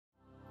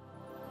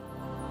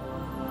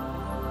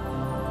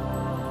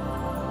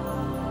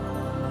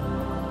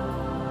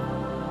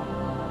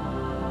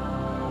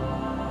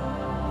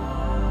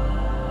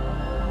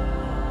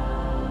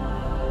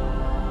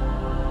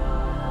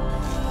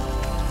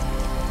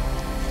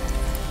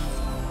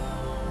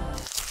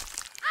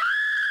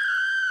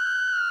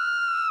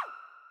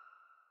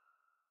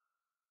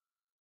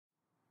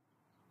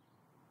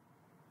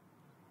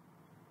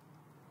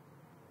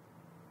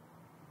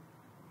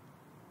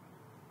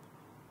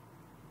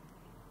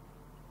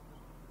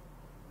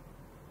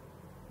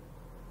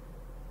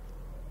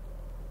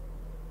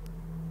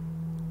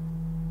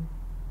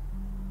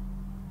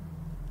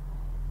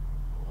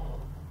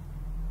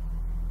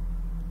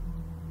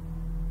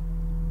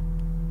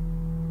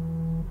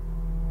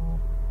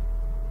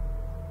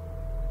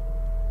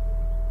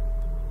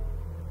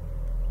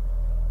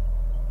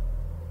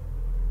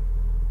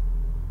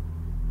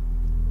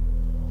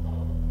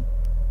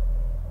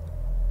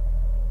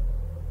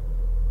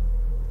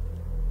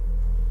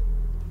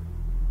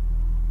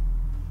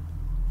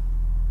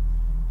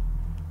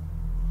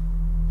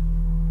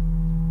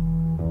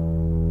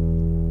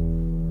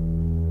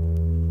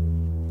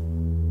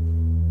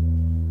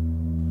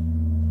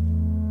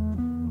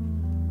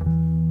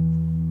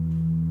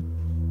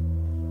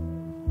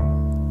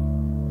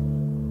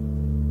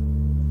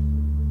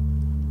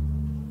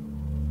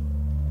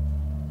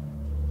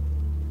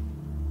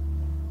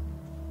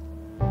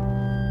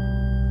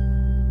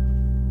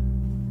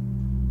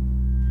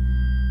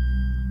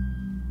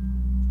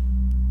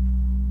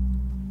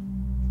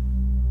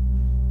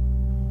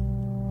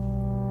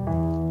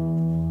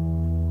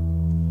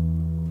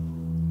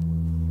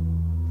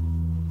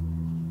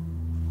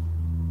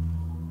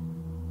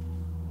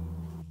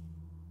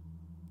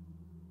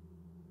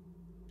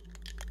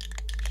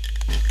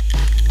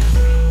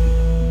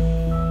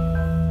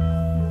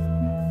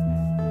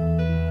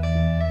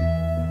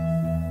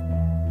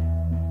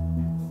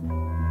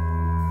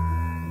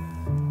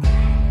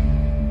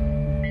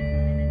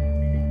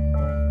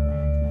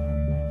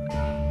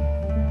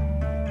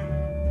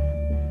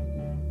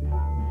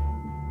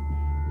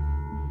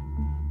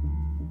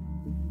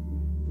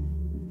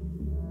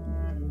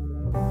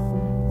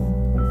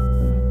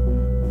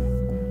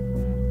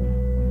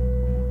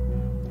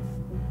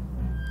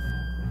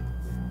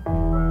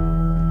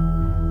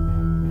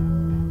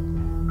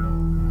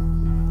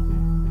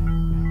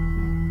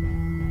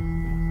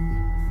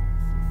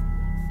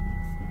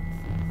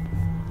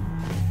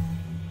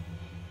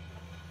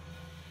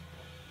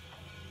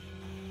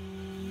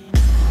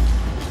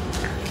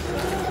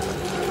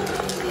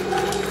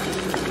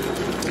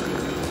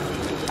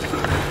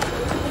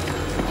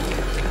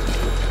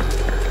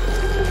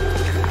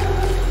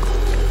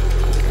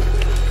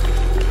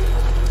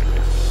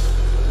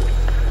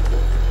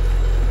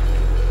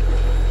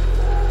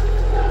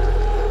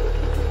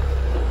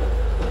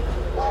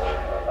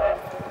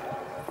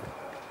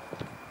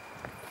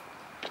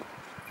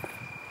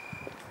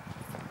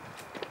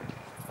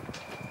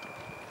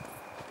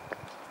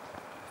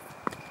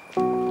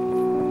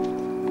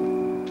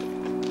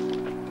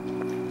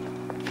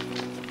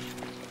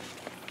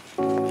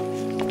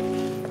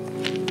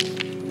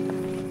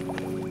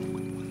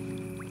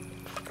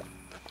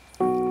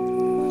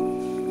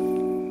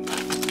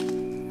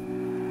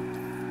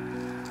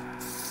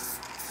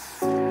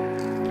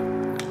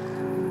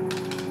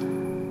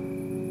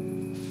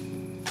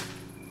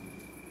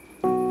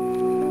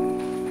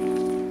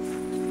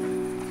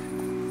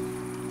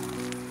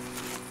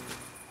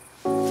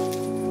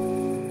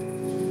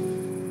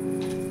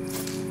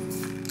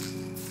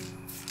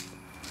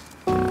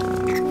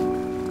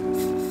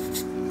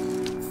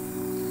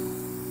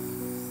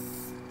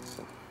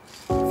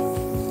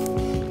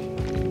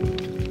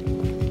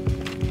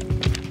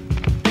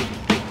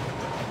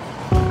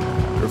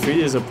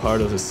is a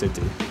part of the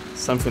city,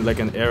 something like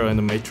an error in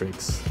the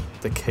matrix,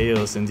 the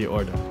chaos in the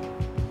order.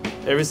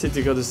 Every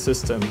city got a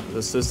system.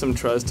 The system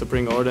tries to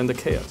bring order in the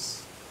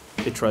chaos.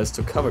 It tries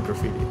to cover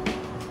graffiti.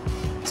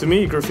 To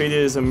me, graffiti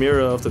is a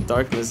mirror of the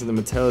darkness in the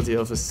mentality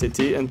of a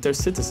city and their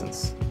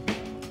citizens.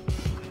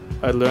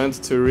 I learned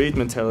to read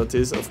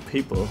mentalities of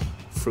people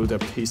through their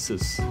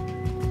pieces,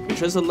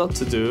 which has a lot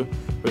to do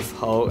with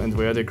how and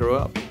where they grow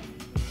up.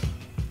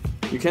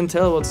 You can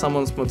tell what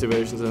someone's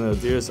motivations and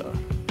ideas are.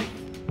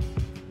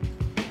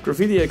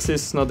 Graffiti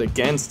exists not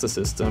against the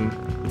system,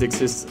 it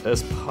exists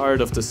as part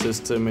of the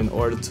system in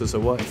order to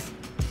survive.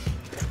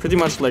 Pretty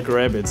much like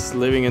rabbits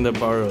living in their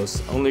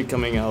burrows, only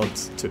coming out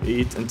to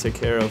eat and take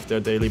care of their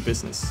daily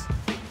business.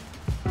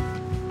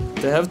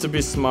 They have to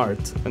be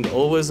smart and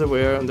always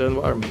aware of the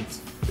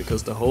environment,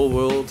 because the whole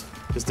world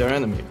is their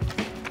enemy.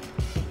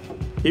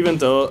 Even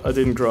though I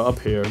didn't grow up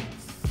here,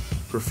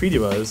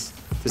 graffiti-wise,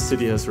 this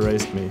city has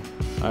raised me.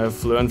 I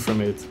have learned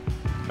from it.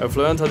 I've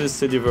learned how this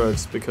city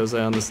works because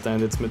I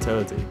understand its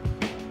mentality,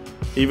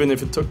 even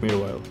if it took me a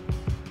while.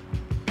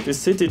 This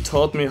city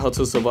taught me how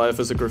to survive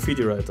as a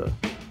graffiti writer.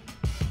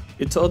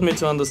 It taught me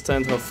to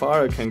understand how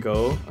far I can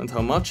go and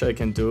how much I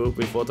can do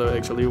with what I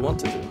actually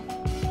want to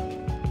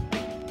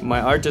do. My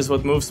art is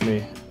what moves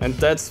me, and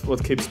that's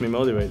what keeps me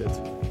motivated.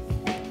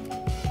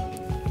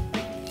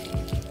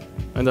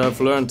 And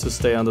I've learned to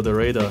stay under the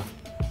radar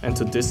and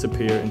to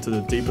disappear into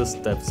the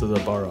deepest depths of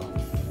the Burrow.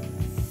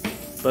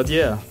 But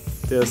yeah,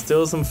 there are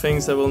still some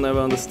things I will never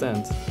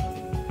understand.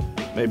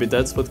 Maybe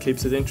that's what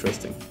keeps it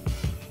interesting.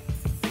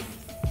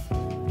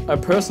 I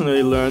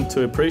personally learned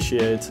to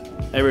appreciate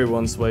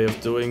everyone's way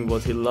of doing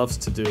what he loves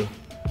to do,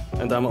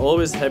 and I'm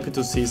always happy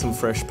to see some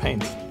fresh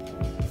paint.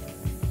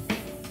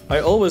 I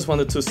always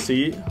wanted to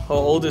see how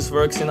all this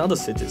works in other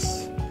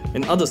cities,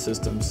 in other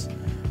systems.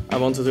 I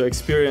wanted to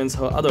experience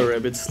how other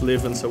rabbits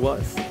live and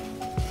survive.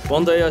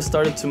 One day I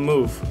started to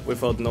move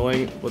without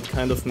knowing what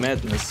kind of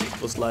madness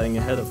was lying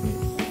ahead of me.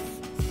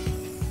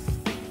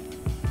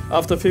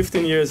 After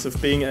 15 years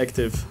of being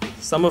active,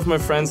 some of my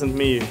friends and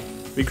me,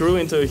 we grew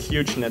into a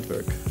huge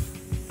network.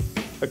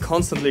 A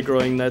constantly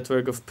growing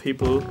network of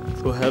people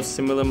who have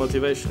similar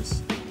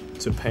motivations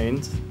to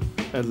paint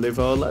and live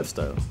our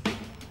lifestyle.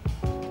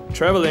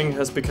 Traveling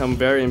has become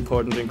very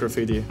important in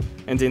graffiti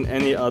and in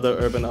any other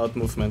urban art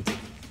movement.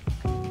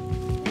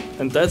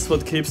 And that's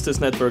what keeps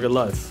this network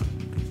alive.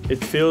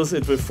 It fills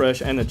it with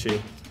fresh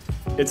energy.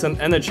 It's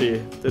an energy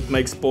that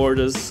makes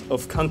borders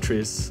of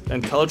countries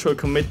and cultural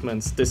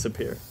commitments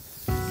disappear.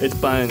 It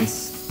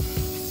binds.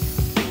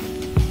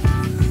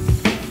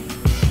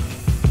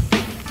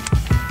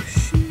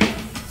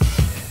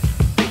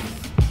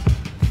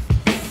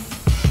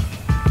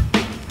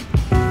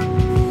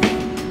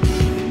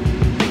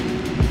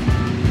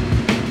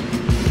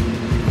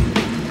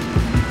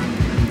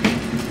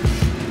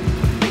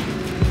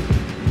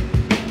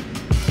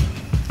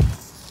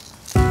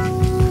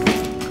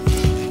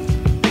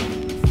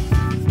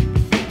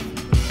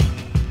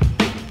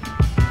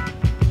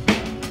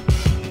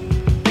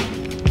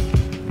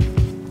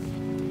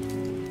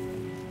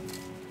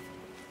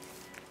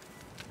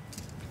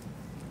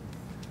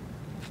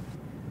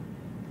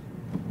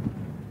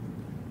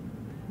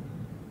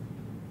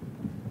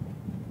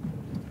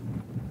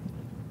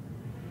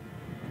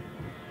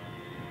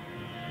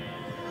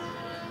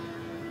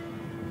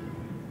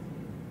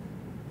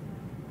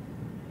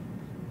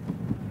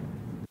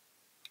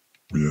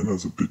 Vienna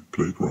is a big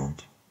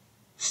playground,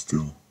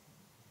 still,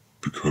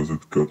 because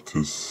it got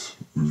this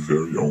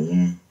very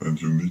own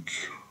and unique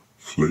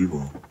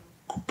flavor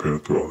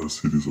compared to other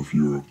cities of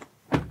Europe.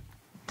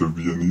 The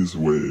Viennese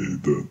way,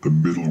 the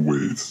middle way,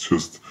 it's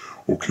just,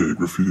 okay,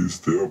 graffiti is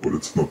there, but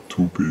it's not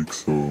too big,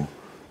 so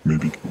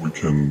maybe we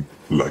can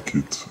like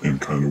it in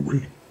kind of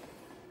way.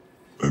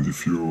 And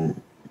if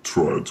you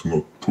try to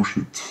not push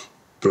it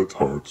that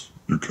hard,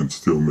 you can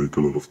still make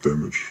a lot of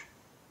damage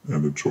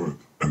and enjoy it.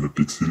 And a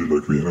big city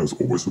like Vienna is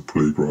always a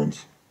playground.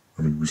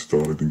 I mean, we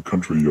started in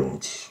country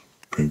yards,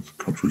 paint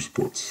country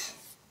spots.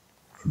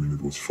 I mean,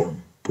 it was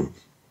fun, but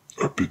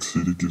a big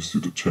city gives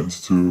you the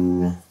chance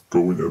to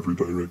go in every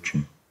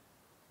direction.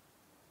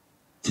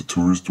 The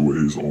tourist way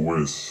is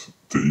always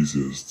the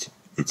easiest.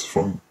 It's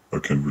fun. I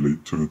can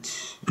relate to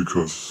it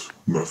because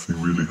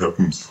nothing really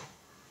happens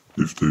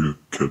if they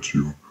catch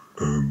you,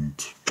 and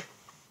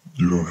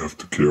you don't have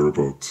to care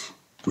about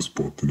the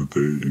spot in a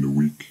day, in a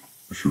week.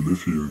 If you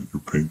live here, you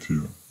paint here,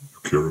 you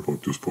care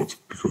about your spots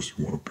because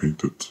you want to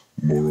paint it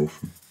more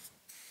often.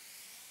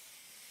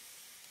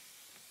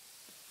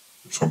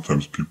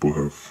 Sometimes people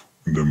have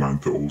in their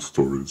mind the old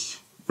stories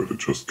where they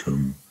just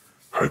can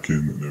hike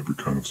in every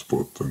kind of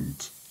spot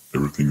and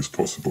everything is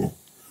possible.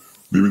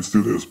 Maybe it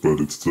still is,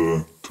 but it's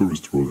the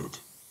tourist roulette.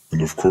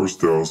 And of course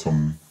there are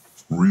some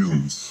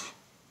reasons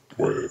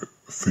why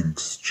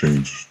things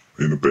change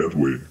in a bad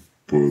way,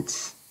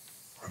 but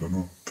I don't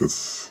know,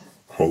 that's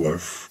how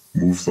life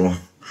moves on.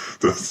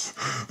 That's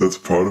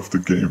part of the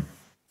game.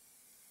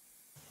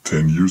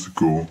 10 years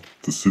ago,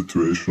 the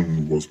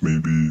situation was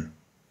maybe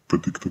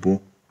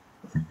predictable,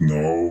 and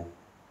now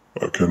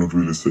I cannot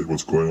really say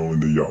what's going on in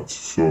the yards,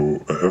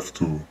 so I have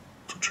to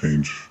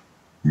change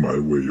my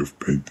way of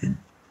painting.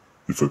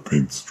 If I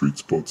paint street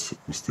spots,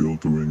 I'm still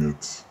doing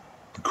it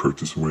the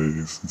Curtis way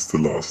since the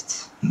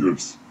last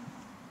years.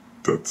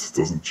 That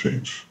doesn't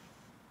change.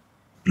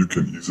 You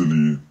can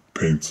easily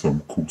paint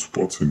some cool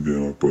spots in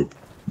Vienna, but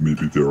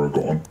maybe they are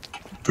gone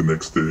the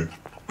next day.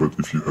 But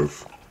if you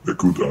have a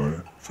good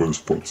eye for the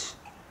spots,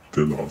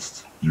 they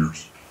last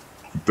years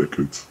and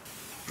decades.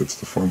 That's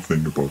the fun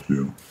thing about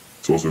Vienna.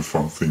 It's also a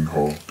fun thing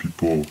how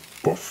people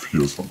buff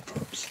here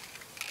sometimes.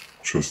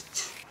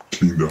 Just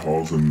clean the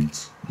house and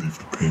leave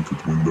the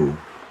painted window.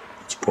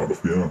 It's part of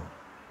Vienna.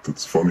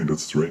 That's funny,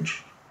 that's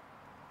strange.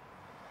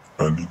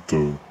 I need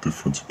the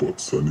different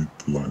spots, I need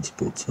the line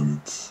spots, I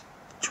need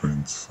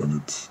trains, I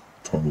need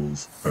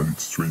tunnels, I need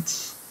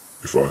streets.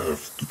 If I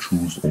have to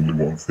choose only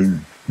one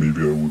thing,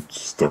 maybe I would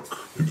stuck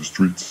in the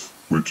streets,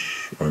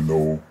 which I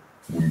know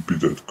wouldn't be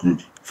that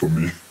good for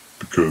me,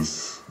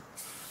 because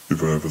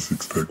if I have a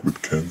six-pack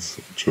with cans,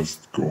 I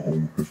just go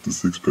home if the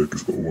six-pack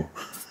is over.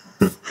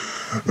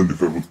 And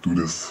if I would do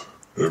this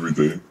every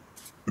day,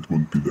 it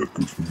wouldn't be that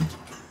good for me.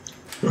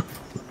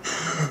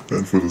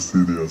 And for the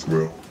city as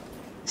well.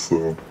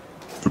 So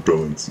the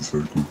balance is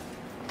very good.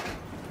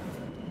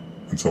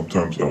 And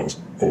sometimes I ask,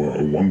 or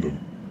I wonder,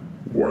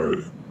 why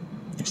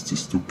is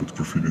this stupid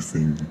graffiti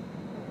thing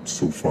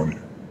so funny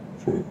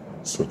for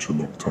such a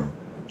long time?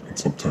 And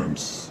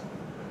sometimes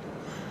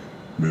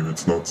maybe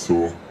it's not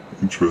so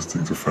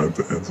interesting to find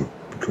the answer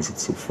because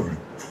it's so funny.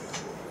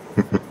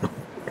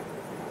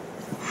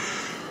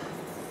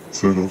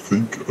 So I don't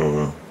think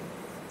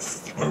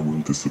I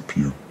will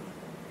disappear,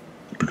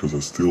 because I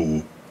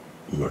still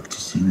like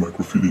to see my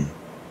graffiti,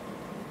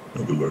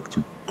 and I like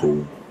to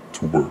go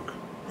to work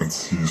and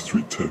see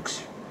street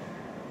tags,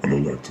 and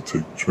I like to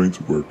take the train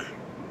to work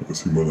and I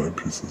see my line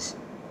pieces,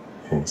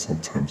 or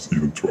sometimes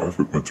even drive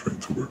with my train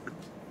to work.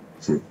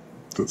 So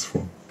that's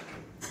fun.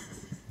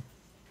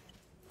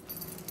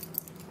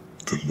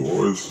 The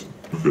law is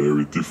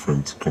very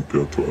different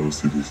compared to other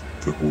cities.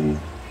 The whole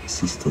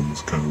system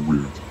is kind of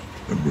weird.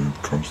 And when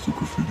it comes to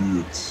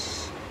graffiti,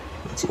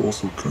 it's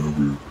also kind of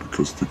weird,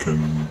 because they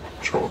can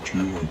charge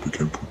you and they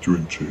can put you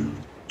in jail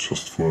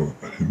just for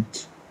a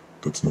hint.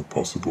 That's not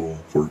possible,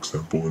 for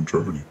example, in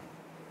Germany.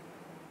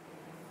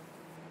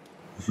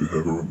 If you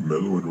have a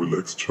mellow and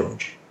relaxed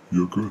charge,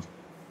 you're good.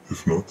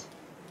 If not,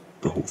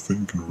 the whole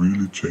thing can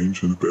really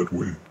change in a bad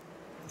way.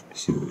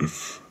 So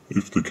if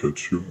they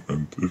catch you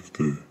and if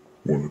they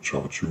want to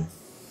charge you,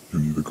 you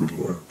need a good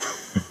lawyer.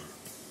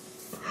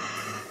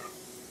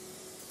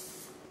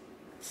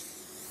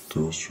 The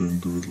Austrian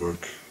do it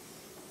like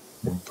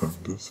one time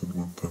this and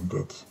one time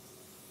that.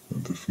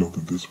 And if not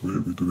in this way,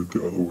 we do it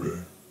the other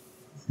way.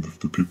 And if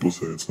the people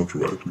say it's not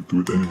right, we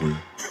do it anyway.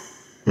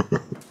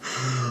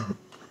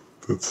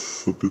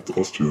 That's a bit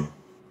Austria.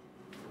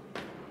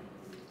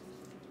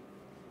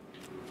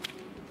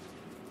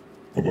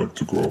 I like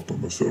to go out by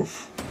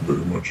myself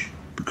very much,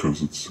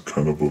 because it's a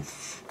kind of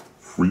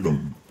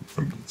freedom,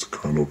 and it's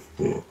kind of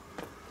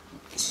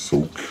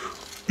soak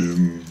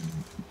in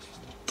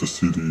the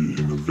city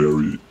in a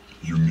very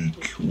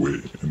unique way.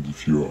 And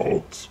if you're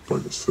out by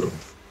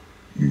yourself,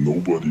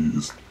 nobody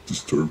is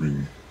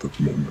disturbing that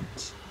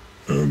moment.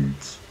 And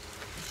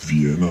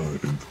Vienna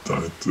in the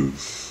night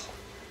is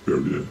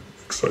very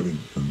exciting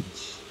and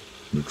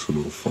makes a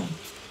lot of fun.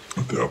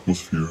 And the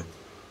atmosphere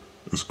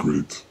is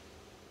great.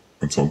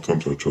 And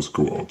sometimes I just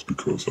go out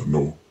because I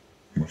know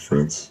my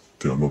friends,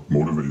 they are not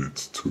motivated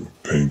to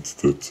paint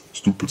that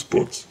stupid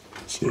spots.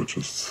 So I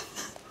just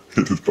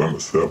hit it by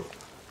myself,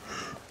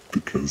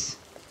 because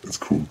it's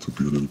cool to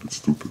be a little bit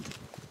stupid.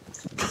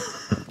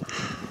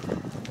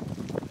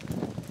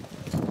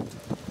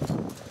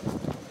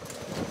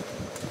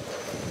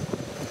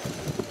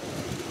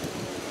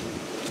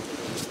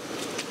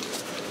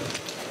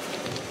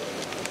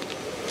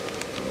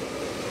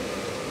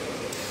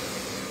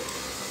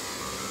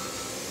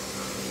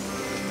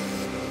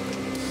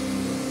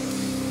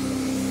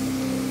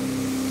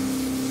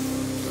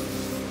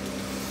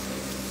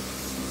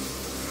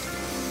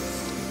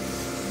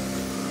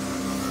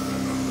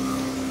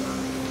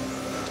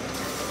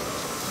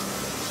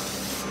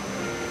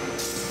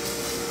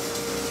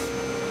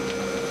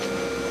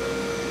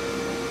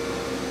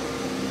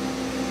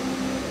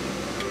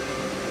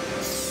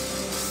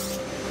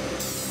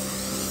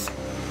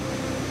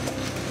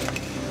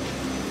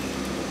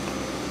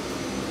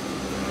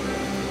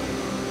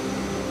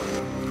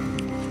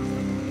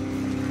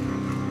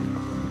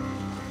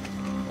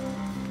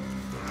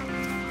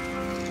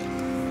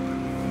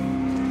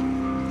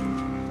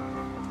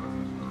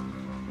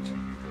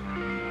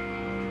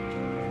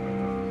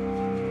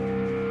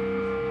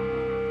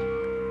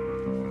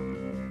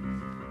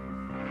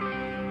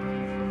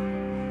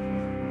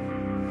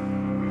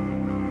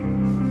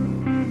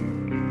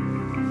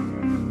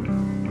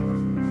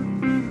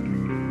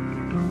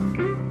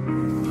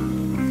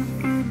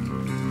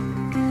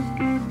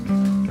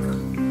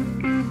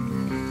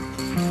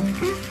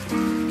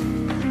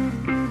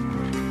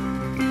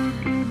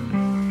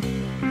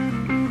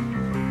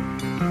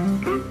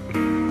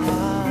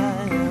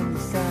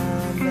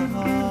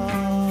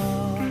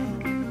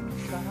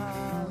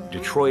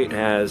 Detroit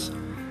has,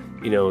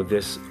 you know,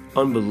 this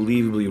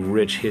unbelievably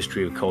rich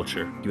history of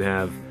culture. You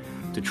have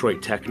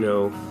Detroit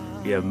techno,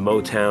 you have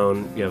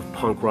Motown, you have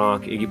punk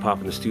rock, Iggy Pop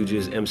and the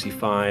Stooges,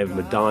 MC5,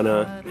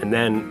 Madonna, and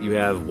then you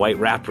have white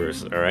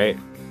rappers, all right?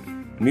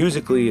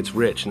 Musically, it's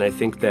rich, and I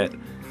think that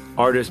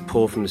artists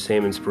pull from the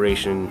same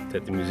inspiration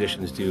that the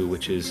musicians do,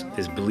 which is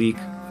this bleak,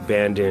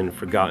 abandoned,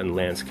 forgotten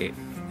landscape.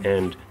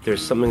 And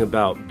there's something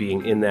about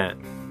being in that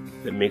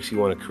makes you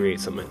want to create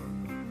something.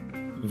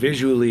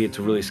 Visually, it's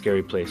a really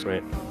scary place,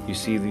 right? You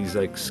see these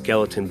like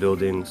skeleton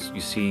buildings,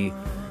 you see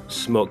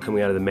smoke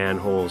coming out of the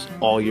manholes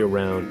all year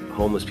round,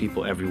 homeless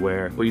people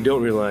everywhere. But you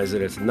don't realize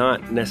that it's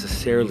not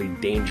necessarily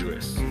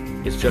dangerous,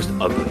 it's just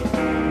ugly.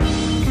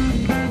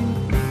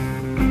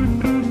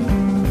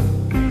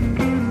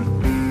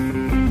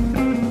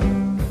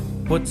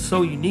 What's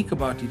so unique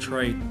about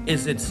Detroit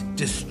is its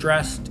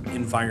distressed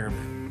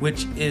environment,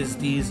 which is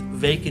these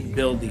vacant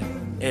buildings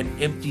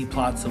and empty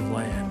plots of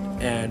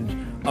land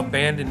and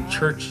abandoned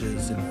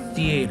churches and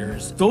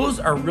theaters. Those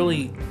are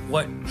really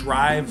what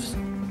drives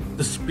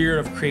the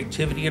spirit of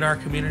creativity in our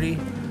community.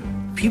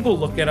 People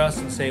look at us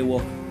and say,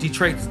 well,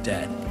 Detroit's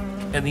dead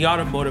and the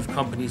automotive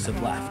companies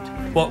have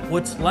left. But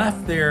what's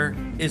left there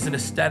is an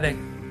aesthetic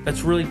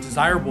that's really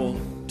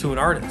desirable to an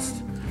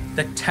artist.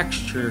 The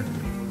texture,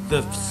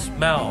 the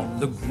smell,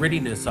 the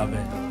grittiness of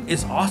it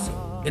is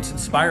awesome. It's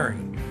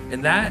inspiring.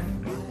 And that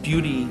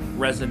beauty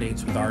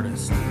resonates with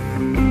artists.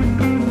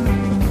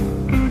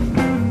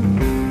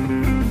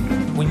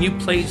 When you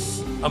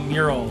place a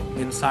mural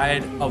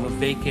inside of a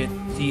vacant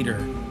theater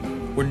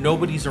where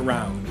nobody's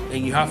around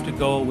and you have to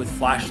go with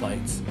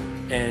flashlights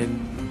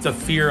and the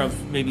fear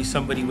of maybe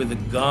somebody with a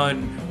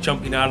gun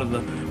jumping out of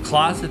the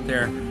closet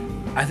there,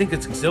 I think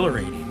it's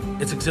exhilarating.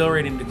 It's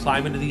exhilarating to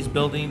climb into these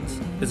buildings.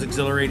 It's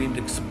exhilarating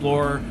to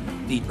explore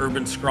the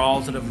urban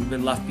scrawls that have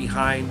been left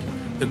behind,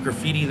 the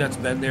graffiti that's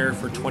been there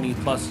for 20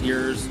 plus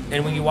years.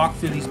 And when you walk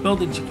through these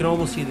buildings, you can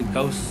almost see the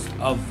ghosts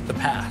of the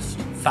past.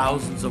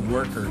 Thousands of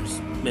workers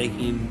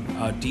making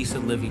a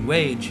decent living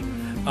wage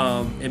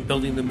and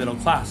building the middle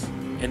class.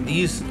 And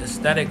these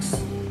aesthetics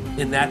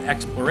in that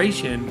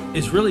exploration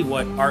is really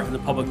what art in the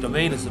public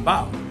domain is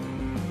about.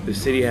 The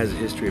city has a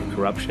history of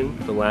corruption.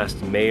 The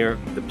last mayor,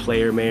 the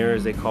player mayor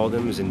as they call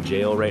them, is in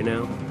jail right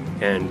now.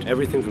 And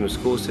everything from the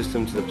school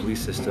system to the police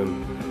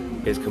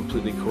system is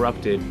completely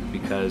corrupted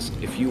because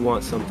if you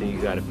want something, you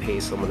gotta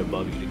pay someone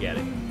above you to get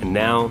it. And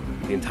now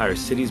the entire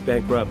city's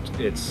bankrupt.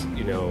 It's,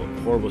 you know,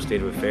 a horrible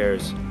state of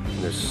affairs.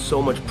 And there's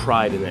so much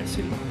pride in that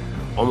city.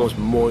 Almost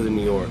more than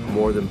New York,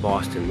 more than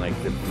Boston. Like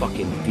the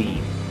fucking D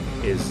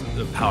is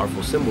the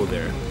powerful symbol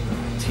there.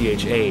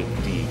 THAD,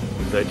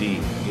 the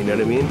D, you know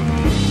what I mean?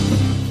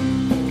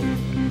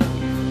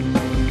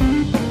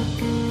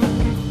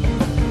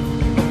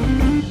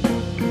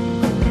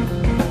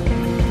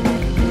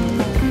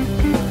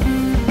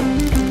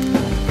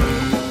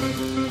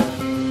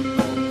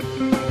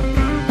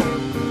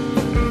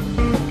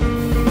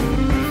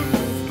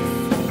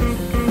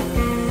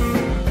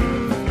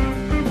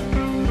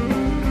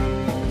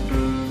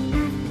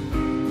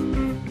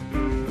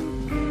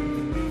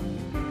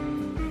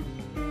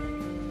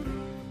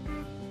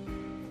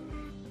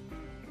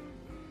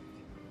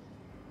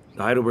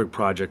 The Heidelberg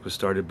Project was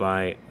started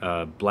by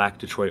a black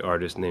Detroit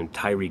artist named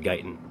Tyree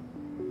Guyton.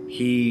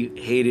 He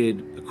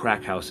hated the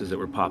crack houses that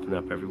were popping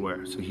up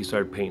everywhere, so he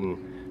started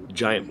painting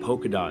giant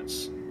polka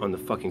dots on the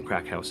fucking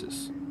crack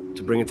houses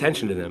to bring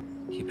attention to them.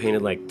 He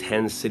painted like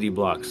 10 city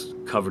blocks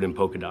covered in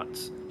polka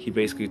dots. He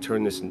basically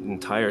turned this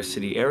entire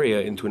city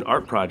area into an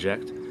art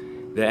project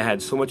that had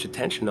so much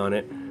attention on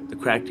it, the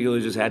crack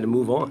dealers just had to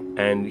move on.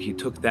 And he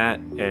took that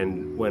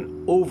and went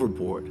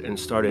overboard and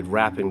started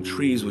wrapping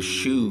trees with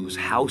shoes,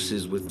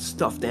 houses with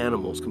stuffed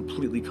animals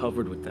completely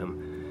covered with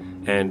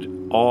them.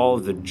 And all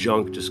the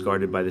junk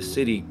discarded by the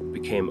city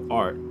became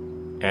art.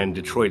 And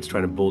Detroit's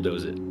trying to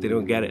bulldoze it. They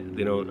don't get it,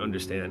 they don't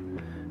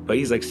understand. But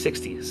he's like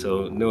 60,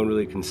 so no one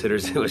really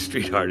considers him a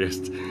street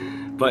artist.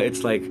 But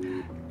it's like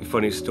a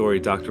funny story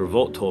Dr.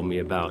 Revolt told me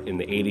about in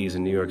the 80s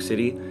in New York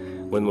City.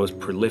 One of the most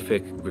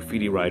prolific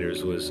graffiti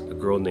writers was a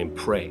girl named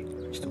Prey.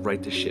 She used to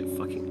write this shit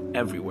fucking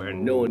everywhere,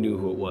 and no one knew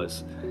who it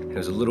was. And it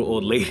was a little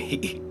old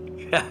lady.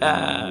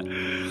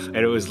 And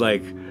it was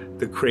like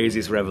the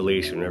craziest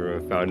revelation when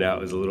everyone found out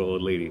it was a little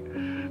old lady.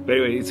 But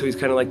anyway, so he's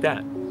kind of like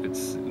that.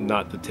 It's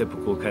not the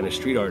typical kind of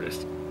street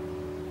artist.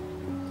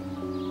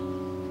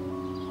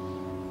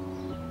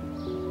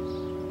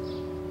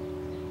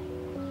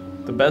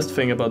 The best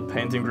thing about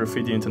painting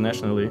graffiti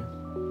internationally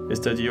is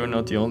that you're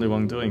not the only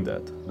one doing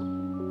that.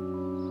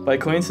 By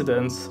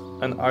coincidence,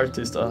 an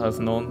artist I have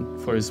known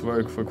for his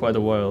work for quite a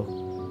while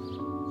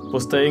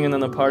was staying in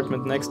an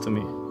apartment next to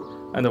me,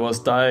 and I was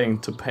dying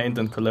to paint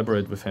and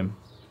collaborate with him.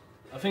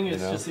 I think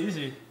it's just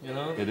easy, you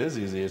know? It is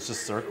easy, it's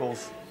just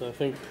circles. So I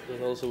think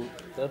that also,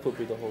 that would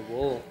be the whole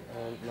wall.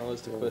 And now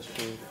is the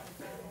question,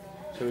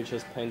 should we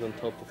just paint on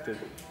top of the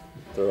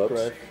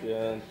graph,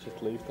 and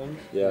just leave them?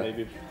 Yeah.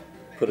 Maybe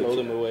float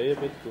them away a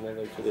bit, you know,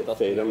 like just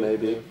fade them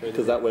maybe, fade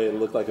because that way it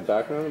looked like a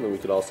background, and then we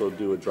could also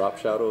do a drop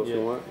shadow if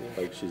you want,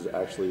 yeah. like she's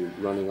actually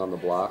running on the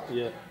block.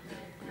 Yeah.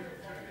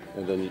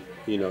 And then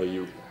you know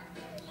you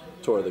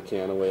tore the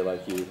can away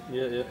like you do.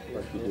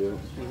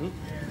 Mm-hmm.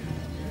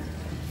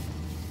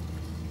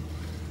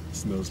 It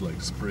smells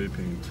like spray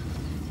paint.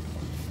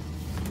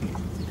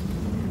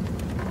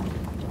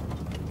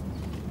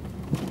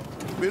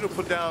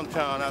 Beautiful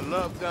downtown. I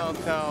love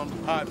downtown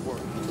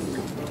artwork.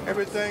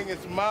 Everything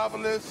is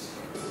marvelous,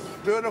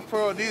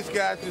 beautiful. These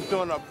guys is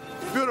doing a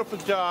beautiful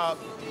job,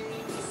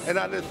 and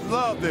I just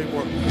love their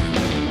work.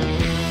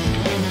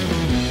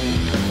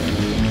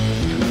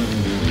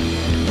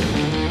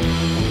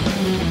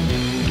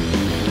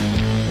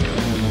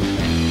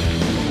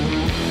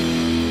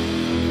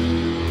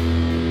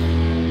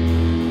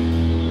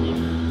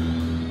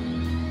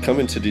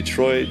 Coming to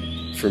Detroit,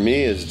 for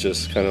me, is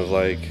just kind of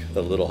like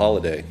a little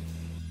holiday.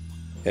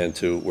 And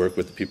to work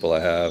with the people I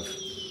have,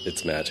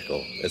 it's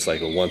magical. It's like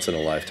a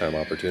once-in-a-lifetime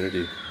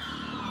opportunity.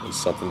 It's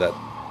something that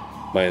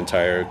my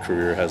entire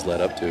career has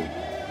led up to.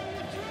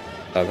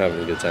 I'm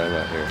having a good time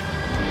out here.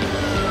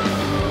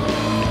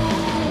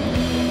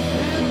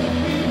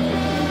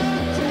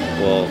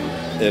 Well,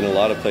 in a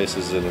lot of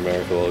places in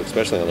America, well,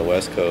 especially on the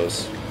West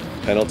Coast,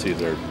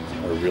 penalties are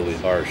really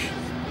harsh.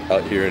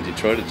 Out here in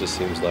Detroit, it just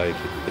seems like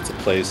it's a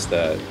place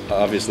that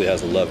obviously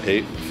has a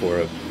love-hate for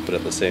it, but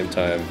at the same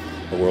time,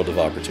 a world of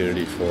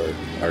opportunity for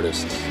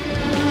artists.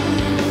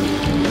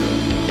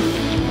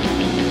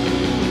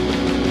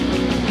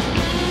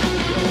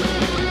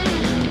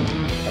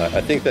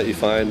 I think that you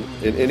find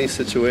in any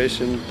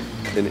situation,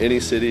 in any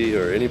city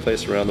or any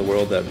place around the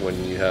world, that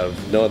when you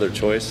have no other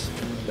choice,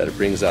 that it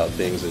brings out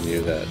things in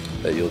you that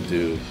you'll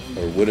do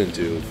or wouldn't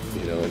do,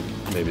 you know, in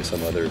maybe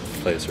some other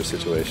place or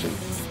situation.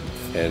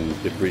 And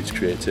it breeds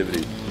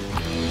creativity.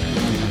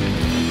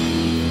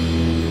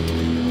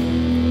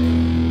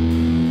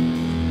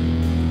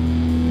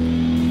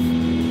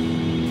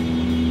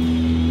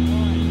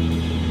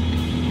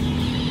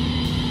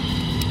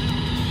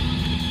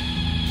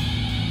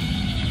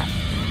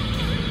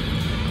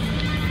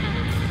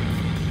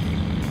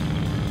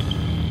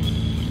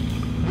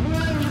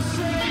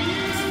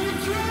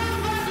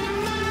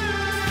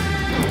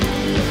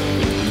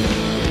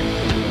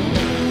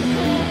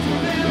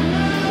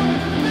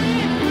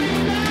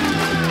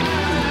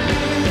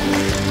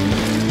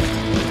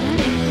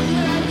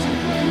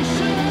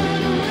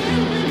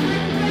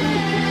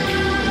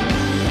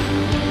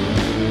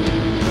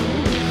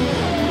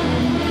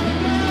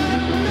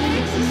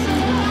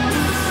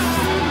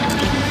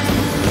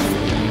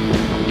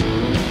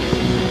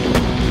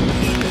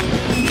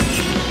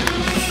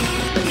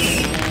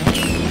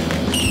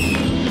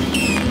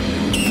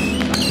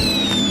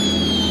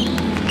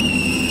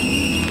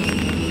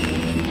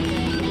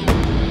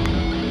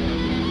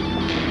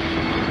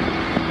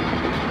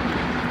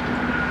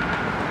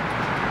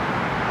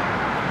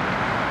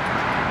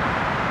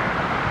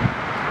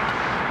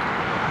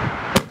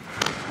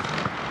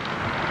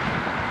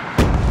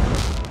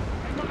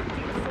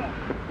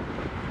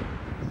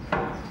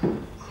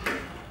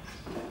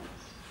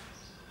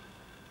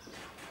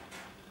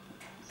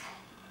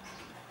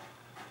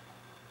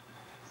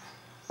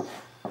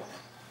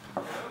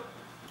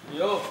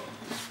 Yo.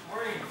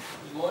 Morning.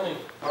 Good morning.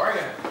 How are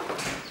you?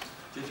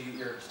 Did you get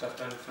your stuff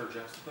done for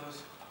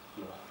Juxtapose?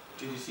 No.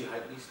 Did you see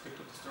Hypebeast picked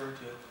up the story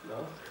too?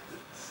 No?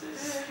 This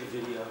is the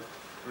video.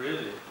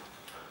 Really?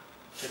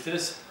 It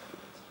is.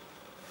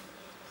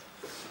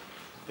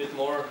 Bit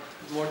more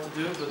to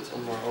do, but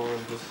on my own,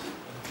 just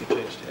have to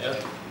change the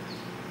head.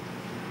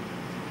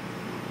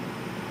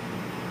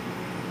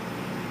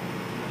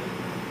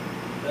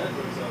 That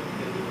works out. We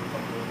can do a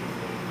couple of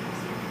different.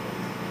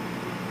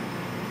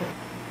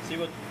 See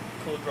what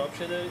cool drop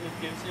shadow it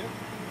gives you?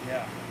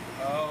 Yeah.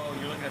 Oh,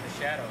 you're looking at the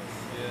shadows.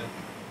 Yeah.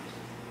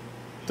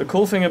 The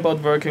cool thing about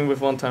working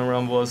with One Time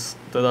Rum was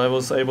that I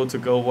was able to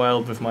go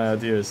wild with my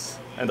ideas,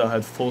 and I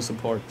had full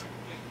support.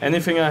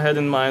 Anything I had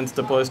in mind,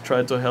 the boys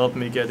tried to help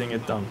me getting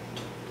it done.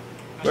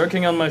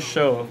 Working on my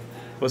show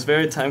was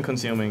very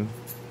time-consuming.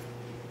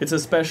 It's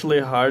especially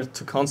hard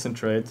to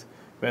concentrate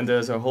when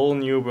there's a whole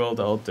new world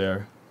out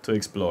there to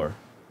explore.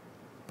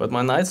 But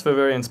my nights were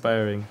very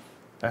inspiring.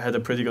 I had a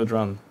pretty good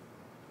run.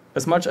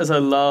 As much as I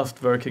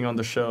loved working on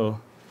the show,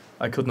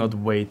 I could not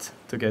wait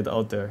to get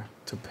out there,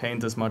 to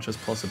paint as much as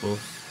possible,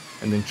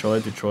 and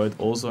enjoy Detroit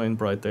also in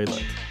bright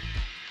daylight.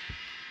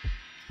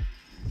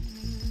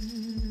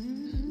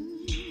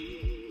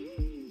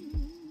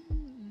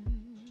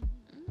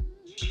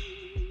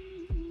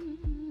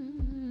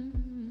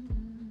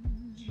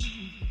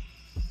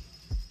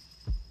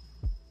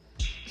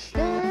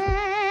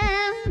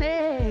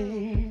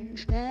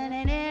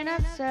 Standing in a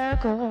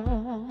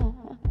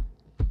circle,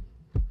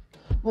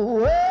 waiting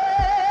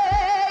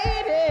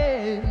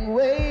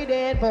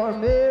for a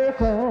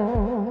miracle.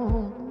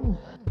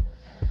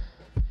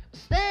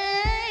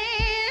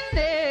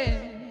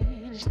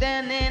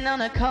 Standing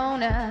on a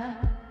corner,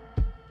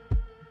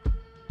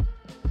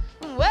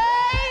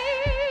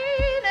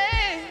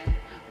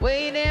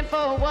 waiting for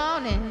a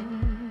warning.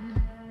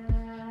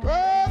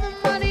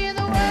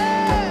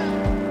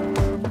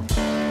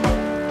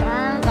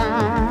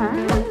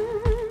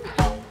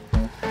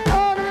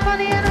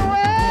 money in the world.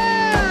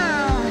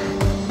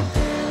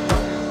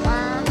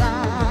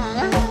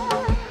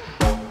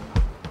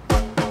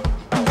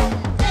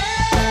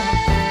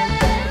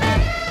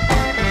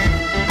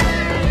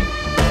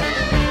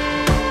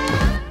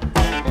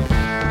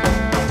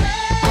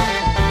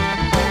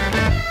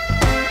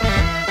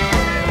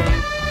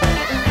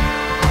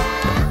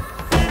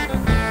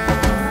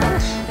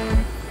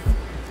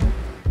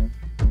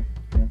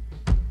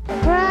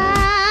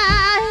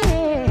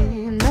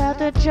 Crying, let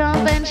the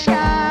jump and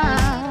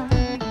shout.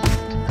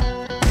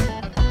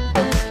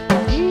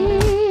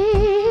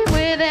 Deep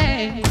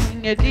within,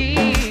 you're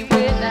deep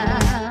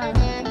without.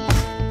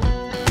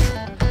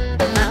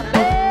 My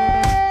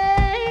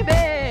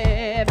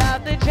baby,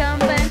 about to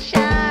jump and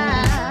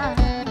shout.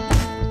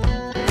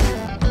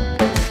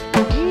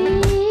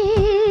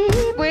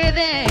 Deep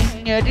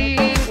within, you're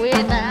deep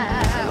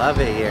without. Love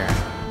it here.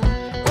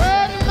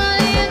 All the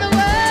money in the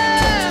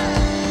world.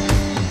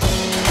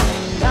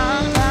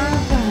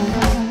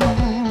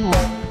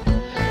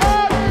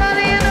 All the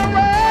money in the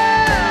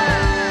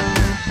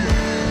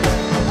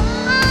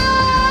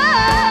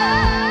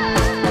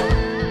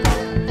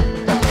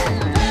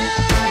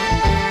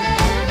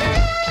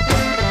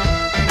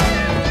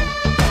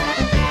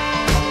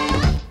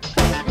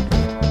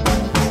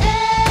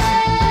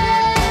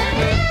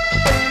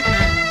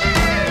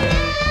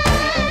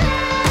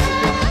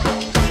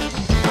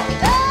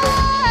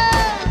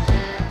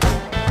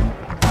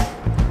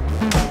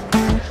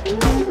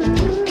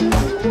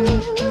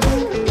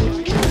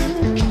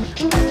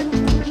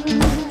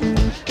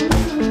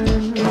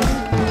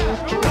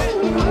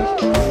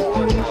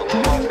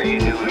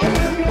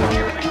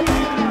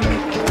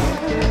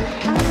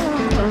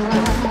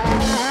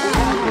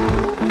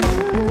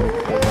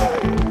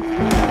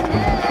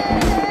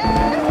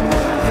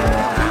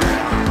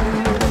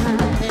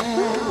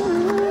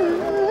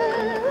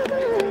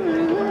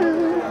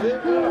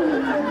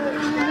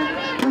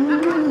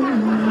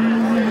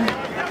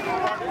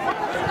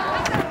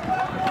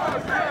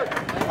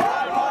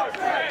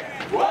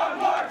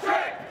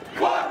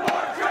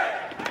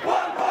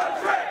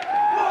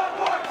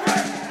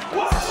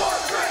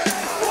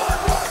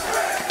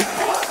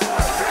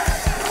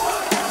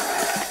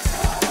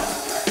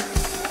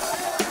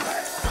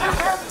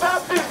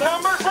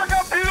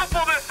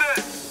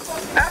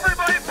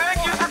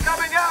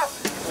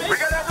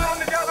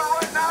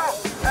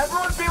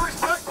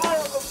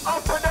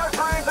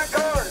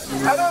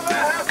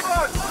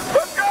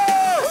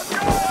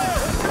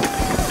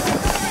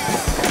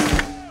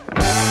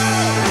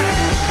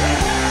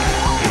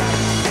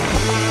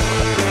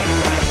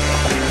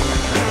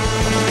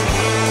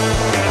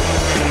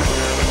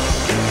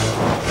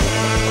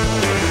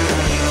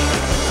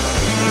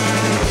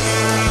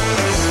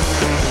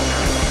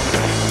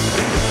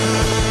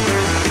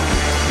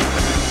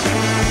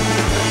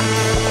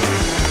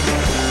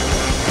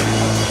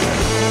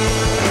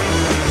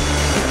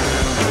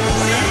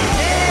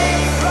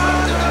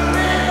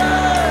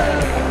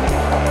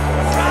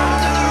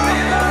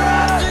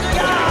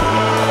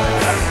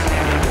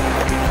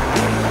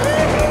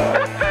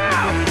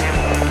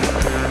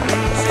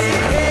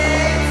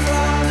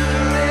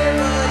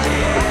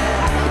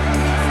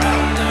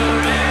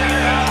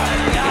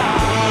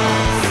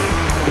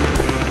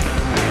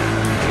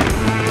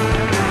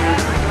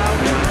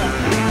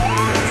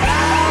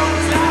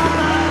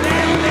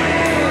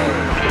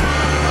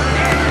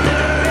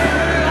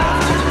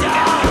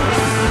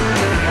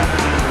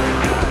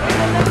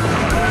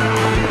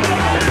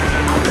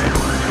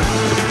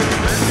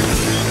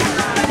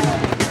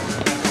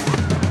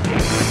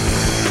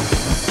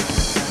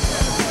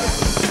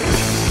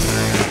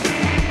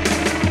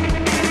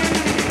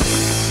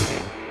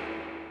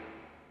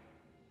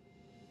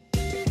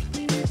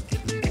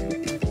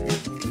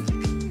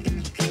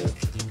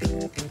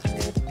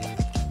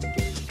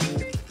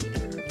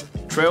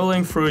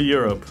Traveling through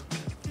Europe,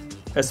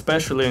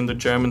 especially in the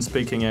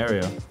German-speaking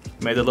area,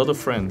 made a lot of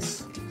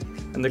friends,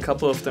 and a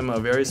couple of them are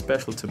very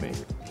special to me.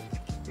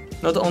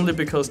 Not only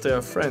because they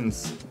are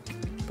friends,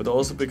 but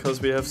also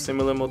because we have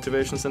similar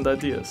motivations and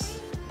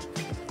ideas,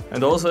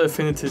 and also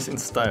affinities in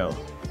style.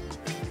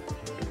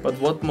 But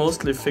what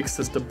mostly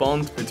fixes the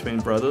bond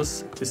between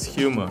brothers is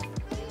humor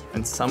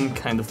and some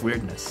kind of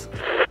weirdness.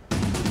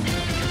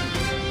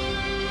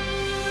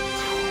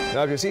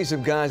 Now, if you see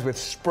some guys with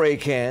spray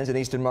cans in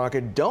Eastern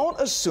Market, don't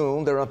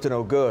assume they're up to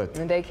no good.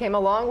 And they came a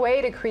long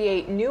way to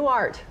create new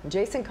art.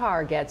 Jason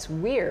Carr gets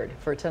weird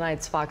for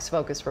tonight's Fox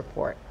Focus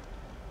report.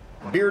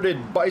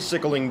 Bearded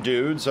bicycling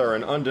dudes are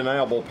an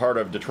undeniable part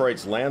of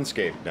Detroit's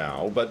landscape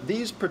now, but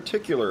these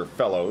particular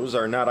fellows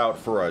are not out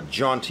for a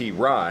jaunty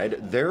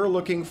ride. They're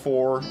looking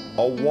for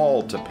a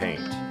wall to paint.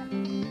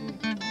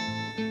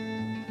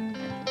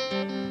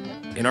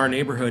 In our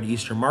neighborhood,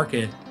 Eastern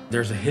Market,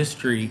 there's a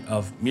history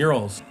of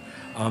murals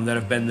that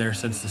have been there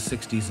since the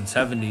 60s and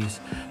 70s.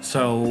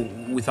 So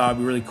we thought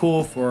it'd be really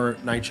cool for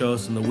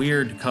Nychos and the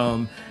Weird to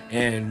come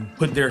and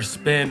put their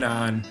spin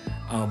on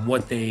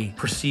what they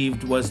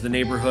perceived was the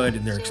neighborhood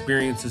and their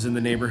experiences in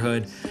the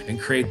neighborhood and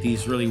create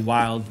these really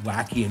wild,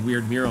 wacky, and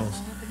weird murals.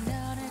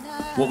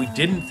 What we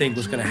didn't think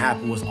was gonna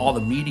happen was all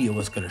the media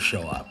was gonna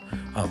show up.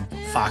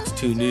 Fox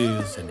 2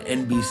 News and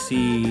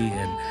NBC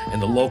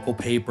and the local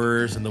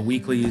papers and the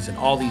weeklies and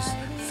all these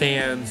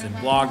fans and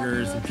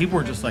bloggers, and people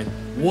were just like,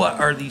 what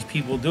are these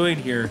people doing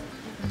here?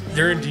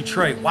 They're in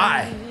Detroit,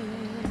 why?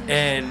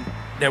 And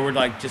they were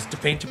like, just to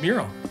paint a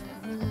mural.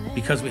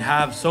 Because we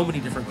have so many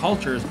different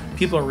cultures,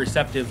 people are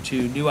receptive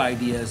to new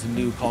ideas and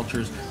new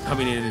cultures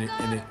coming in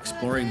and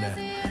exploring that.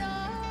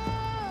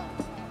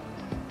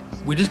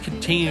 We just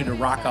continue to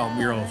rock out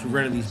murals. We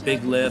rented these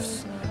big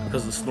lifts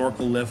because the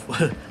snorkel lift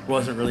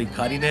wasn't really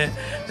cutting it,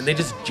 and they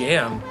just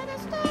jam.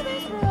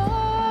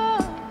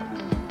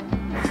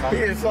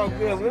 It's so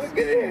good. Look at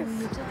this.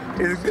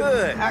 It's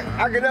good.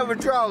 I could never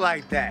draw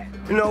like that.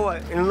 You know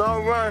what? In the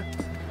long run,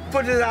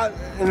 put it out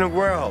in the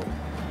world.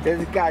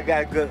 This guy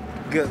got good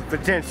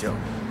potential.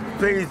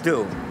 Please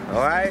do.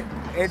 All right?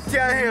 And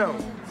tell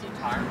him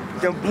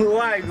the blue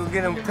eyes will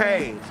get him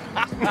paid.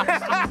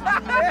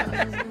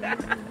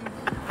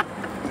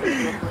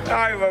 All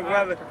right, my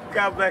brother.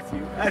 God bless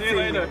you. I'll see you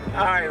later.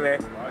 All right, man.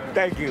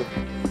 Thank you.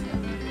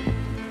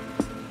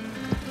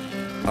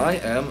 I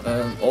am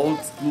an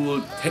old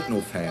school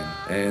techno fan,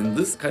 and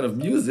this kind of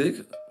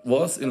music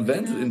was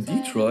invented in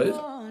Detroit.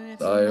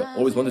 I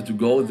always wanted to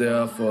go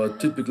there for a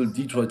typical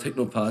Detroit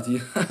techno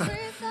party.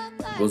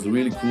 It was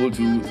really cool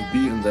to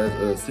be in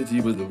that city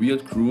with a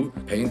weird crew,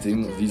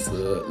 painting these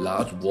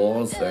large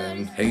walls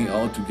and hanging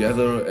out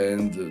together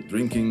and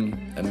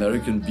drinking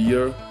American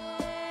beer.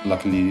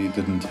 Luckily,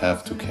 didn't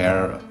have to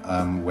care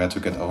where to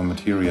get our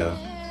material,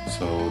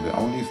 so the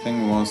only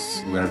thing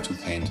was where to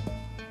paint.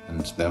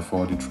 And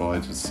therefore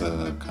Detroit is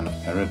a kind of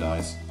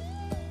paradise.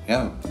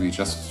 Yeah, we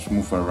just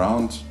move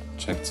around,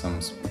 checked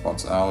some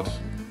spots out.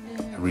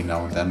 Every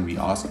now and then we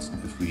asked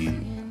if we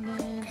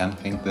can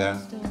paint there.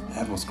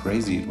 That was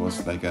crazy, it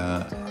was like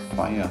a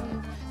fire.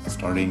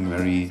 Starting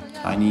very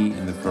tiny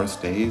in the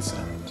first days,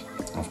 and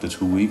after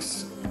 2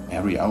 weeks,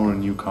 every hour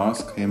new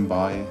cars came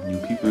by, new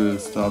people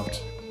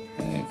stopped.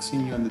 Hey, I've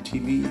seen you on the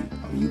TV,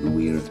 are you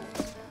weird?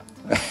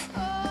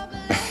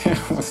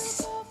 It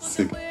was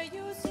sick.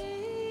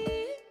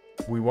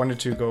 We wanted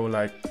to go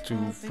like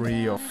to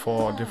 3 or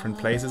 4 different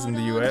places in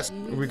the US.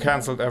 We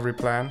cancelled every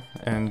plan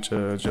and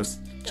just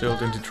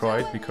chilled in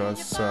Detroit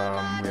because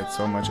we had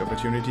so much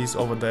opportunities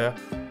over there.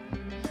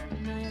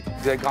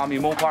 They call me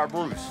Mopar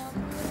Bruce.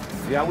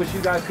 Yeah, I wish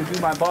you guys could be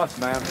my bus,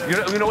 man.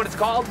 You know what it's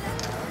called?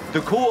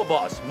 The Cool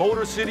Bus,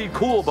 Motor City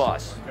Cool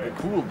Bus. The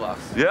Cool Bus?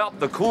 Yep,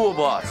 the Cool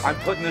Bus. I'm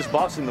putting this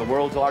bus in the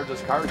world's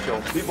largest car show.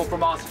 People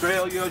from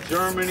Australia,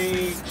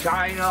 Germany,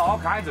 China, all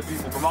kinds of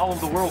people from all over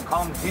the world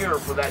come here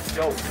for that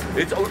show.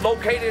 It's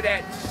located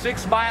at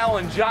 6 Mile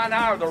and John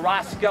R., the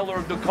Rosskeller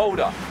of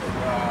Dakota.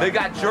 They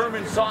got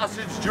German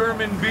sausage,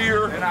 German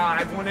beer, and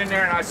I went in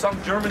there and I sung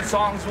German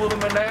songs with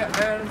them and that,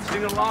 man,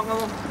 singing along with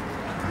them.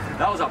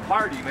 That was a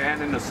party,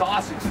 man, and the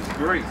sausage is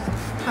great.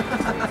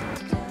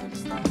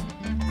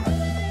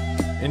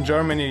 In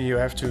Germany, you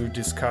have to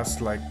discuss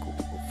like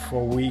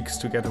for weeks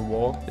to get a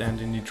wall,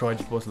 and in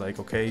Detroit it was like,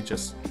 okay,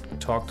 just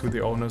talk to the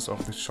owners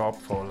of the shop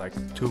for like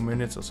 2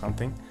 minutes or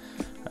something,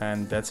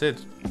 and that's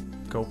it.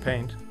 Go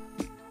paint.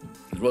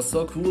 It was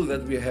so cool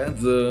that we had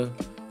the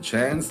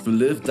chance to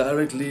live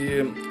directly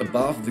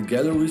above the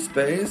gallery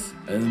space,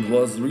 and it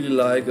was really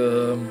like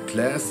a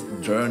class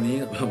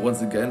journey.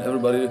 Once again,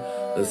 everybody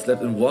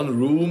slept in one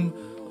room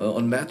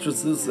on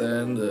mattresses,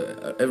 and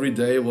every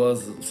day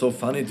was so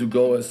funny to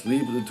go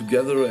asleep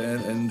together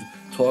and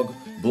talk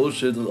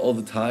bullshit all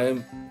the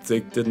time. They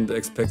didn't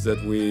expect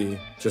that we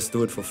just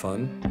do it for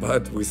fun,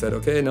 but we said,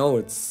 okay, no,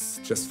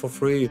 it's just for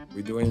free.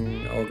 We're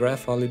doing our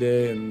graph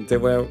holiday, and they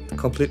were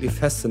completely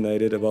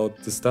fascinated about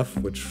the stuff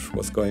which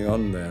was going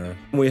on there.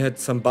 We had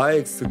some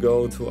bikes to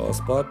go to our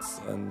spots,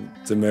 and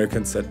the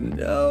Americans said,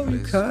 no, you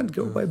can't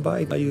go by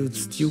bike. Are you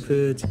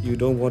stupid? You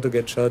don't want to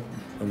get shot?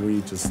 And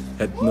we just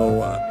had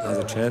no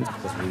other chance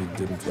because we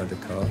didn't rent a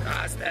car.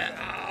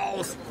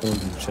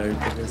 Only cherry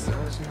pickers.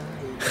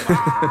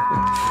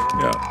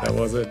 Yeah, that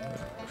was it.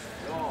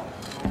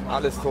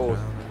 Alles tot.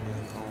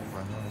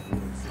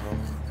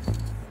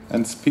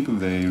 And people,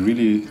 they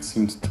really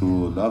seemed to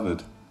love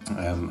it.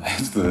 I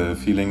had the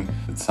feeling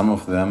that some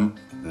of them,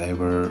 they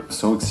were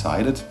so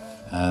excited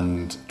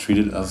and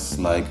treated us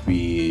like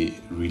we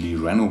really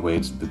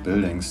renovated the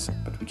buildings,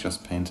 but we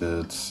just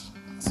painted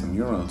some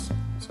murals.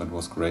 So it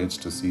was great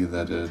to see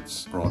that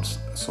it brought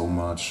so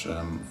much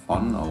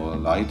fun or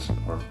light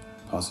or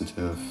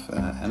positive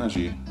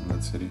energy in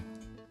that city.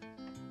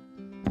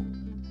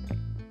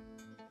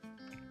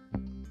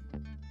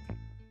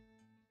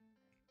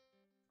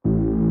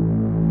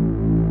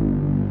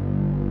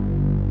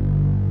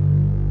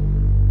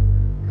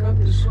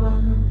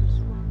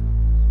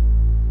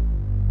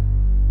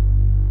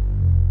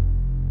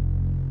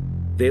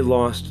 They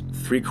lost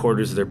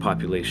 3/4 of their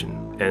population,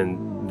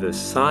 and the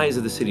size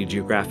of the city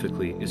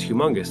geographically is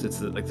humongous. It's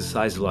like the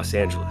size of Los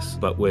Angeles,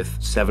 but with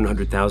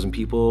 700,000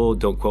 people.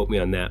 Don't quote me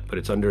on that, but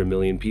it's under 1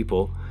 million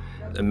people.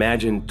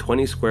 Imagine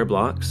 20 square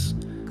blocks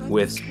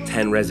with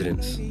 10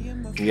 residents.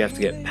 You have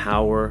to get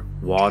power,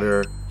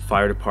 water,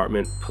 fire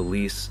department,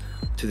 police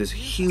to this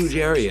huge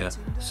area,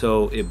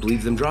 so it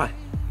bleeds them dry.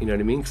 You know what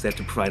I mean? Because they have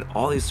to provide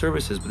all these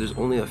services, but there's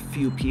only a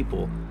few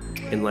people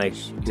in, like,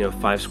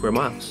 5 square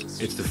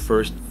miles. It's the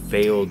first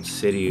failed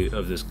city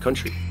of this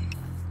country.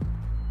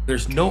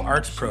 There's no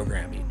arts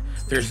programming.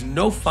 There's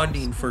no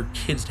funding for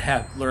kids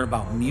to learn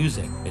about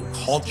music and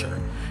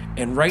culture.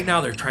 And right now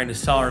they're trying to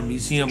sell our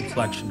museum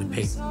collection to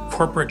pay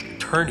corporate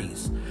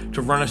attorneys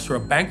to run us through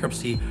a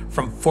bankruptcy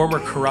from former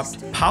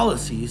corrupt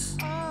policies.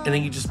 And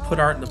then you just put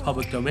art in the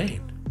public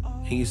domain.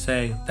 And you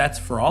say, that's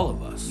for all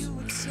of us.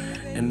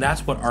 And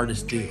that's what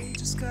artists do.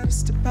 Just gotta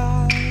step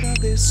out of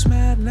this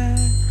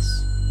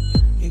madness.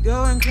 You're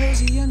going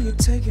crazy and you're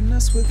taking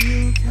us with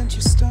you. Can't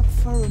you stop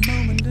for a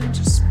moment and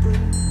just breathe?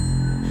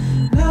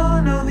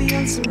 No, the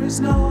answer is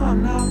no,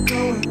 I'm not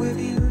going with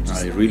you.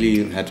 I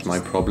really had my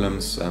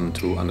problems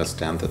to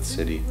understand that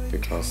city,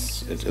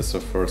 because it is a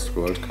first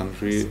world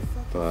country,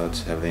 but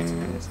having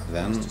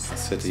then a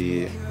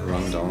city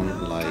run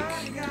down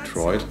like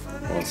Detroit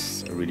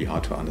was really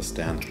hard to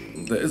understand.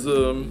 There is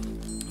a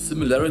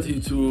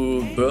similarity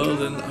to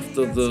Berlin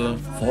after the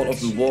fall of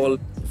the wall.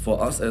 For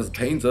us as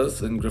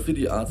painters and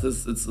graffiti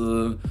artists, it's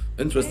an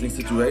interesting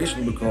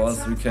situation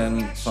because we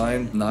can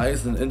find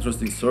nice and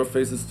interesting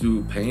surfaces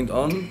to paint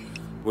on.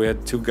 We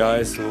had 2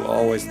 guys who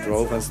always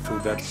drove us to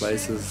that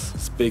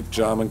places. Big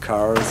German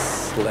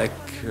cars, black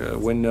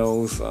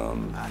windows. I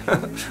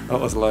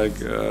was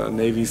like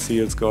Navy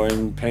SEALs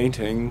going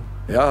painting.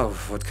 Yeah,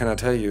 what can I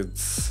tell you?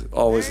 It's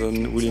always a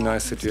really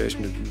nice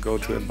situation to go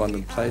to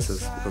abandoned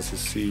places because you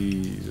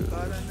see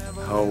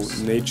how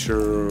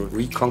nature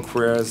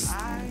reconquers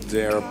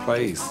their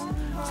place.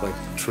 It's like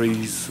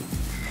trees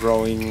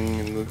growing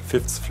in the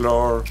 5th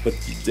floor, but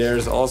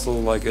there's also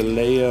like a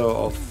layer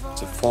of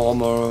the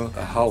former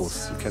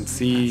house. You can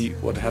see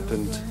what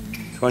happened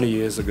 20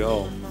 years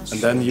ago. And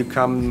then you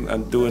come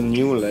and do a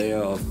new layer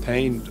of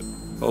paint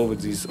over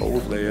these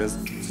old layers.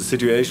 The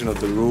situation of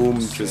the room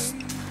just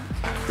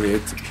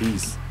creates a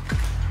piece.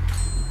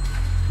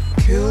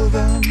 Kill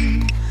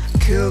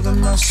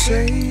them, I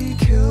say,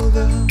 kill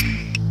them.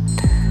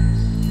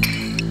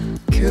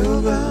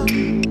 Kill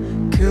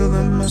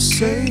them, I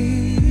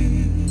say.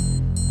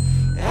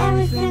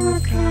 Everything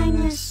with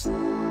kindness.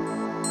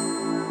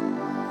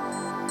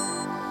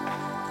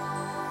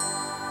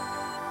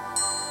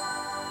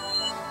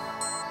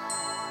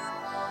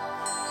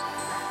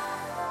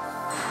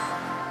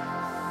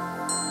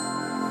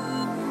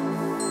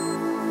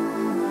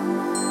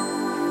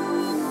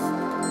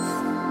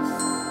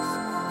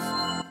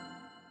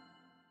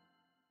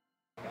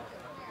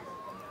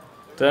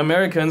 The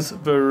Americans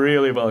were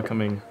really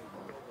welcoming.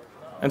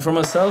 And for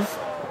myself,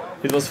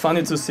 it was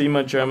funny to see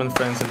my German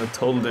friends in a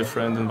totally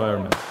different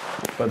environment.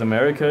 But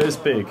America is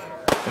big,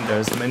 and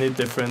there's many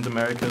different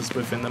Americas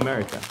within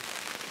America.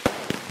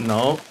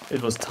 Now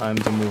it was time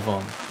to move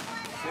on.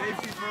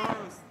 Safety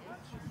first.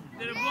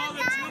 Did it blow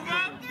the tube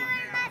up?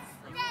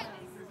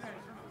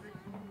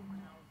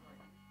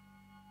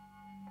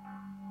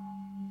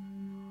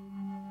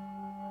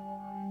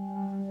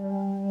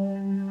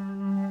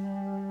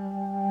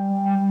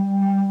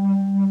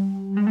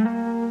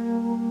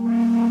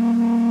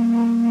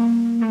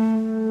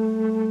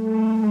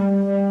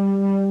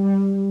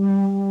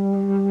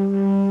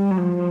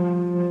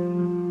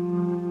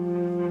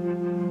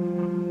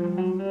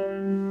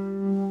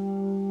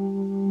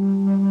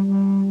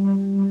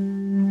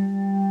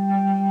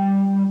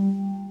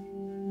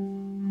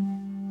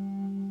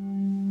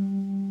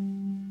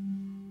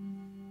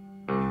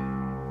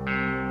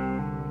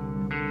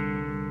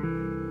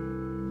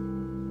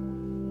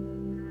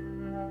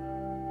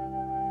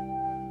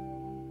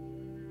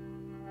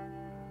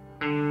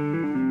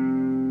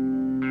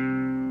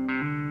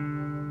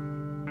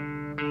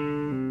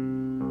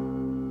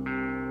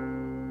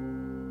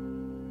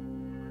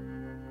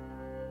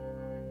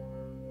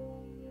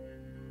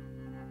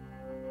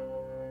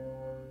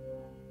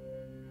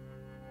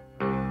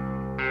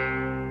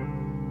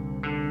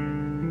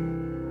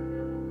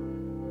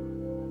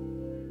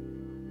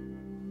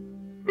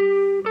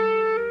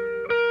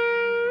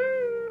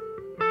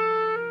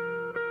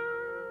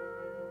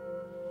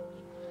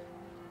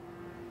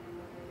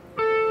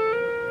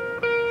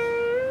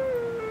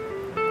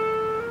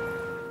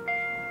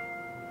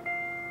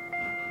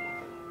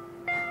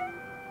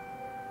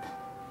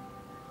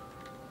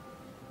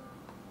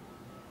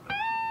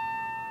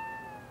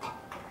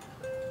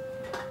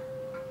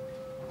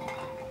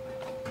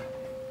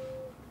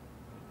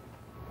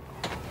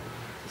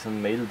 Das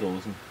sind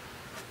Mehldosen.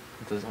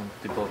 Und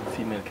die brauchen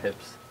Female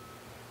Caps.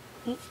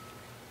 Und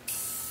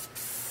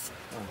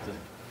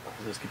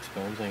das gibt es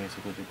bei uns eigentlich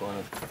so gut wie gar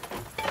nicht.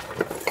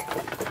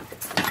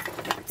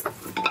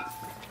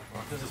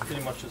 This is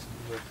pretty much just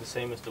the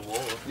same as the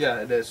wall.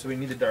 Yeah, it is. So we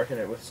need to darken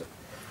it with some.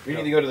 We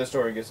need to go to the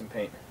store and get some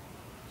paint.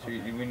 So we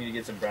need to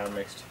get some brown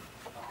mixed.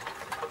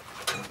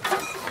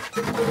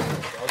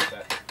 I'll get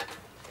that.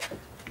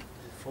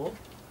 Is it full?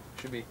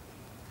 Should be.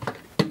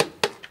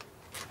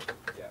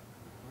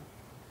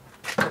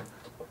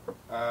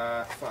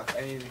 Fuck,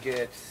 I need to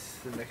get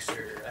the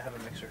mixer. I have a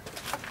mixer.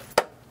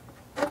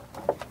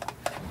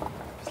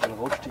 Bisschen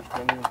Rotstich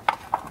drin.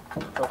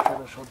 Ich glaube,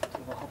 das schaut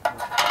überhaupt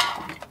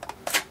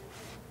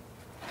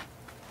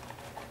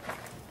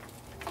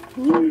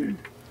nicht.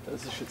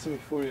 Das ist schon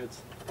ziemlich voll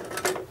jetzt.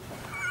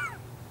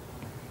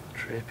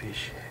 Trippy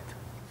shit.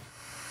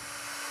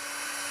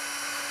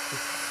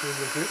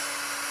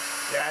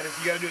 Yeah,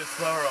 you gotta do it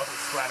slower or else it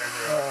splatters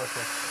around. Oh,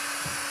 okay.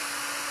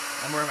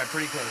 I'm wearing my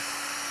pretty clothes.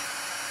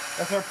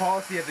 That's our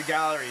policy at the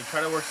gallery. Try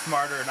to work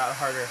smarter, not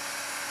harder.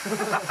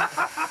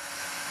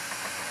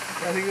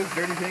 I think this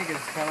dirty pink is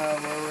kind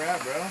of where we're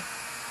at, bro.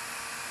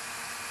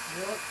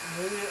 Yeah,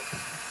 maybe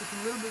it's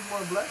a little bit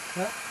more black,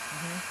 huh?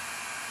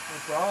 No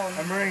problem.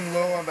 I'm running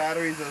low on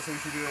batteries though, so we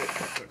should do it.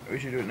 We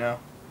should do it now.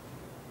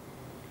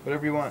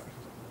 Whatever you want.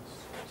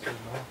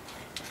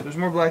 There's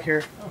more black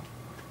here. Oh.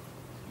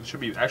 It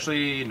should be.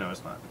 Actually, no,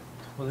 it's not.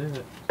 What is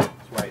it? It's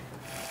white.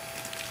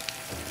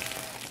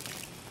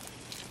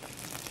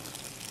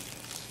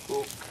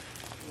 Cool.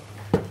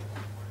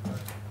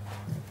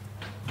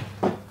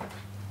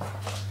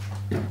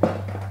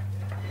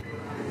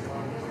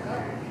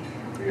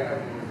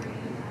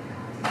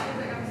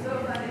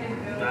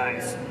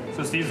 Nice.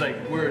 So Steve's like,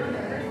 word.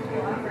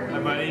 My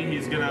buddy,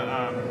 he's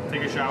gonna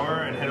take a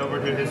shower and head over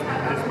to his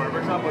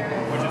barber shop, which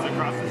is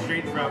across the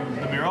street from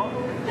the mural,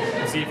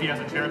 and see if he has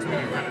a chair so we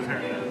can cut his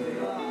hair.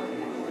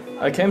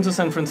 I came to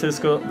San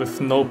Francisco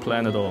with no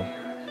plan at all.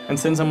 And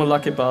since I'm a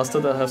lucky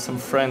bastard, I have some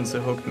friends who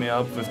hooked me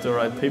up with the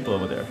right people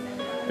over there.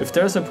 With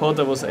their support,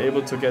 I was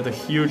able to get a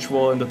huge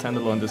wall in the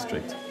Tenderloin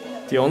district.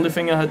 The only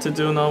thing I had to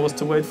do now was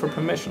to wait for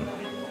permission.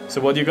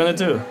 So what are you gonna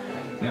do?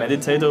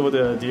 Meditate over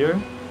the idea?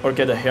 Or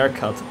get a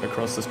haircut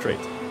across the street?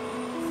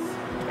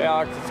 Hey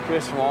Alex, it's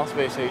Chris from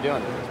Allspace. How you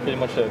doing? It's pretty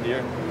much the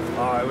idea.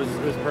 Oh, it was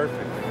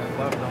perfect. I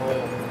loved the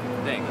whole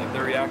thing. Like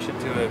the reaction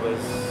to it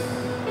was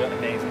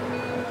amazing.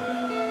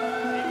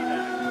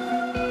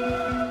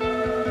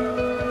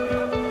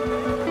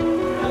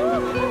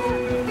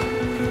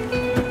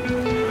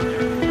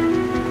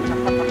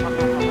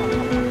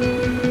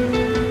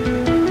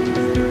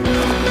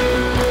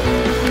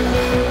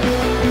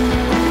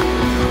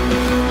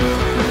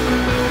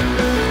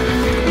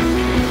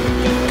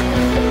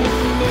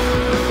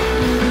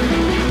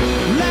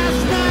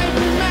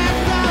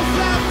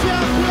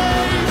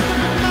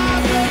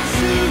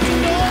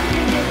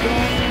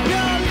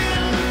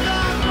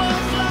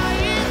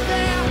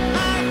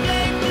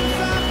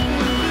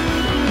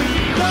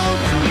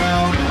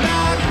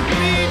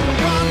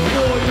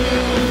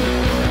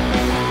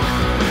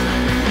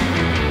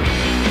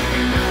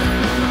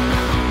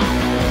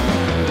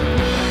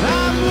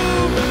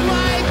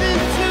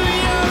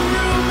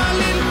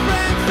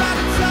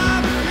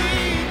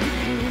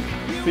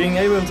 Being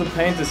able to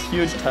paint this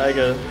huge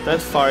tiger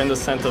that far in the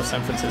center of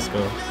San Francisco,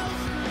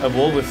 a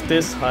wall with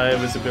this high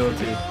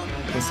visibility,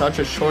 in such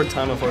a short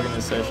time of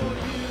organization,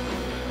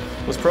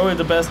 was probably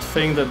the best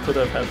thing that could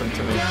have happened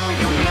to me.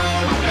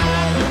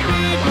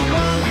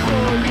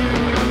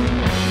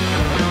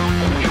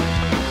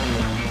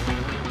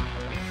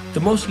 The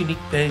most unique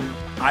thing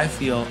I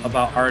feel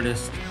about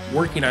artists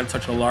working on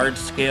such a large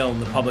scale in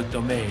the public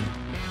domain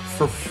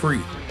for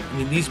free. I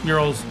mean, these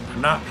murals are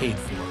not paid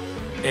for,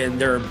 and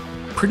they're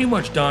pretty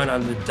much done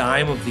on the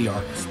dime of the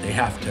artist. They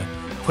have to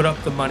put up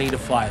the money to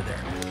fly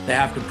there. They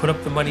have to put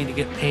up the money to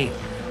get paint.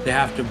 They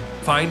have to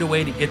find a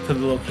way to get to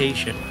the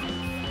location.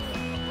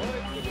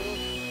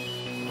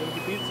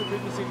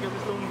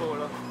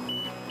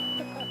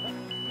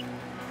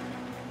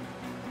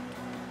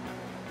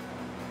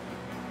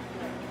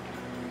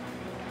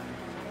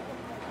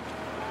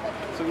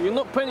 So you're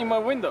not painting my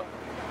window?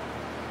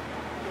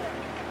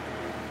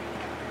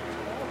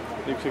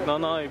 Ich sag,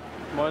 no, ich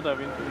mal da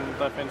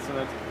Fenster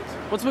nicht.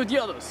 What's with the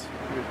others?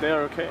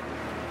 They're okay.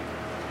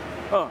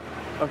 Oh,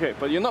 okay,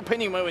 but you're not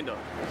painting my window.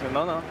 I said,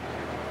 no.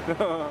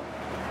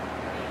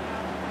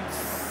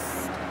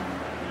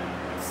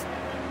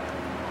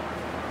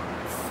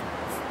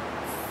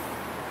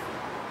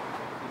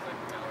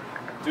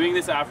 Doing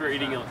this after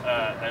eating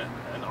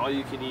an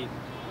all-you-can-eat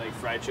like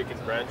fried chicken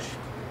brunch is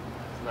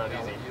not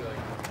easy. It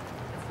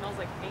smells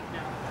like paint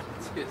now.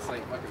 It's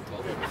like fucking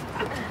cold.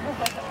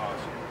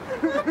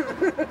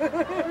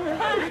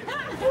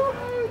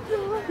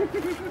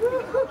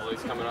 Well,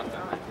 he's coming up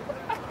now.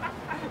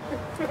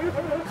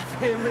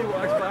 Family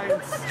walks by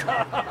and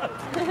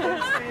stopped. Did you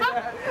see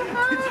that?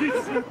 Did you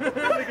see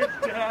that? Like a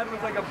dad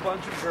with like a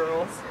bunch of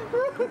girls.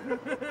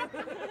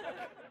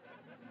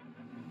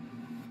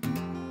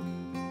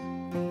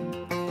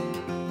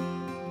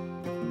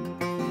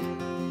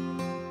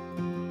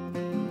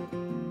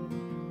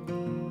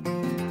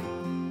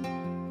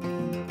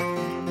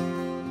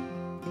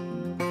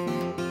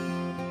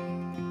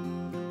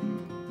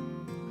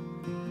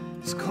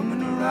 It's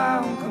coming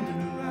around,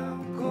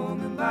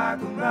 coming back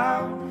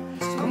around.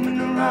 It's coming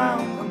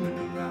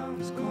around,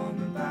 it's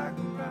coming back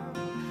around.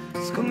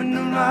 It's coming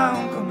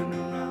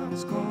around,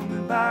 it's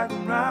coming back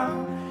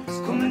around. It's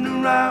coming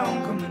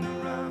around,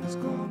 it's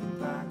coming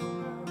back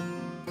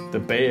around. The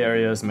Bay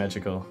Area is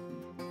magical.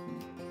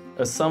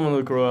 As someone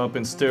who grew up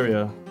in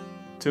Styria,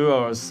 2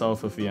 hours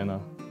south of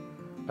Vienna,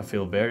 I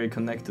feel very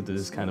connected to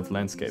this kind of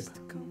landscape.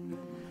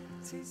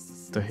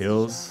 the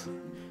hills,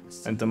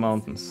 and the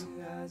mountains.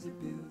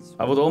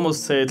 I would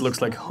almost say it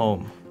looks like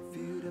home,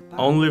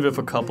 only with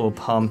a couple of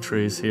palm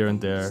trees here and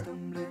there,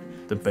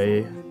 the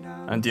bay,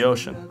 and the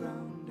ocean.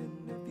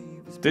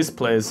 This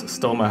place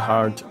stole my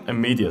heart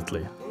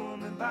immediately.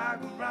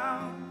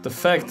 The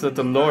fact that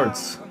the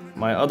Lords,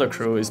 my other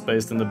crew, is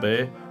based in the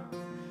bay,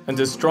 and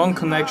the strong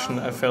connection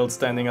I felt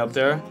standing up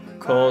there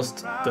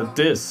caused that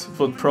this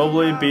would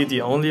probably be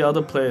the only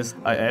other place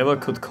I ever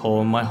could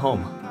call my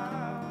home.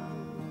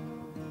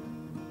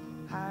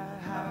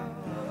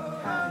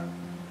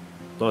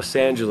 Los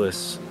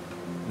Angeles,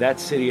 that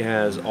city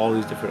has all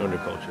these different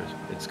undercultures.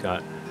 It's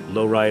got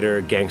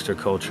lowrider, gangster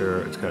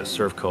culture, it's got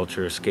surf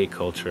culture, skate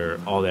culture,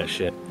 all that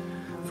shit.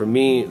 For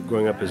me,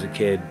 growing up as a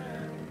kid,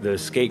 the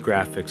skate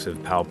graphics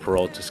of Pal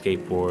Peralta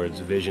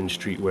skateboards, Vision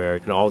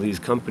Streetwear, and all these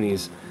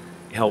companies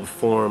helped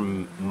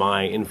form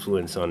my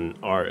influence on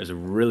art as a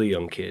really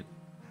young kid.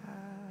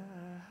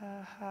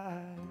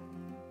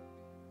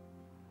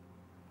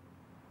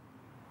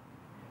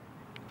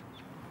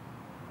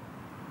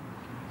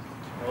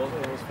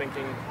 I was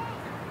thinking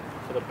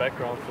for the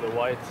background, for the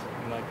white,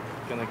 I'm not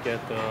gonna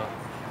get the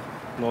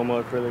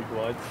normal acrylic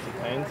white to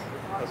paint.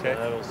 Okay. So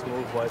I have a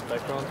smooth white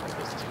background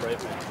because the spray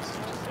paint is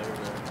just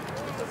everywhere.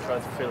 So I try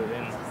to fill it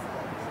in.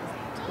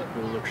 It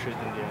will look shit in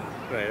the end.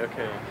 Right,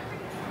 okay.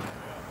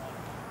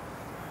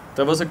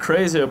 There was a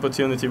crazy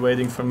opportunity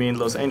waiting for me in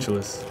Los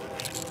Angeles.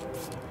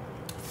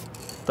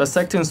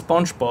 Dissecting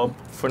SpongeBob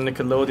for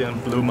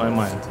Nickelodeon blew my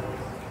mind.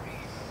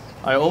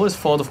 I always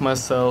thought of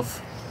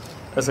myself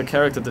as a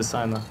character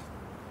designer,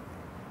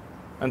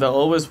 and I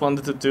always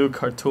wanted to do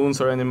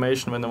cartoons or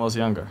animation when I was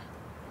younger.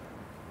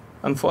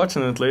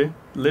 Unfortunately,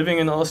 living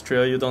in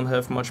Austria, you don't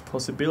have much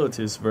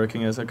possibilities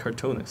working as a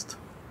cartoonist.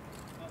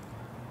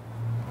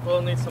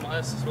 Well, need some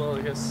ice as well,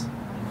 I guess.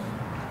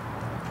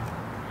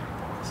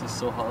 This is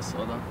so hot,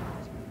 oder?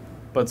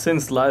 But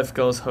since life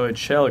goes how it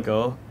shall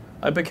go,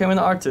 I became an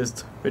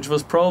artist, which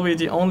was probably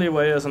the only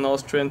way as an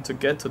Austrian to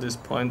get to this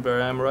point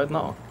where I am right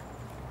now.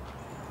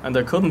 And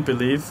I couldn't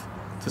believe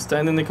to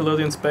stand in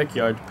Nickelodeon's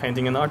backyard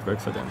painting an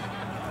artwork for them.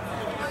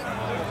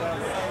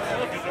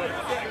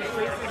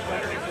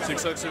 Ich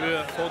sag, sie will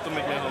ein Foto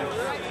mit mir haben.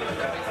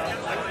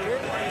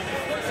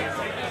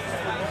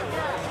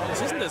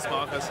 Was ist denn das,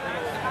 Markus?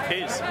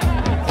 Case.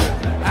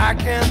 I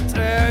can't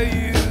tell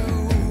you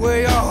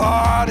where your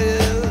heart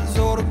is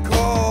or the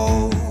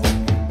cold.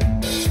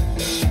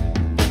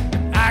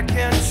 I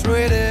can't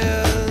trade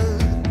it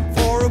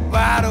for a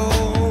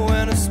battle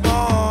and a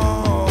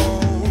smoke.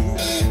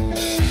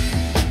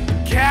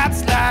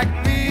 Cats like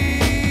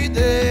me,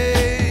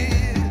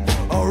 they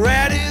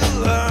already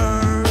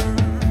learn.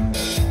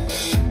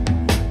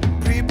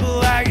 People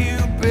like you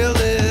build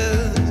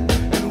it,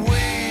 and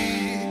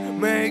we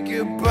make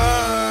it burn.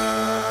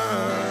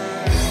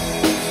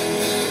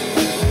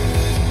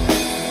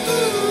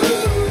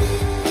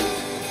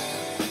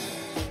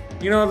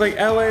 You know, like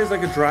LA is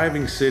like a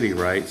driving city,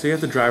 right? So you have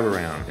to drive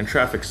around and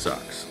traffic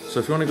sucks. So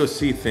if you want to go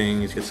see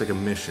things, it's like a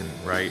mission,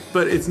 right?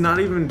 But it's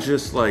not even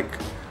just like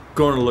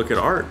going to look at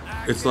art.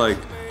 It's like,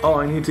 oh,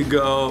 I need to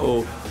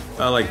go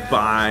like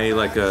buy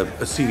like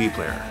a CD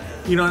player.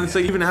 You know, and it's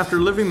like even after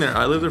living there,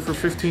 I lived there for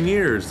 15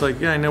 years. It's like,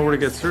 yeah, I know where to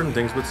get certain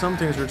things, but some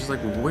things are just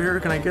like, where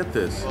can I get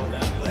this?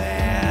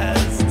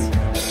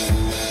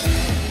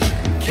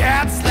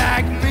 Cats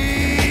like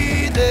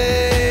me,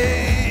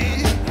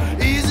 they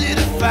easy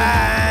to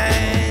find.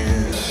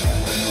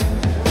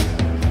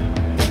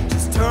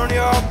 Just turn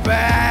your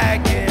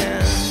back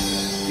and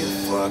get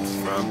fucked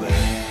from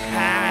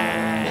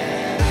behind.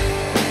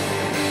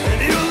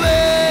 And you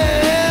live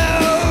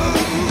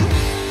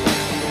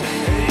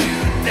and you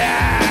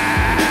die.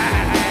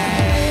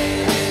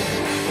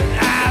 And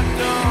I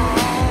don't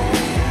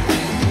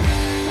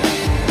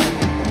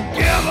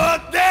give a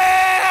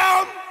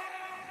damn.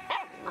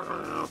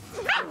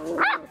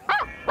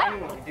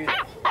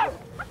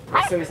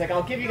 So he's like,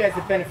 I'll give you guys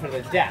the benefit of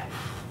the doubt.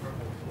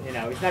 You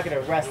know, he's not going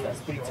to arrest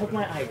us, but he took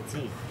my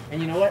ID. And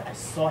you know what? I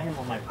saw him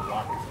on my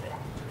blocker today.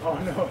 Oh,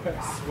 no.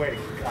 I swear to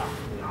God.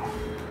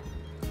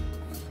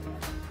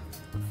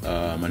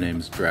 My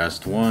name's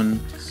Drast1,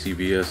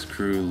 CBS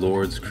crew,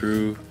 Lords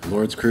crew.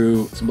 Lords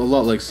crew, it's a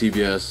lot like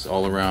CBS,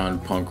 all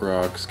around punk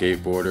rock,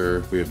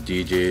 skateboarder. We have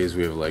DJs,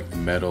 we have like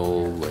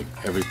metal, like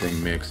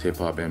everything mixed, hip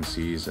hop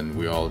MCs, and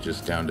we all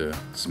just down to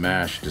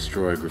smash,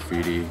 destroy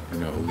graffiti, you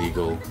know,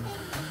 illegal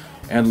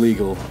and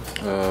legal.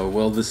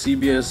 Well, the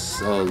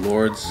CBS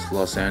Lords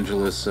Los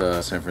Angeles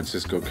San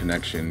Francisco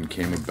connection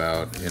came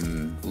about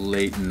in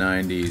late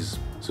 90s.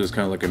 So it's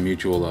kind of like a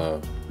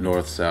mutual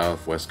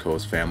north-south, west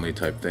coast family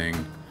type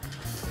thing.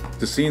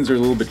 The scenes are a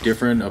little bit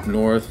different up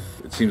north.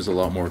 It seems a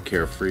lot more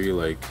carefree.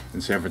 Like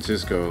in San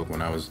Francisco, when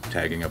I was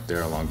tagging up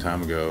there a long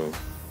time ago,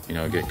 you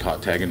know, get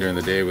caught tagging during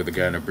the day with a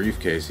guy in a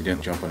briefcase. He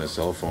didn't jump on his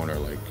cell phone or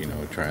like, you know,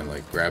 try and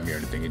like grab me or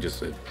anything. He just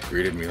like,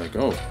 greeted me like,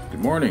 oh, good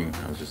morning.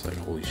 I was just like,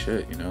 holy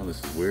shit, you know,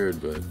 this is weird,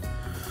 but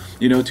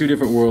you know, two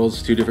different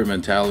worlds, two different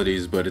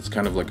mentalities, but it's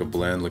kind of like a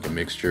blend, like a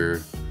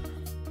mixture.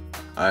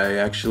 I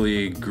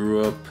actually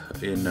grew up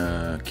in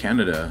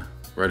Canada,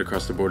 right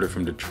across the border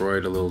from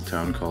Detroit, a little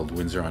town called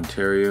Windsor,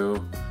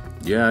 Ontario.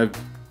 Yeah, I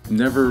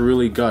never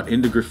really got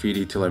into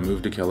graffiti till I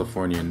moved to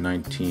California in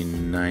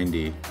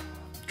 1990.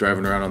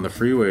 Driving around on the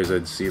freeways,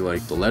 I'd see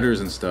like the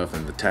letters and stuff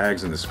and the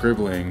tags and the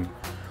scribbling,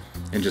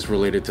 and just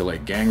related to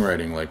like gang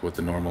writing, like what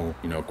the normal,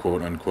 you know,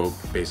 quote unquote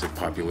basic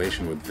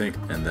population would think.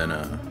 And then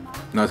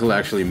not till I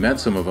actually met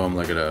some of them,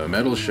 like at a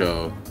metal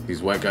show,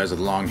 these white guys with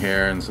long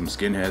hair and some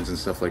skinheads and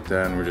stuff like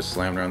that, and we're just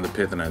slamming around the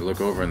pit, and I look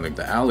over in like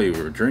the alley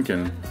we were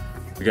drinking,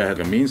 the guy had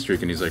a mean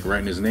streak and he's like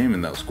writing his name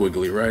in that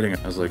squiggly writing.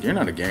 I was like, "You're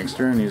not a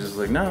gangster," and he's just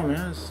like, "No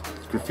man, it's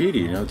graffiti,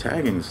 you know,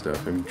 tagging and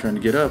stuff. I'm trying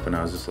to get up." And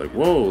I was just like,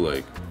 whoa,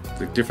 like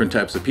different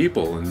types of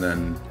people. And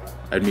then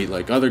I'd meet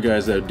like other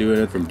guys that would do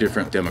it from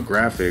different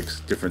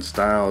demographics, different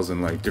styles,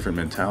 and like different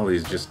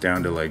mentalities, just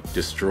down to like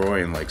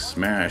destroy and like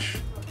smash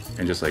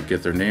and just like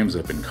get their names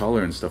up in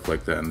color and stuff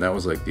like that. And that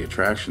was like the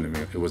attraction to me.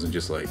 It wasn't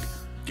just like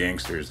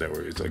gangsters that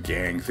were, it's a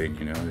gang thing,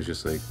 you know, it was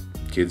just like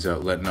kids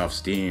out letting off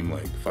steam,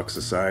 like fuck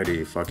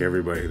society, fuck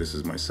everybody, this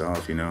is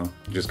myself, you know.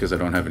 Just because I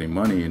don't have any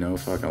money, you know,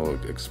 fuck, I'll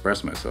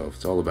express myself.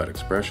 It's all about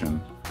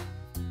expression.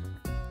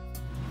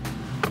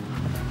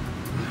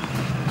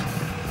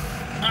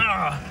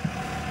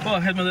 Boah,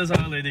 hätten wir das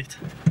auch erledigt.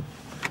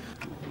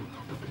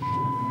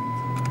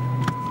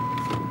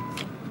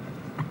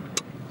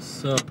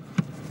 So.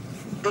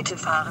 Bitte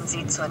fahren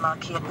Sie zur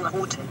markierten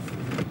Route.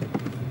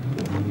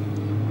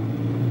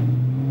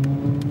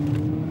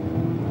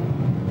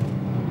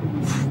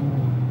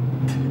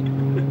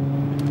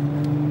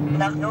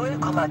 Nach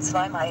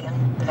 0,2 Meilen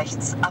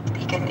rechts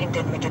abbiegen in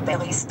den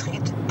Middlebury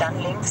Street,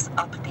 dann links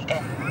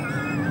abbiegen.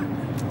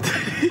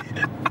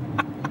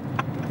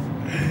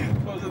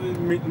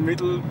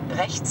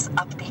 Rechts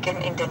abbiegen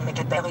in den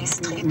Middlebury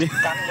Street,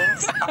 dann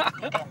links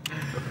abbiegen.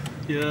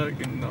 Ja,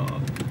 genau.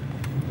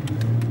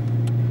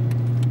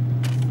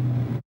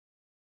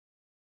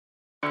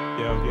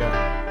 Yeah.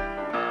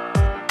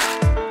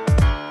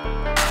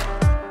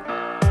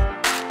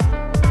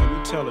 Let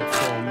me tell it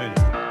for a minute.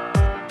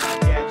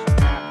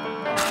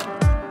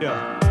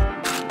 Yeah.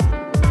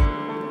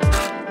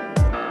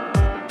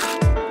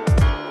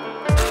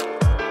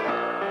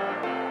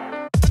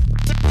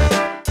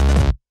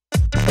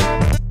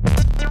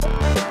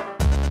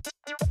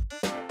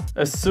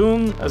 As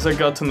soon as I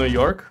got to New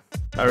York,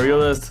 I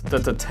realized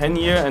that the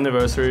 10-year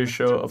anniversary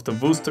show of the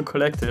Wooster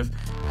Collective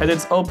had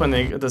its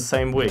opening the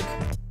same week.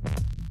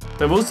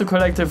 The Wooster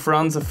Collective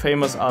runs a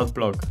famous art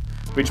blog,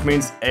 which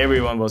means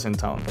everyone was in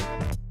town.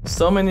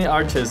 So many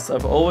artists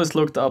I've always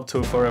looked up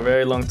to for a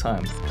very long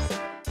time.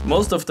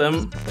 Most of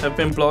them have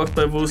been blogged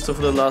by Wooster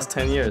for the last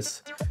 10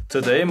 years.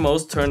 Today,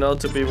 most turned out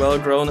to be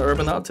well-grown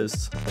urban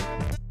artists.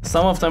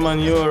 Some of them I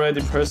knew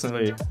already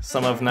personally,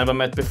 some I've never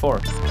met before.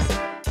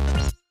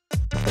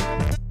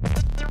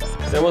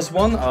 There was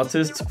one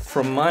artist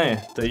from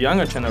the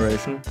younger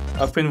generation,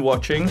 I've been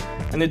watching,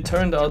 and it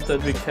turned out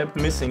that we kept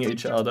missing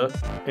each other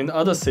in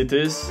other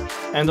cities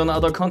and on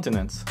other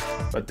continents.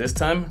 But this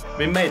time,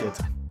 we made it.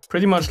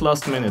 Pretty much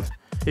last minute.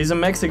 He's a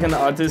Mexican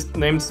artist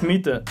named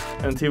Smite,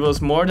 and he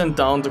was more than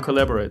down to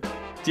collaborate.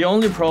 The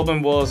only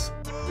problem was,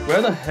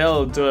 where the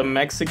hell do a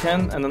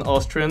Mexican and an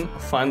Austrian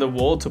find a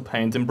wall to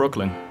paint in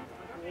Brooklyn?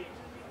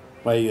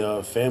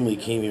 My family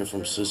came here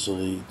from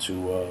Sicily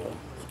to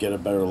get a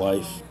better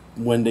life.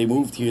 When they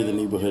moved here, the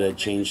neighborhood had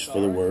changed for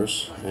the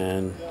worse,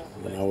 and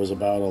when I was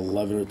about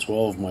 11 or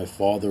 12, my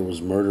father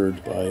was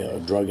murdered by a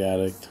drug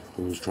addict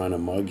who was trying to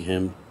mug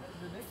him.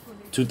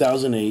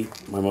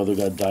 2008, my mother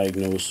got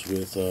diagnosed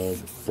with a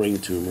brain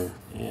tumor,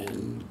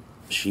 and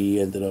she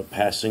ended up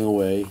passing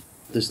away.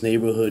 This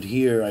neighborhood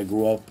here, I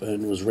grew up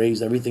and was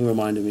raised, everything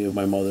reminded me of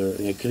my mother,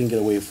 and I couldn't get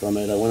away from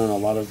it. I went on a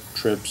lot of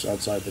trips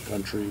outside the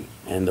country,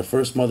 and the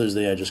first Mother's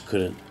Day, I just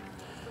couldn't.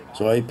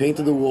 So I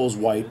painted the walls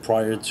white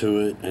prior to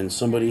it, and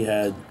somebody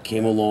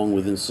came along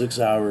within 6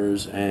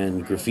 hours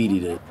and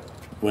graffitied it.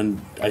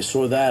 When I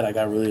saw that, I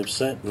got really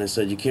upset, and I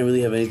said, you can't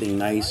really have anything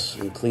nice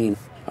and clean.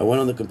 I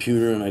went on the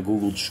computer and I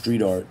Googled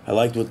street art. I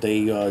liked what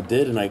they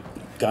did, and I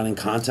got in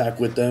contact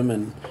with them,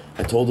 and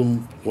I told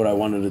them what I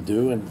wanted to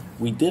do, and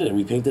we did it.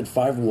 We painted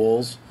 5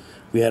 walls.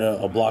 We had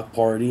a block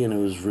party, and it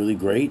was really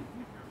great.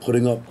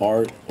 Putting up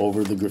art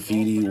over the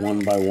graffiti one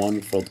by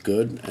one felt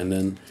good, and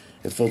then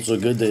it felt so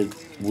good that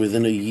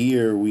within a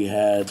year we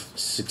had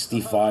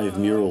 65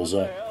 murals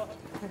up.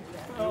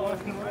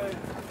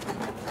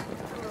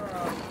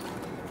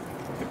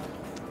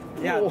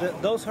 Yeah,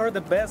 those are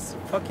the best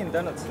fucking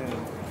donuts in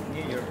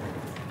New York.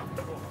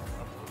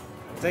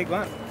 Take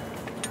one.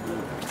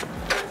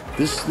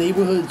 This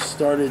neighborhood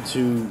started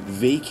to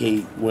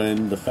vacate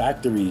when the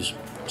factories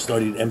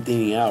started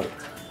emptying out.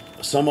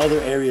 Some other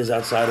areas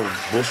outside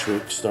of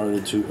Bushwick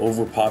started to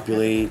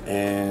overpopulate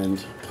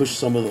and push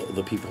some of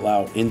the people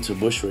out into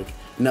Bushwick.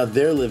 Now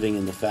they're living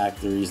in the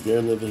factories,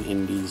 they're living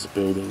in these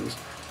buildings.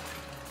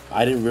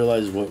 I didn't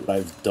realize what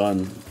I've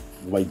done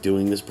by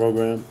doing this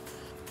program.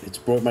 It's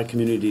brought my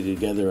community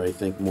together, I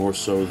think, more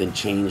so than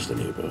changed the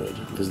neighborhood,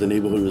 because the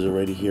neighborhood was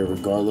already here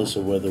regardless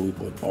of whether we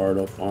put art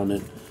up on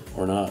it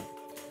or not.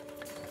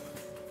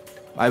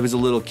 I was a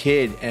little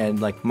kid, and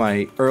like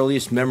my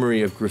earliest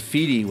memory of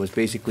graffiti was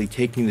basically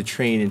taking the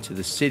train into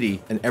the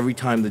city, and every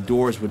time the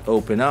doors would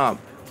open up,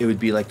 it would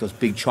be like those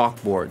big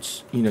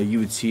chalkboards. You know, you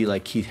would see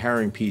like Keith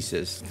Haring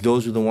pieces.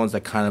 Those were the ones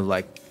that kind of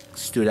like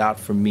stood out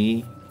for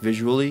me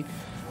visually,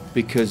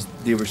 because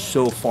they were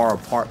so far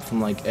apart from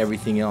like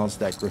everything else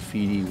that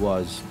graffiti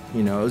was.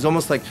 You know, it was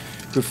almost like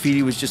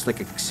graffiti was just like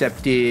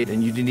accepted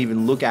and you didn't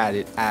even look at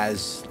it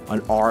as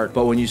an art.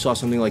 But when you saw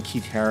something like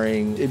Keith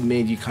Haring, it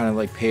made you kind of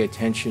like pay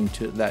attention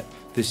to that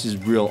this is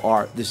real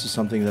art. This is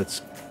something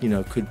that's, you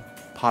know, could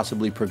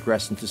possibly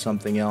progress into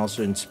something else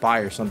or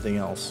inspire something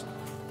else.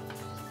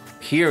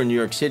 Here in New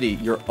York City,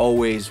 you're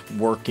always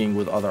working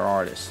with other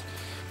artists.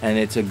 And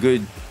it's a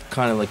good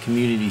kind of like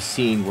community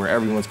scene where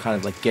everyone's kind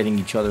of like getting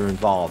each other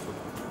involved.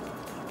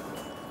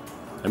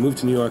 I moved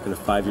to New York on a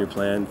 5-year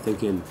plan,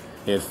 thinking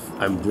if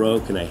I'm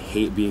broke and I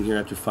hate being here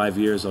after 5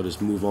 years, I'll just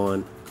move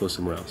on, go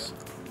somewhere else.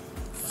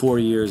 4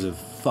 years of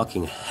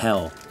fucking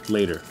hell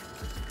later,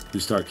 we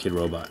start Kid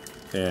Robot,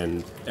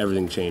 and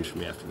everything changed for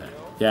me after that.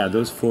 Yeah,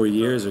 those 4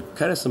 years are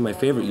kind of some of my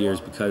favorite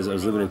years because I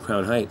was living in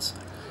Crown Heights.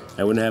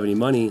 I wouldn't have any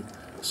money,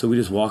 so we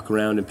just walk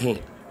around and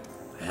paint.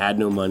 I had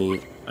no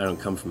money. I don't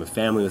come from a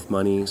family with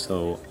money,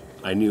 so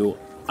I knew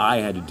I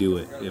had to do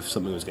it if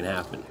something was going to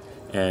happen.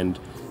 And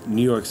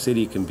New York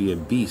City can be a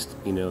beast.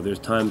 You know, there's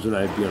times when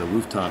I'd be on a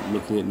rooftop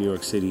looking at New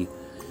York City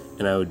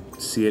and I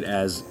would see it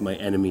as my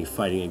enemy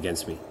fighting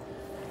against me.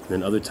 And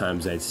then other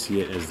times I'd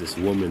see it as this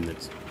woman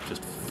that's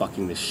just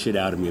fucking the shit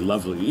out of me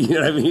lovely. You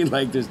know what I mean?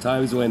 Like there's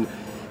times when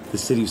the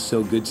city's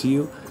so good to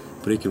you,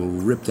 but it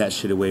can rip that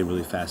shit away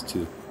really fast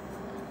too.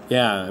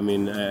 Yeah, I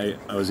mean, I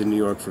was in New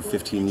York for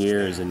 15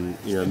 years and,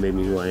 you know, it made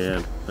me who I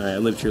am. I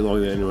lived here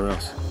longer than anywhere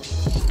else.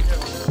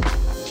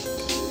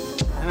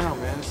 I know,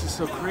 man, this is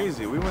so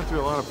crazy. We went through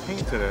a lot of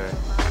paint today.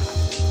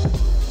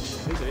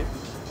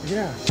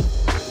 Yeah.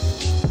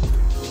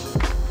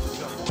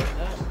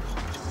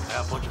 I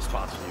have a bunch of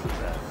spots for you with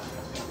that.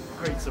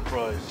 Great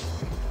surprise.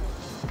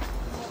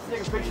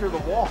 Take a picture of the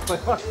wall.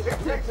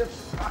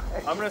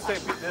 I'm gonna say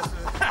this is.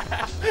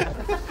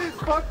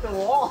 Fuck the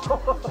wall. Wait.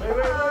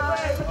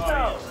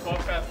 Oh,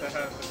 fuck has to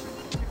happen.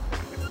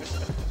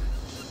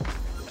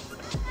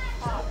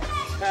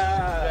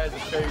 That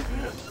is crazy.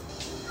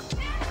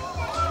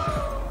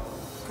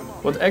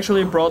 What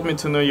actually brought me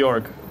to New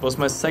York was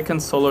my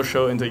second solo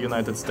show in the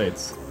United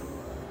States.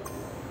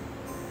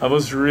 I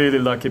was really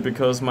lucky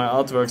because my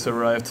artworks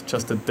arrived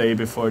just a day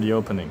before the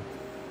opening.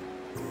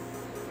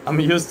 I'm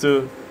used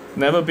to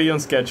never be on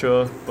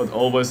schedule, but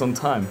always on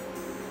time.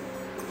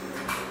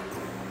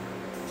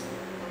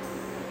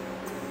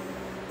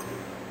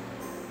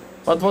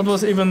 But what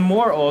was even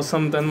more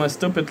awesome than my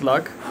stupid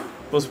luck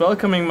was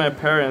welcoming my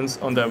parents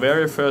on their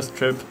very first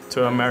trip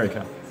to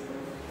America.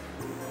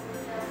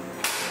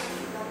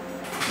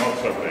 Not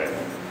so bad.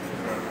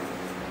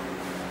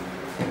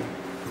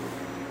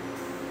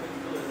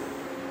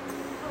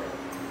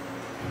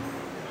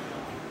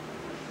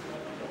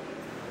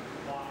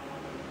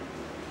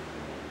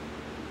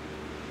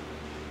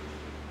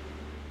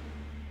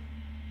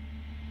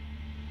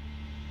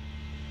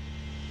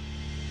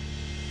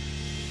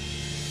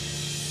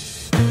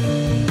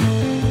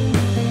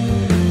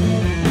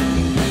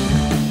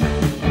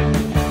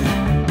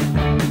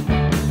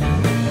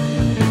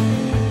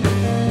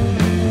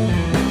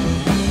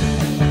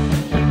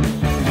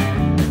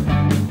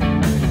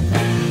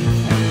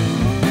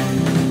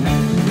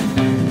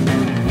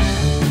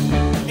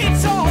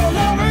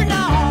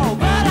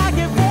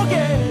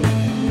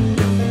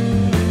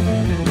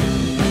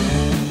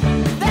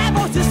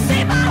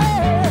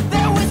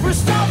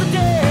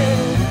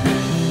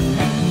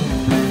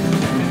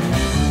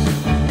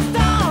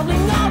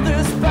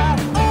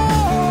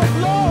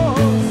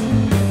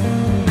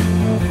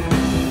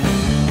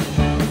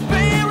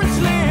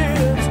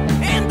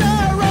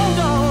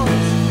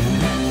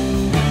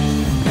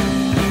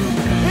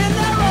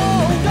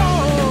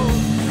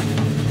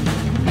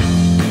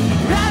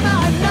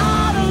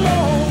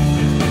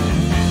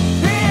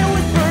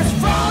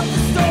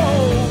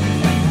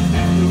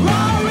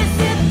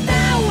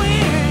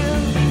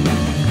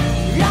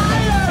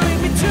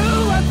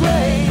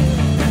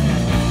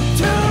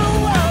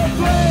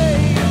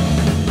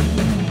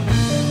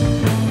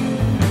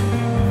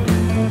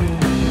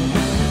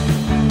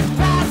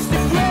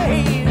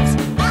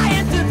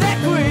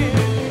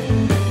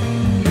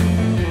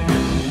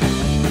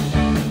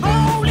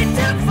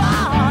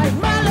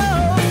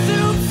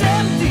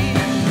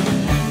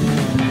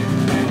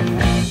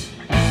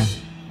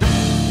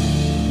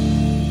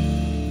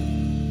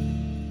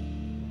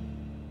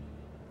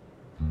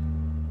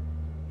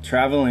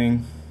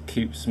 Traveling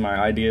keeps my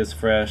ideas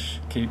fresh,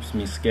 keeps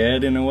me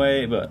scared in a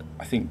way, but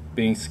I think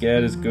being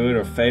scared is good,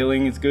 or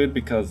failing is good,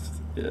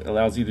 because it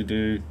allows you to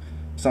do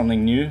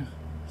something new.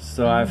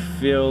 So I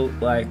feel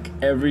like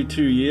every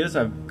 2 years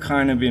I've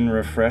kind of been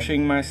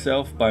refreshing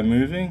myself by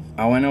moving.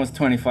 When I was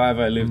 25,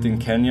 I lived in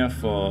Kenya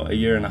for a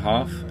year and a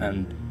half,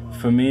 and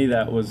for me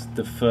that was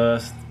the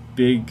first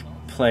big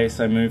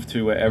place I moved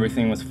to where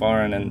everything was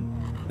foreign, and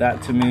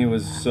That to me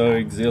was so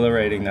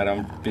exhilarating that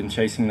I've been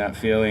chasing that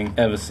feeling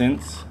ever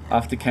since.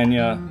 After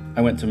Kenya, I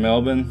went to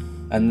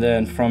Melbourne, and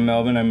then from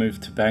Melbourne I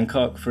moved to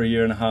Bangkok for a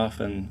year and a half,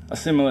 and a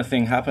similar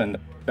thing happened.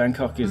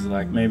 Bangkok is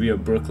like maybe a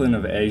Brooklyn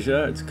of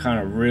Asia. It's kind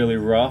of really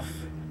rough,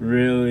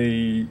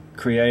 really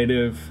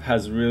creative,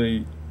 has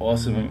really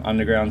awesome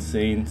underground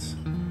scenes.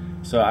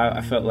 So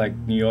I felt like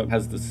New York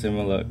has the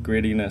similar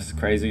grittiness,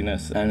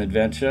 craziness, and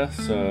adventure.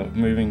 So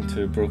moving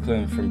to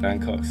Brooklyn from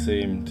Bangkok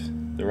seemed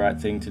the right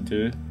thing to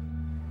do.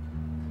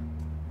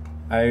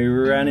 I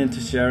ran into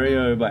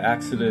Sherio by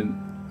accident.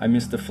 I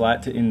missed a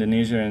flight to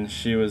Indonesia and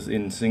she was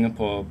in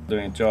Singapore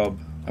doing a job.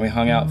 And we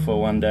hung out for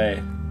one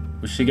day.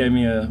 She gave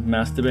me a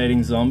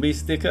masturbating zombie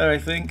sticker, I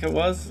think it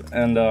was.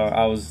 And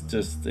I was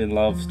just in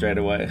love straight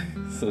away.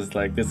 So it's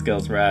like, this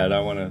girl's rad,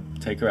 I want to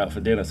take her out for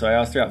dinner. So I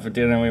asked her out for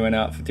dinner and we went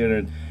out for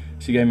dinner.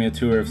 She gave me a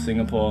tour of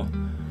Singapore,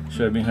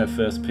 showed me her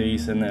first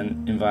piece, and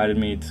then invited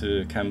me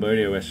to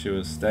Cambodia where she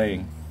was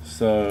staying.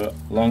 So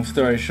long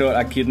story short,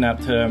 I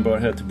kidnapped her and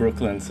brought her to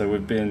Brooklyn. So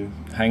we've been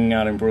hanging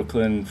out in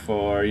Brooklyn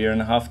for a year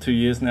and a half, 2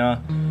 years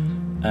now,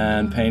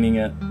 and painting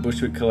at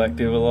Bushwick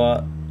Collective a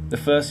lot. The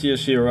first year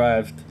she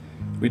arrived,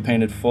 we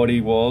painted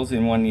 40 walls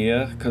in 1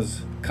 year,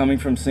 because coming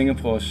from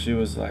Singapore, she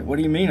was like, what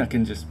do you mean I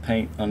can just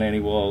paint on any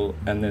wall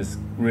and there's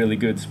really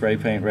good spray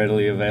paint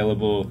readily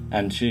available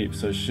and cheap?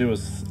 So she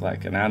was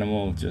like an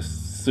animal,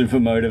 just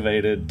super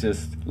motivated,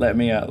 just let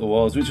me out the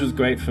walls, which was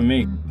great for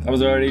me. I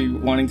was already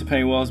wanting to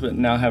paint walls, but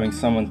now having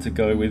someone to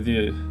go with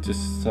you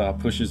just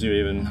pushes you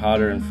even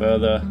harder and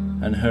further.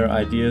 And her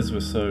ideas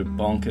were so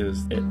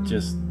bonkers, it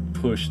just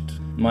pushed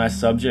my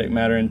subject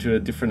matter into a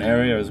different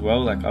area as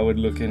well. Like I would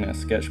look in a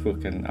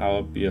sketchbook and I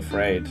would be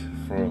afraid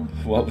for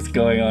what was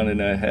going on in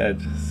her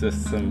head. It's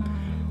just some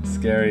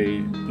scary,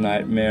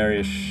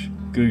 nightmarish,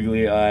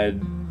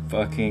 googly-eyed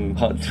fucking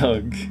hot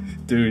dog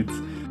dudes.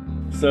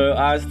 So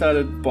I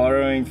started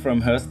borrowing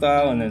from her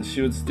style and then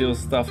she would steal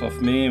stuff off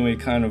me and we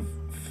kind of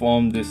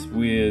formed this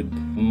weird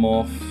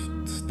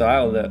morph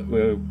style that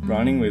we're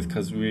running with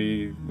because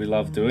we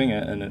love doing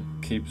it and it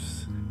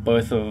keeps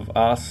both of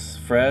us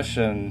fresh,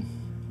 and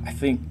I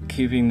think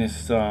keeping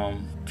this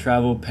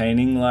travel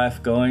painting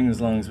life going as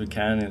long as we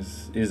can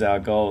is our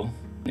goal.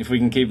 If we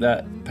can keep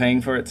that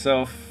paying for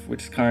itself,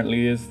 which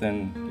currently is,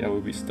 then yeah,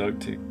 we'll be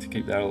stoked to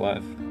keep that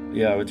alive.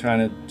 Yeah, we're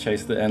trying to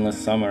chase the endless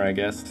summer, I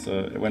guess.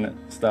 So when it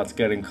starts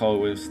getting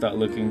cold, we'll start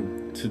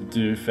looking to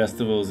do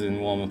festivals in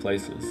warmer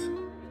places.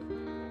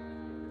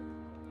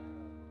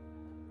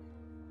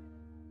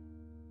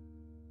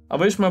 I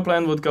wish my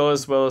plan would go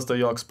as well as the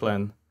Yoks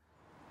plan.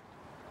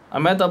 I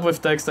met up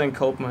with Dexter in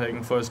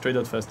Copenhagen for a street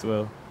art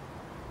festival.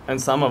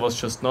 And summer was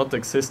just not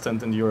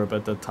existent in Europe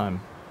at that time.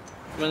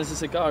 Ich meine, es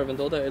ist egal, wenn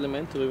da der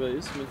Element drüber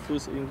ist, mit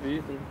Fuß irgendwie,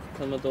 dann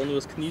kann man da nur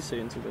das Knie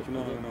sehen zum Beispiel.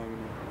 Genau.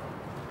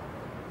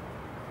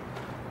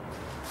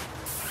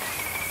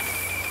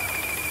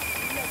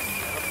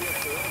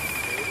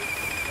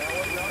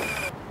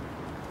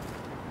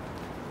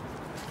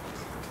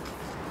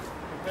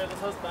 Okay,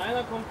 das heißt,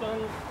 deiner kommt dann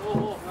so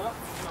hoch, ne?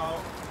 Genau.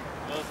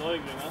 Ja, so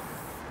irgendwie, ne?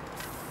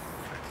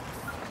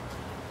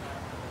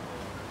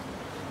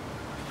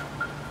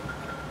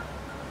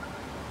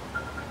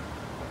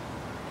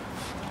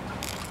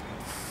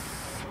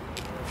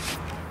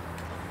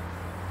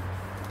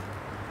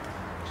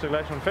 Bist du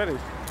gleich schon fertig?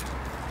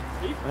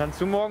 Ich? Kannst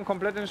du morgen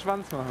komplett den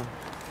Schwanz machen?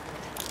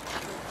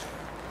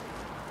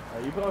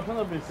 Ja, ich brauche schon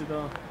ein bisschen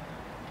da.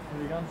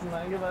 Die ganzen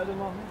Eingeweide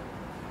machen.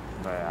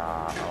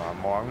 Naja, aber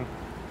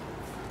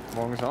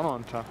morgen ist auch noch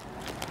ein Tag.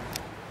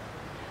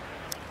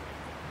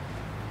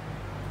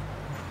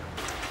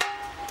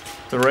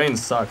 The rain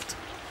sucked,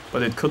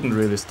 but it couldn't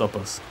really stop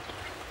us.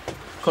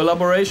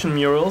 Collaboration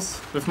murals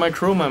with my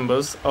crew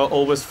members are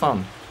always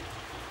fun.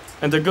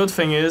 And the good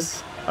thing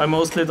is, I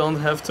mostly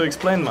don't have to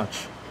explain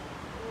much.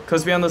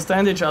 Because we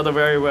understand each other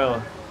very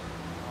well.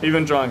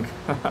 Even drunk.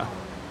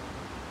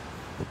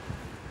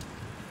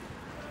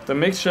 The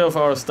mixture of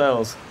our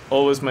styles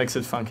always makes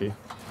it funky.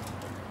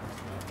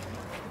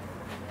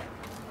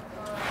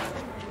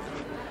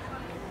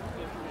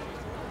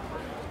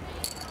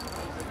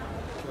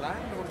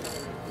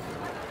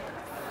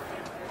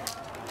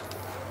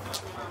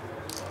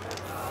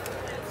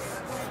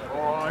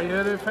 Oh,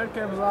 hier die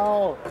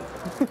Fettcam-Sau.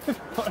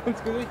 Voll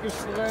ins Gesicht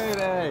gesprayt,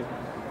 ey.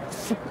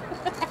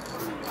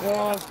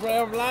 Boah, Spray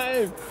of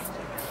Life.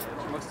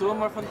 Magst du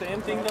mal von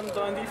dem Ding dann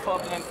da in die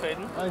Farbe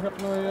reinfaden? Ah, ich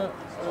hab nur hier...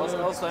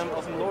 Aus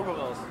dem Logo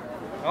raus.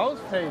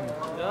 Rausfaden?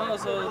 Ja,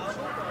 also...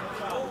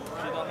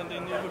 Die dann in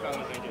den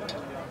Übergang reingehen.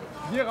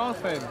 Hier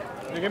rausfaden?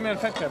 Wir geben mir ein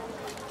Fettcap.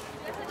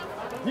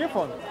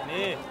 Hiervon?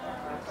 Nee.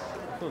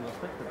 So, das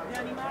Fettcap.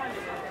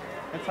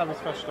 Jetzt habe ich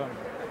es verstanden.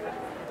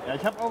 Ja,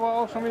 ich habe aber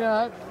auch schon wieder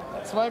halt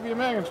 2 Bier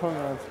mehr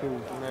getrunken als du.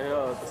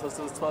 Naja, das heißt,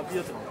 du hast 2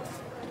 Bier drin.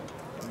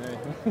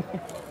 Nee.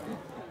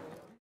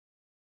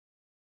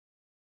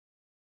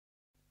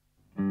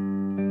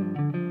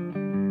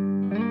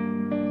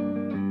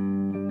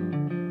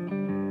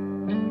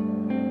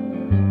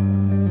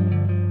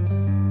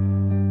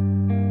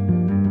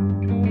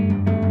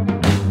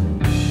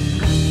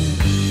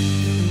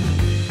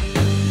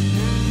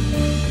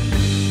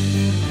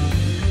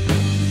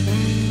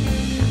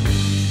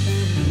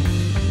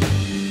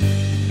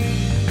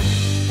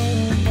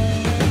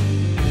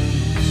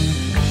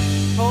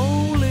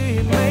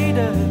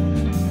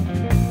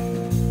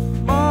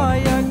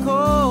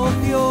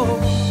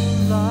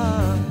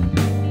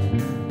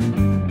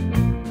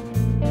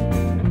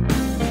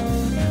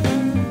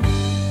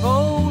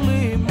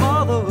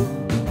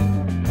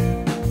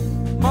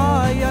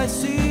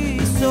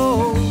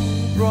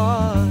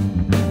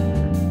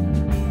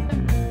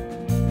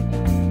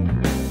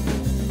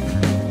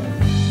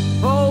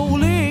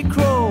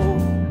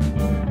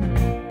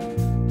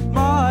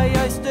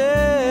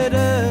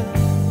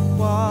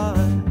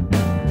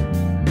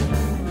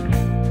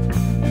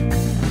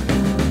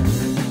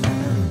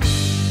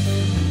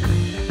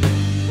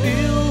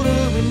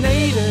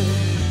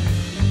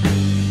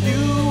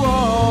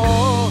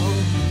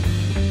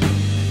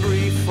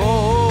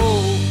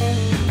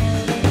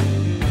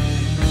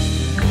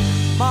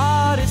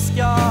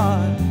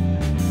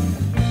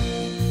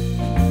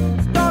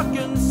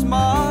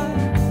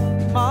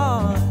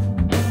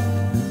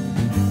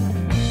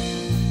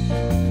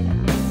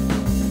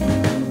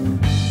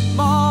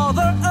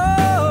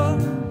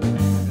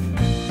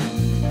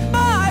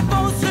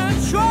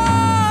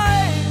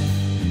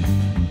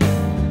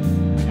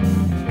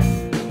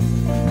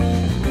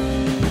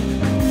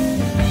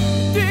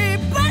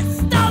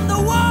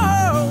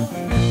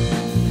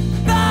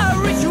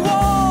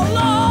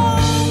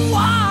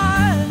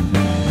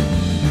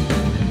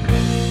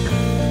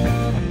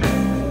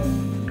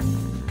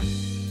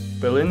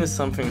 Berlin is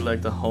something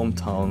like the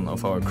hometown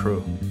of our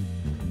crew.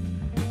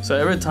 So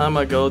every time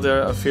I go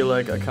there, I feel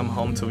like I come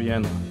home to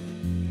Vienna.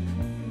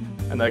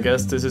 And I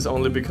guess this is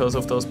only because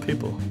of those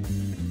people.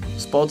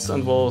 Spots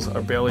and walls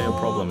are barely a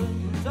problem,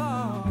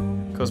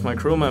 because my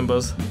crew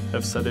members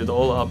have set it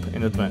all up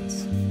in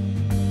advance.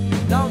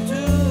 Down to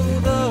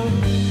the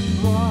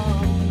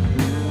wall.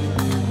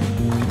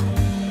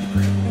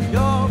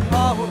 Your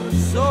power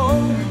is so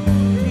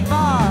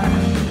divine.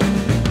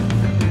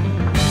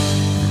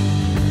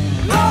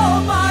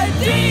 Oh, my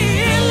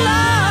delight.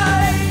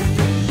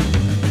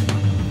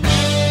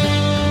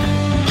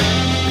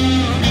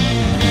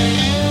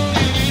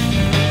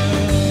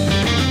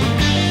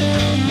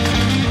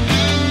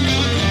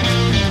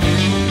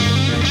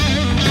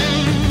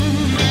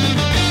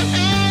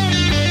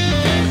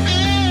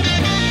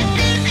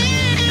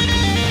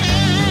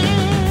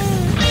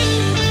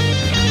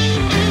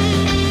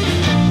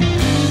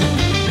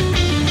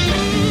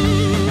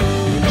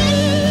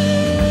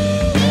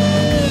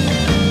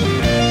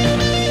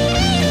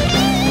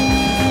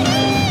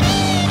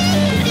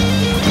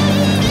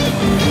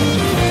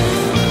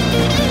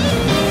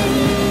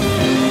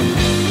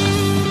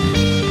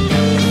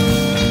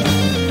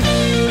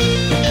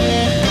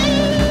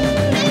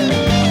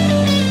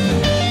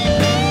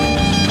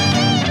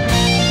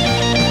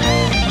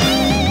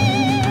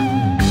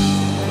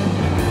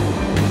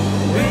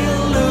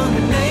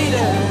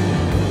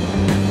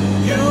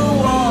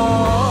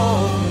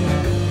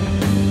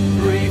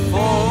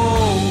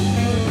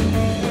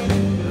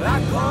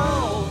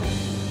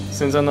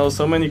 Since I know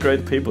so many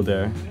great people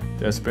there,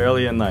 there's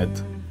barely a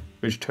night,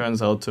 which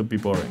turns out to be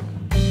boring.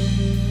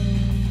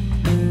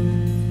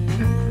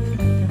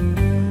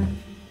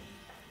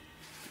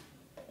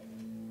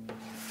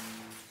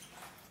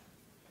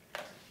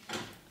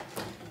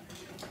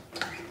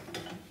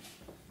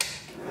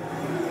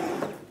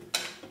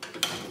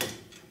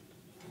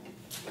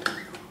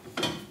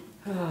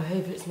 Oh, I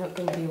hope it's not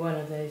going to be one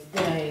of those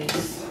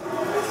days.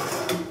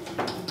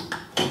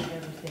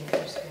 Everything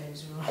just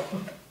goes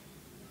wrong.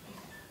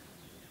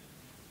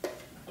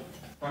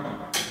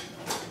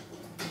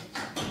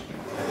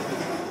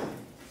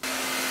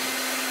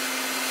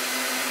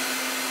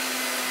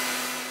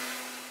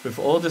 With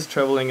all this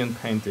traveling and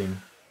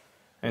painting,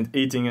 and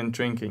eating and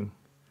drinking,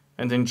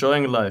 and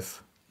enjoying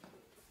life,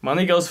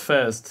 money goes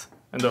fast,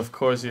 and of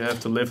course you have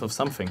to live off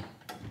something.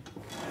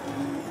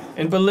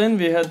 In Berlin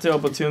we had the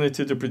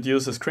opportunity to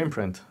produce a screen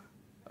print.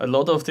 A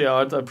lot of the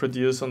art I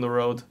produce on the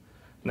road,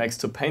 next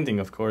to painting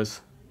of course,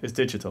 is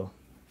digital.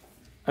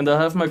 And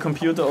I have my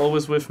computer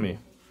always with me.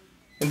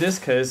 In this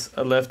case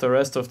I left the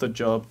rest of the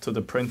job to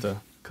the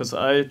printer, cause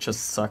I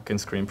just suck in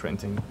screen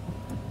printing.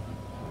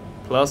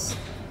 Plus,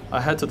 I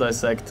had to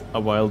dissect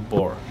a wild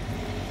boar.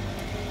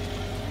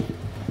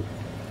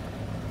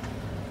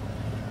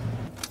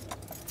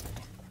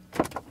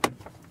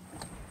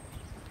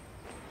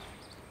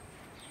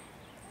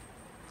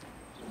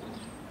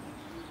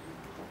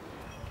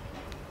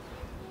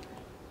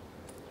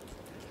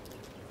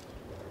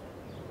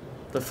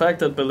 The fact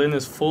that Berlin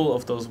is full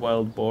of those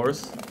wild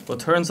boars, what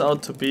turns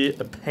out to be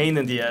a pain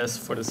in the ass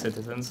for the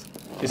citizens,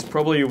 is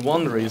probably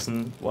one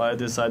reason why I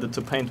decided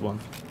to paint one.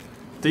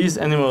 These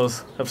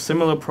animals have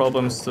similar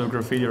problems to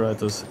graffiti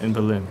writers in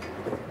Berlin.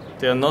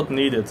 They are not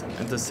needed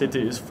and the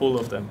city is full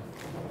of them.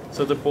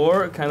 So the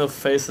boar kind of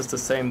faces the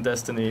same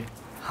destiny,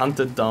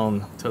 hunted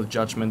down till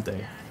Judgment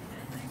Day.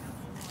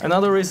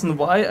 Another reason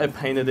why I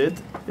painted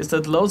it is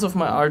that loads of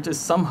my art is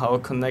somehow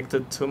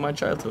connected to my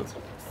childhood.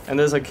 And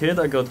as a kid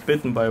I got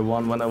bitten by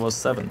one when I was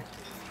 7.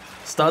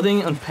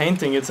 Studying and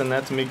painting its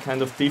anatomy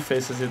kind of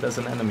defaces it as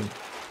an enemy.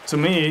 To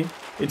me,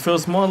 it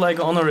feels more like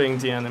honoring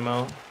the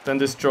animal than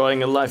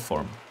destroying a life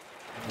form.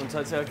 Und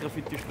seid ihr ein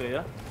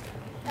Graffiti-Sprayer?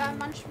 Ja,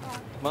 manchmal.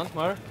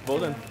 Manchmal? Wo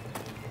denn?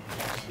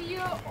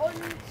 Hier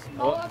und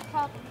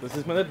Mauerkarten. Das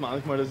ist mir nicht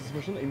manchmal, das ist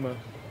mir schon immer.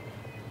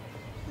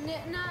 Ne,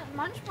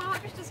 manchmal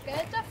habe ich das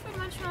Geld dafür,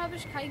 manchmal habe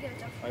ich kein Geld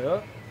dafür. Ah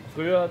ja?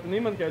 Früher hatte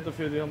niemand Geld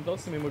dafür, die haben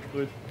trotzdem immer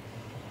gesprüht.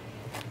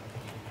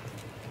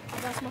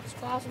 Aber es macht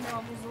Spaß und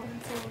auch so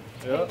und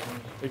so. Ja,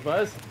 ich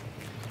weiß.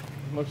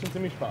 Das macht schon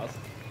ziemlich Spaß.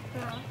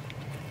 Ja.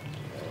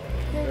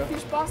 Ja. Viel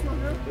Spaß noch,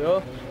 ne?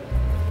 Ja.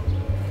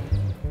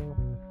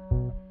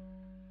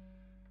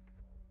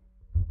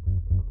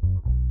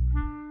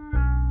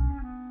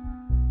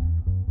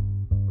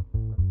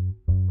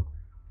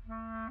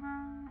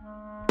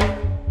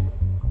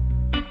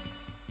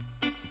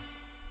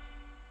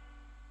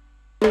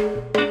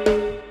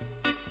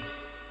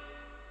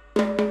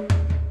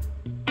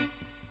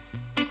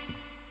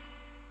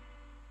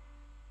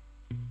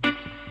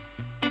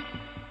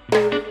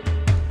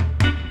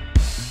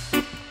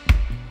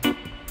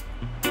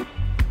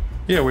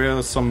 Yeah, we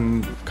are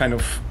some kind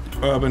of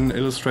urban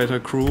illustrator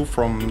crew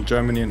from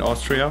Germany and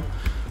Austria,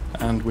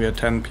 and we are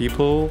 10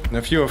 people.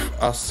 A few of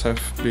us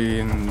have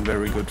been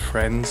very good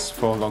friends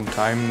for a long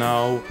time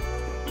now.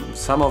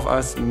 Some of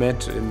us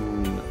met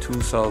in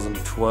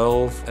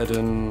 2012 at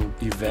an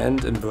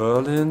event in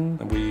Berlin.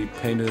 We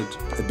painted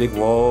a big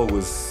wall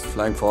with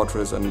Flying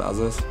Fortress and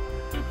others.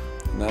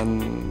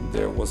 then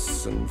there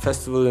was a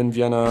festival in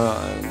Vienna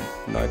and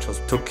nychos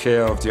took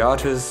care of the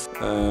artists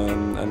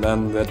and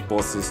then that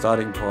was the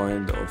starting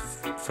point of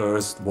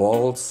first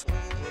waltz.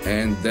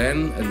 And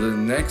then at the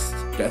next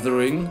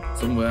gathering,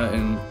 somewhere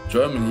in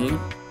Germany,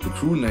 the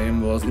crew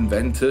name was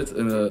invented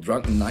in a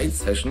drunken night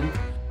session.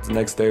 The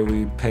next day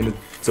we painted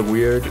the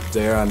weird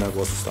there and that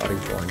was the starting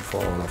point for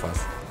all of us.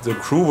 The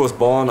crew was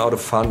born out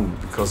of fun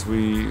because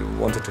we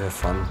wanted to have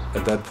fun.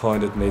 At that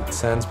point it made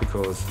sense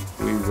because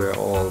we were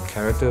all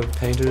character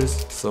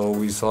painters. So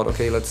we thought,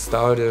 okay, let's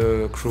start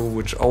a crew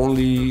which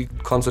only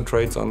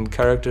concentrates on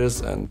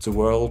characters and the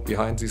world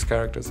behind these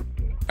characters.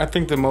 I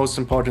think the most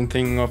important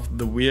thing of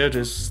the weird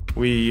is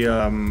we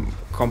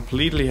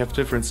completely have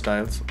different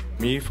styles.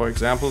 Me, for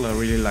example, I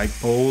really like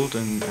bold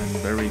and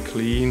very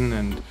clean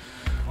and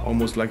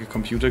almost like a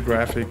computer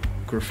graphic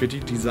graffiti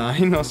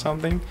design or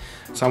something.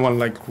 Someone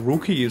like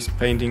Rookie is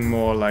painting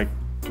more like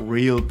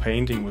real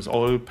painting with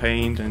oil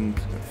paint and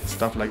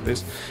stuff like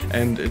this.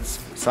 And it's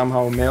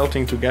somehow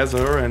melting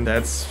together and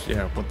that's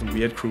what the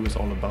weird crew is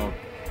all about.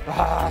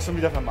 Ah, schon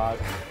wieder vermalt.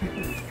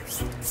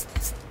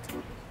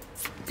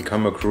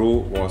 Become a crew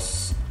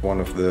was one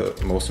of the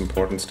most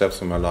important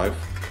steps in my life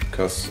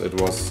because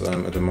it was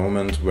at a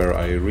moment where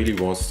I really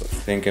was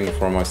thinking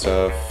for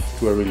myself,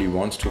 do I really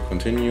want to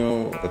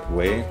continue that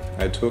way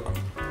I took?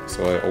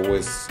 So I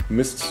always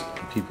missed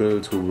people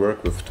to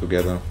work with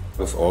together.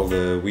 With all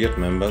the weird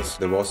members,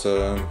 there was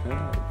a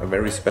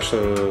very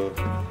special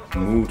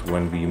mood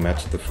when we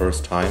met the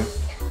first time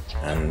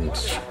and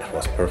it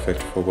was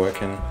perfect for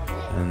working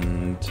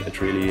and it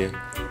really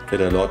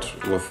did a lot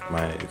with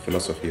my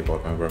philosophy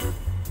about my work.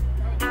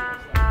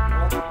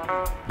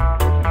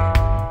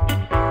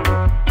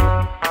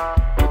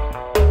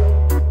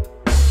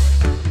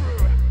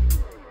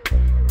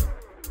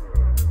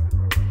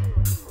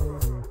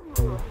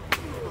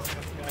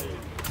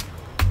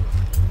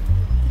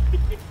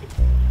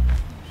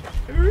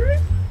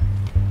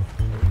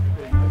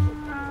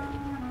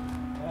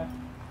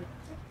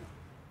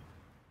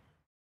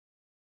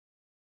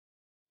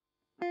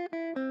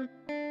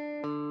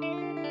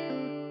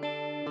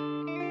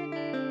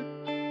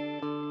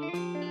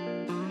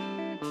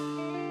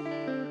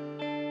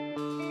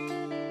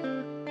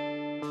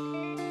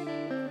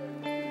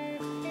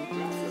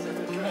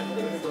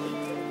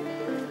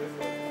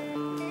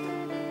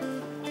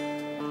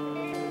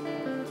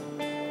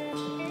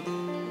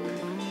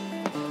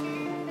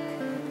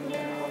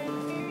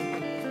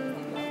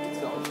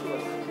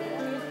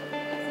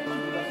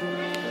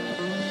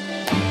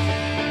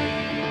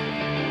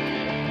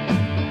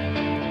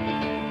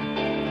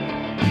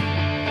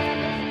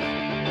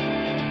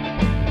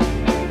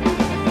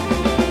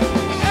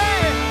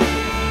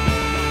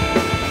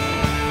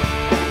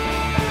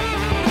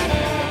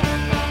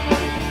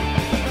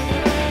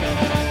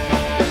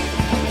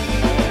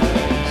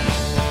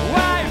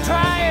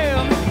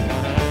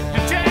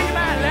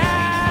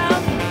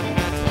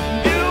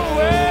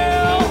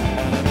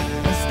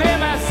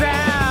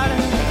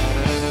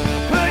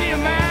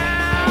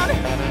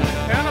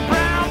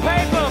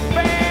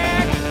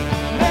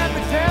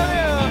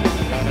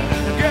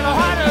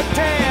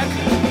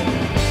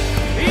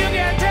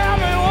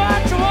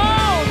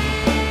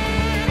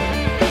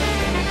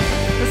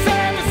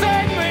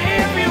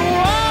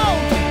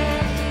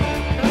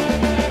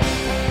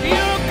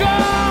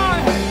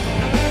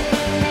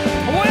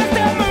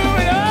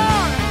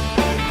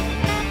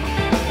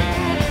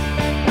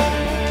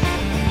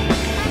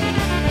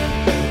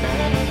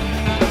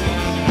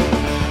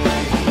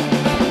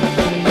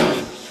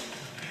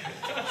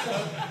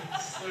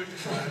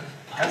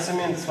 Kannst du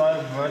mir in 2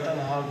 Wörtern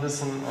ein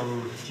bisschen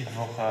die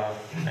Woche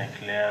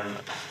erklären?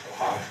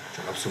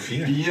 Da gab's so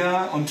viel.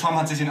 Bier und Tom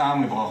hat sich den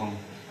Arm gebrochen.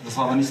 Das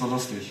war aber nicht so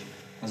lustig.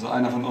 Also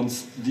einer von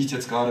uns liegt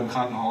jetzt gerade im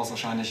Krankenhaus.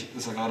 Wahrscheinlich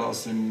ist er gerade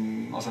aus der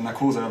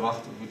Narkose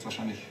erwacht und wird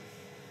wahrscheinlich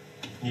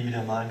nie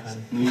wieder malen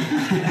können.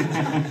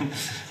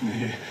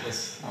 Nee.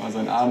 Aber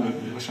sein Arm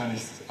wird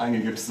wahrscheinlich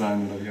eingegipst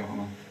sein oder wie auch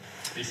immer.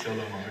 Ich soll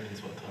doch mal in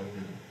 2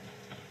 Tagen.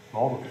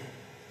 Morgen.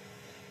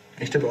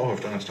 Ich tippe auch auf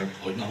Donnerstag.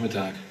 Heute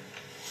Nachmittag.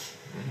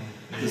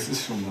 Das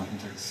ist schon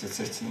Nachmittag, es ist jetzt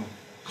 16 Uhr.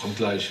 Kommt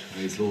gleich,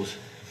 dann geht's los.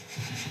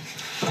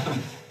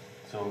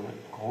 So,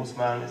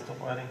 Großmalen ist doch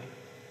euer Ding.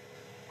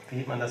 Wie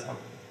geht man das an?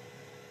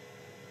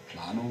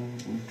 Planung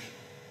und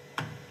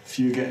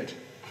viel Geld.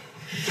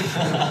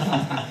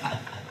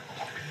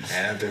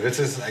 Ja, der Witz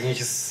ist, eigentlich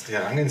ist die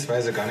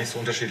Herangehensweise gar nicht so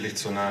unterschiedlich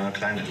zu einer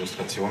kleinen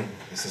Illustration.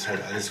 Es ist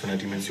halt alles von der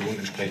Dimension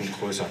entsprechend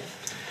größer.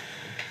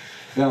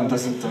 Ja, und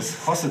das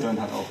kostet dann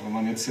halt auch. Wenn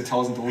man jetzt hier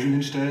 1000 Dosen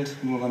hinstellt,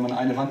 nur wenn man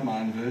eine Wand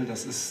malen will,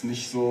 das ist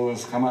nicht so,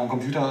 das kann man am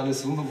Computer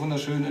alles so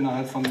wunderschön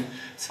innerhalb von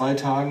 2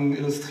 Tagen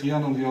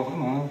illustrieren und wie auch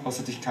immer,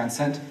 kostet dich keinen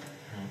Cent.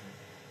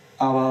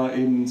 Aber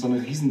eben so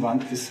eine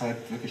Riesenwand ist halt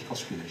wirklich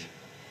kostspielig.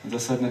 Und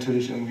das ist halt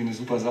natürlich irgendwie eine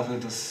super Sache,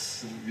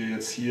 dass wir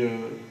jetzt hier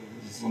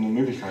so eine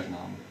Möglichkeiten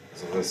haben.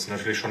 Also das ist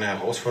natürlich schon eine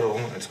Herausforderung,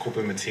 als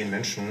Gruppe mit 10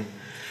 Menschen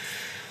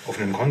auf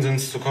einen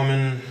Konsens zu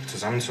kommen,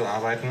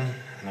 zusammenzuarbeiten.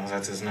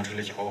 Andererseits ist es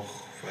natürlich auch,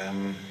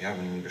 wenn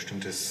ein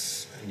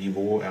bestimmtes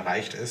Niveau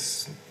erreicht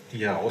ist,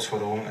 die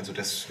Herausforderung, also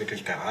das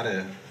wirklich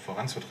gerade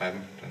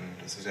voranzutreiben. Denn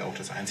das ist ja auch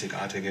das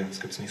Einzigartige, das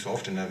gibt es nicht so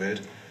oft in der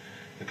Welt.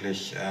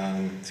 Wirklich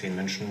 10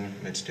 Menschen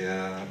mit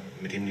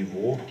dem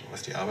Niveau,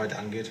 was die Arbeit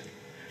angeht.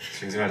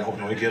 Deswegen sind wir halt auch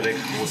neugierig,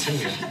 wo es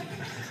hingeht.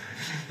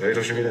 Da ich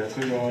doch schon wieder.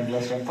 Trinken wir mal ein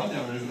Glas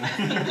Champagner.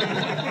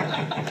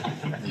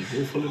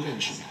 Niveauvolle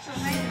Menschen.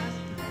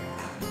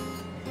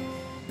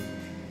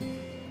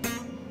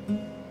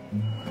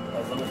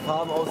 Also eine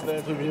Farbenauswahl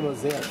ist für mich immer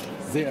sehr,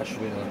 sehr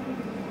schwer.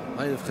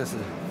 Meine Fresse.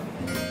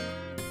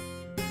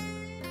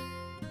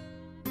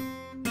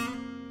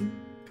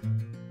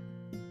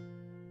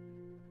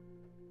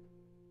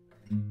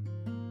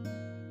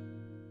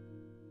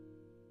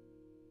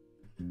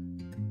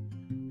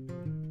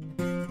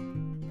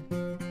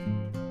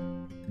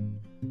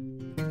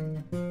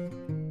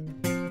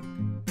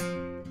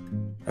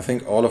 I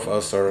think all of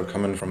us are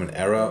coming from an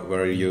era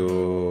where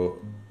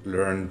you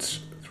learned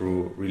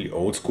through really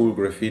old school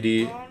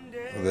graffiti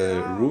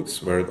the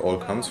roots, where it all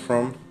comes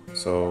from.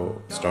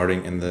 So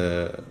starting in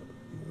the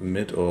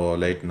mid or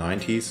late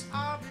 90s,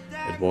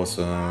 it was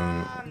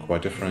a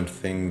quite different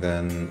thing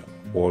than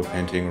wall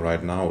painting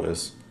right now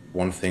is.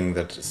 One thing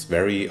that is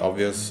very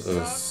obvious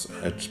is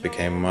it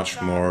became much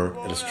more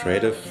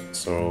illustrative,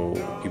 so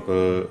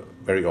people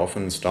very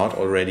often start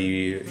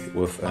already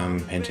with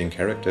painting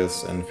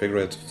characters and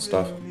figurative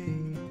stuff.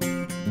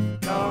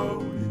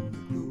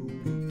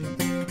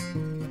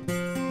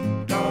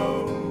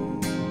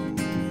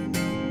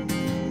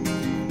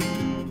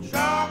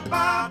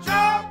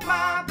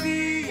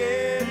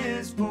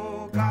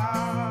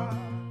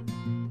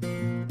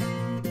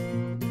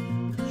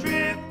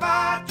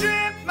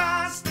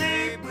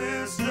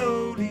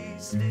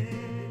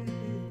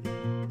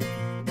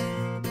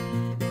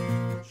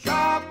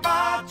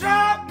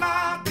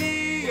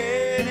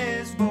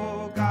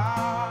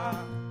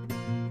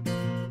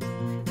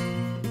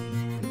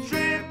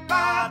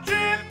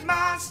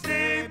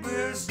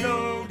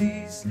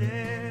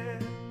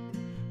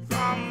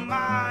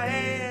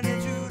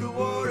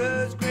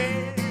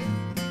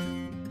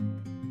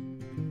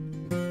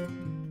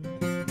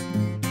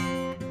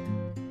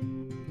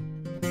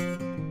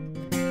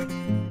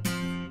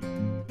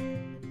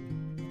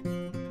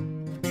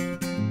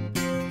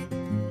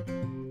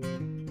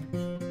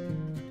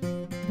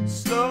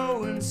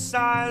 Slow and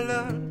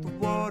silent, the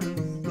water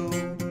flow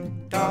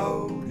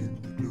down in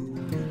the blue.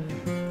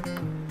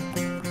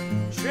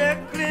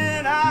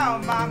 Trickling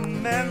out, my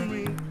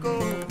memory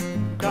goes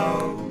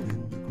down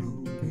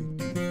in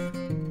the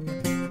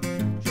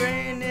gloomy.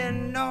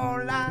 Draining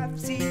all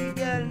life's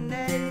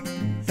eagerness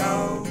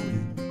down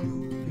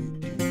in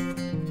the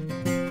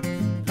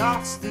gloomy.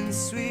 Lost in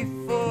sweet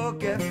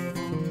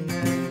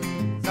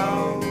forgetfulness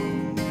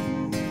down.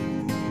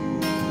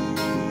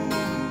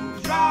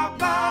 Drop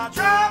by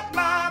drop,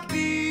 my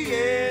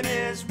being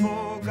is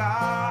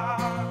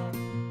forgot.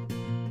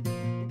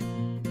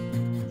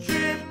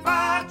 Drip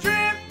by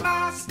drip,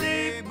 my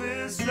state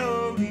will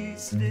slowly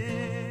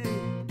slip.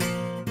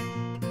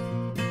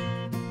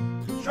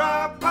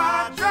 Drop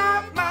by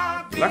drop,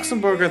 my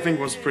Luxembourg, I think,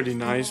 was pretty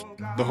nice.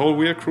 The whole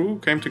Weir crew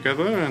came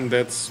together, and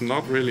that's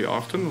not really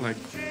often. Like,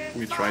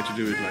 we try to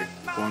do it like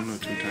 1 or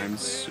 2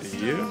 times a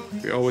year.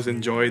 We always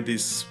enjoy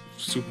these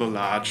super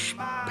large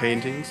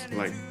paintings,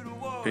 like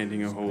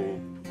painting a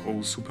whole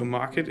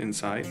supermarket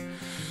inside.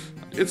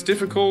 It's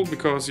difficult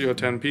because you're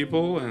 10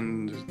 people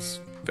and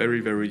it's very,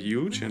 very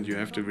huge, and you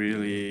have to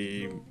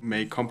really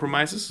make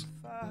compromises.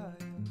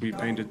 We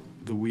painted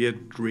the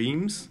weird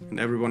dreams, and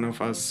every one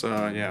of us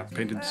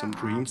painted some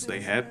dreams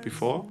they had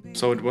before.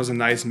 So it was a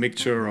nice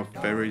mixture of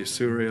very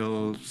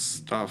surreal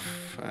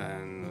stuff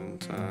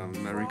and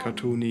very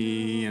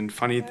cartoony and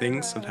funny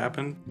things that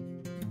happened.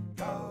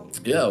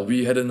 Yeah,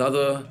 we had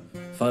another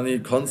funny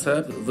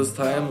concept this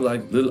time,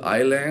 like little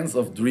islands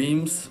of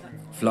dreams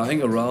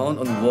flying around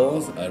on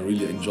walls. I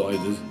really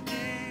enjoyed it.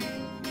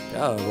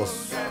 Yeah, it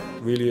was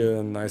really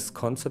a nice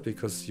concept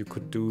because you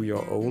could do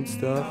your own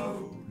stuff,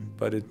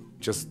 but it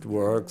just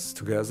works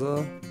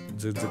together.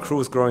 The crew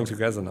is growing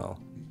together now.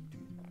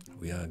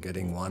 We are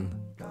getting one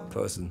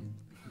person.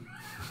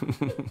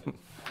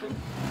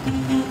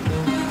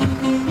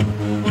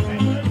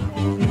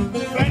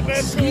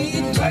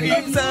 Sweet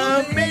dreams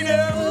are made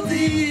of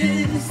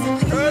these.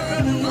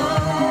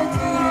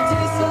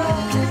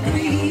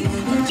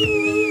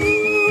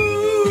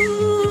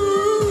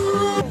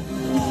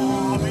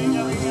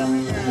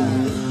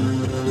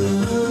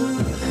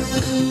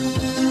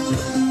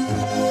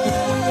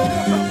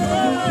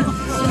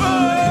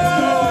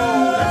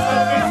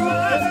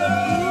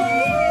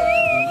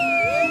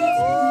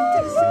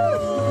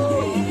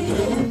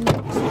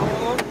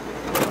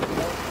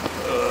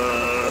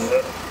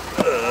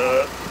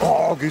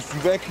 Oh, gehst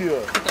du weg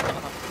hier?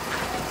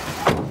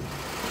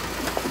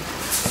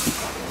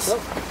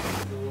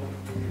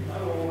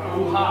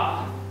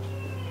 Oha!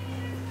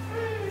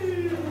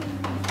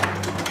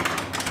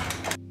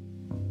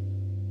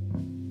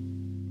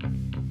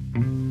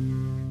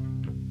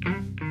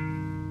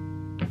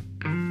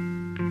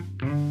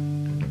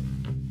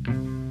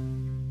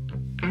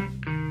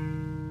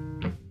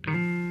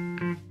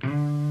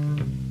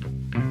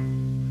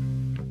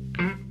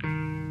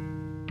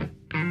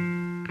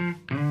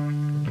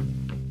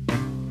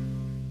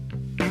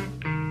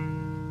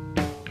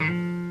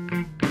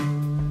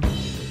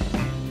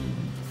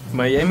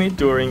 Miami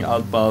during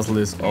Art Basel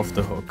is off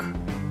the hook.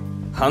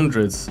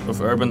 Hundreds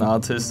of urban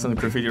artists and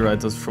graffiti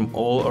writers from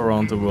all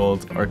around the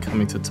world are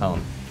coming to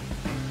town.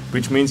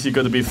 Which means you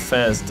gotta be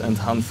fast and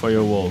hunt for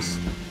your walls.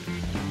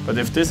 But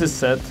if this is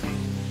set,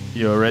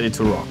 you're ready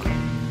to rock.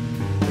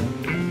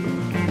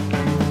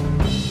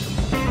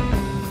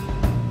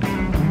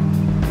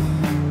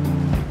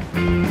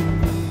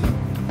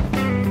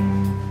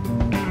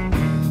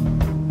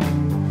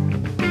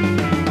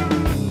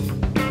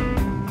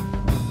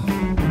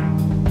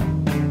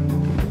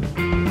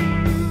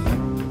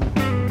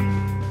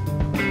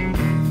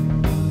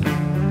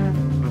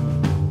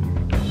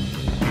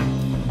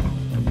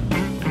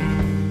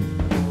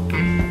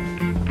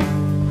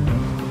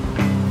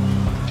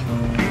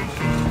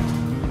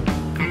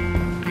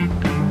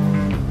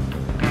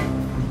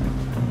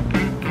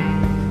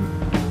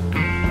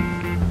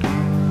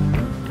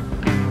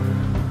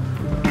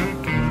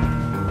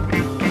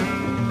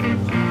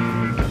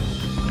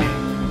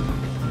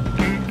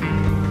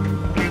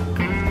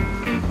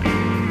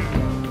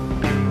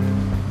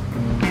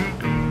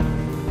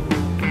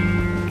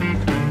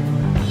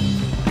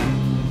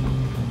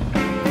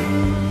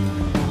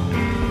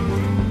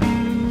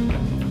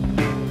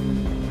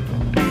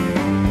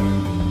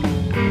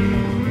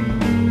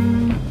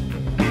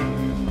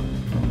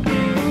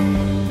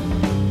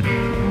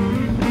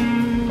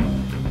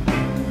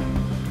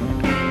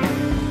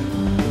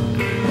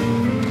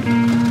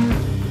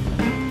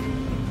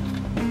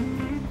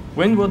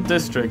 Wynwood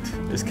district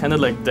is kinda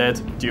like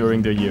dead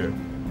during the year,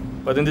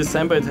 but in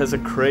December it has a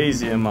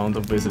crazy amount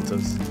of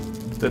visitors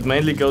that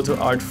mainly go to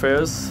art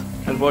fairs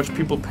and watch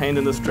people paint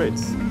in the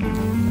streets.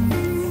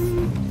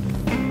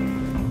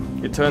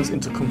 It turns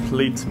into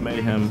complete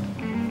mayhem,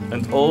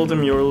 and all the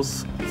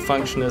murals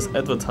function as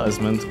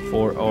advertisement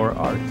for our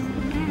art.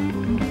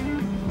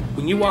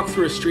 When you walk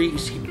through a street, you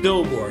see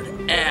billboard,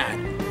 ad,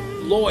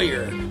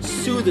 lawyer,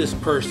 sue this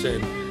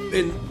person,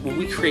 and when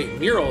we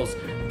create murals,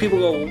 people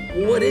go,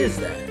 what is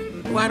that?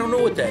 Well, I don't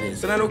know what that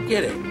is, and I don't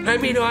get it. And I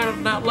may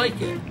not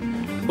like it.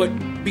 But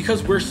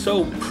because we're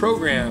so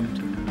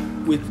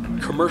programmed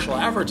with commercial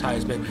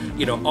advertisement,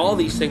 you know, all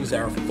these things that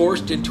are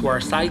forced into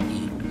our psyche,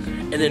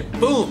 and then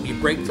boom, you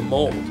break the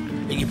mold,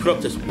 and you put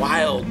up this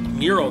wild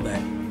mural that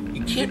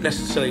you can't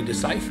necessarily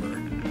decipher.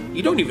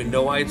 You don't even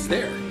know why it's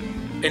there.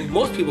 And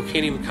most people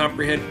can't even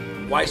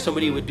comprehend why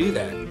somebody would do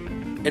that.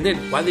 And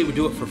then why they would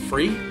do it for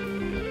free?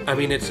 I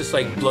mean, it's just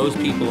like blows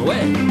people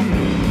away.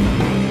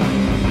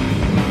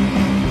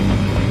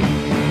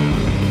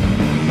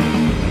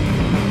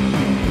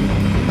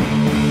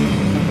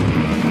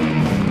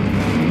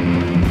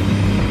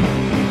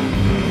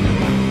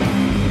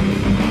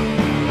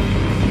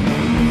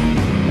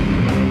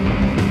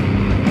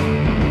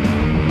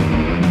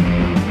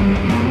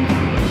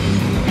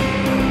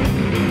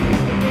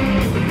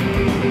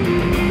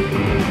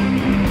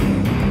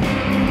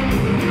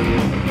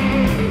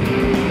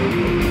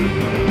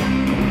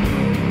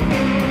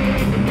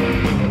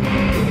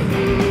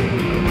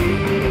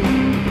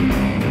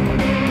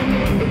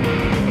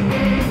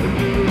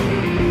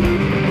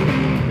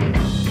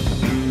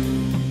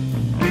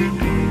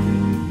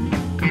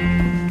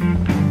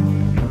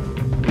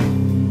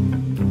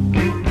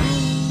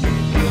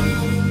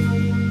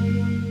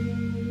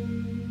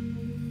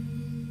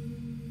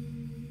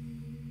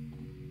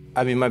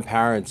 I mean, my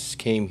parents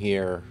came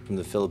here from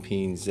the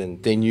Philippines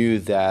and they knew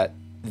that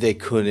they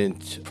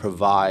couldn't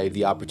provide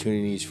the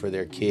opportunities for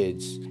their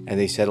kids, and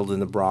they settled in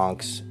the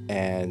Bronx,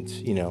 and,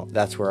 you know,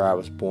 that's where I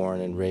was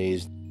born and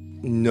raised.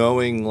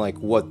 Knowing like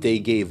what they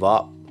gave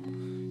up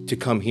to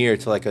come here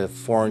to like a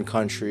foreign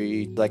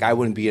country, like I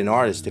wouldn't be an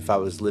artist if I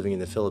was living in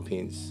the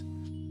Philippines.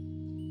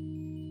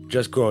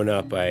 Just growing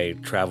up, I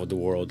traveled the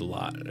world a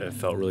lot, and I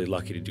felt really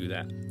lucky to do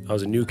that. I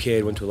was a new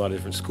kid, went to a lot of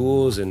different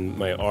schools, and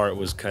my art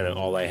was kind of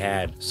all I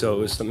had. So it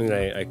was something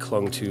that I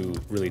clung to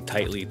really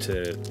tightly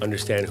to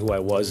understand who I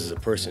was as a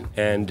person.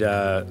 And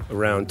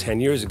around 10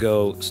 years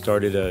ago,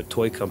 started a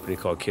toy company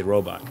called Kid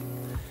Robot.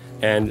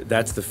 And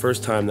that's the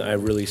first time that I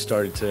really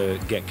started to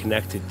get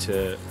connected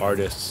to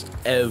artists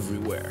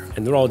everywhere.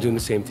 And they're all doing the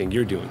same thing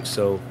you're doing.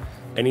 So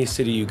any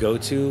city you go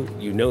to,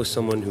 you know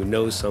someone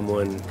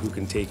who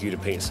can take you to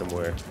paint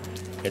somewhere.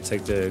 It's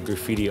like the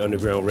graffiti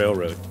Underground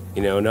Railroad.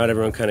 You know, not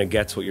everyone kind of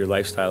gets what your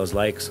lifestyle is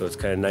like, so it's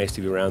kind of nice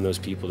to be around those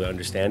people to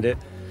understand it.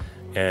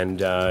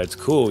 And it's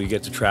cool, you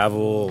get to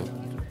travel,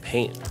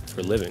 paint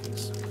for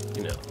livings,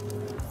 you know,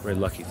 very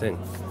lucky thing.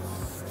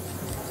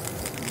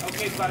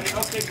 Okay, buddy,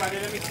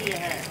 let me see your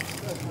hand.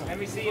 Let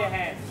me see your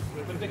hand.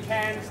 Put the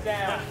cans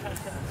down.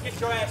 Get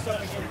your ass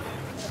up again.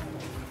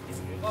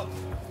 Up.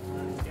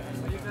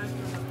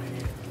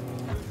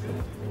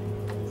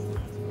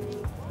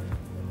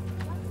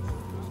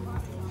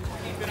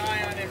 Keep an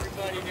eye on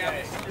everybody down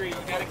the street.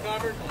 You got it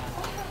covered?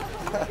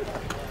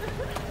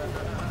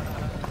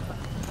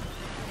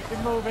 Keep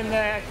it moving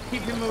there.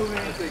 Keep it moving.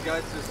 I say,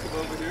 guys, just come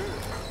over here.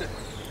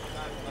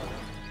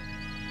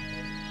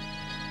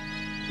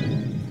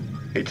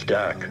 It's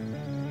dark,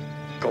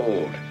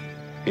 cold,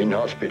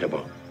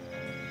 inhospitable.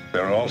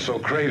 There are also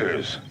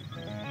craters,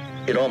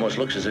 It almost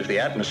looks as if the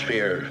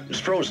atmosphere is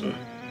frozen.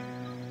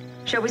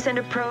 Shall we send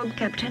a probe,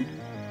 Captain?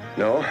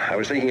 No, I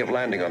was thinking of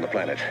landing on the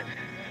planet.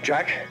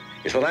 Jack,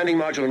 is the landing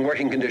module in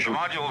working condition? The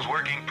module's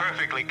working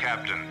perfectly,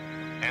 Captain.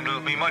 And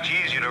it'll be much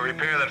easier to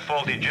repair that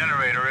faulty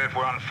generator if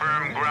we're on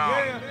firm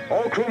ground.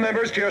 All crew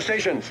members to your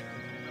stations.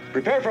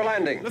 Prepare for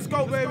landing. Let's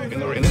go, baby. In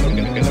the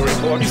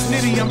report. It's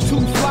nitty, I'm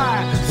too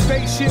fly.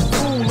 Spaceship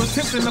fool,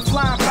 attempting to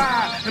fly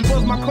by. And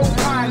buzz my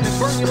co-pilot,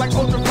 burn you like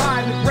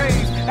ultraviolet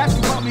rays. Ask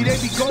about me, they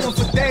be going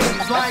for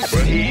days. Like,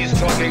 But he's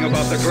talking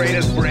about the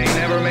greatest brain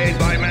ever made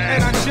by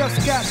man. and I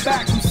just got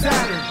back from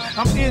Saturn.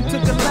 I'm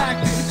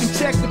intergalactic, you can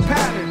check the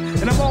pattern.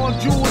 And I'm all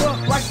jeweled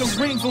up like the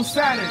rings on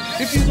Saturn.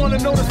 If you want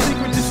to know the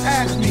secret, just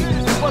ask me.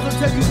 If wasn't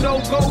tell you no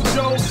go,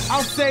 Joe,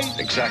 I'll say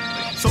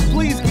exactly. So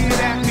please get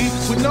at me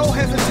with no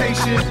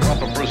hesitation.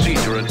 Proper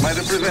procedure, it might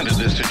have prevented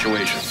this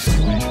situation.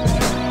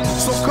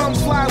 So come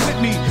fly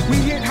with me. We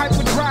hit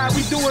hyperdrive,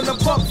 we doing a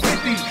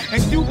 $150.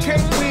 And you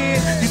can't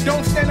win, you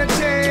don't stand a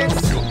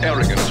chance. Your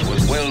arrogance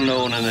was well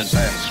known in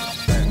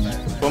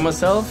advance. For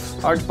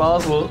myself, Art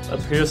Basel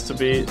appears to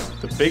be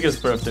the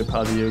biggest birthday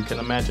party you can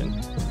imagine.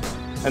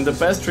 And the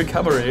best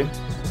recovery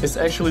is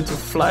actually to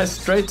fly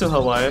straight to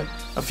Hawaii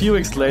a few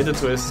weeks later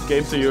to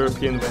escape the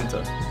European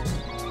winter.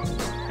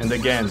 And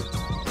again,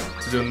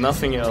 to do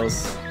nothing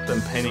else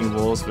than painting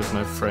walls with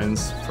my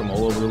friends from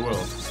all over the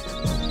world.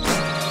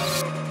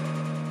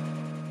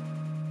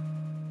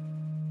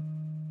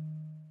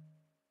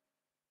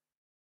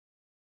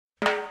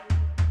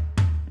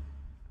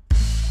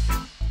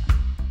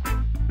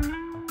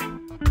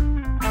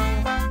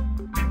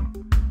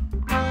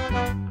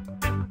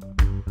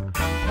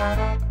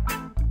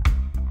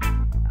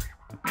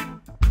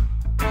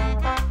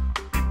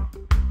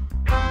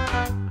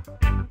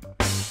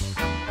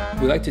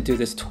 We like to do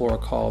this tour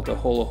called the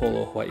Holo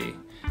Holo Hawaii.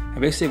 And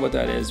basically what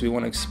that is, we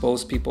want to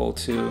expose people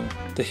to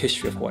the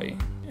history of Hawaii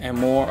and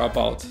more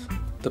about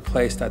the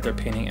place that they're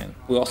painting in.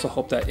 We also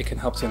hope that it can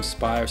help to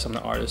inspire some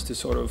of the artists to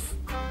sort of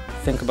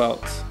think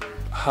about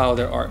how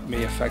their art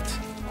may affect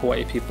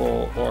Hawaii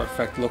people or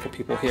affect local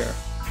people here.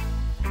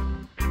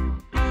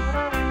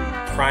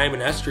 Prime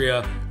and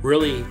Estria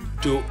really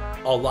do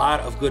a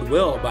lot of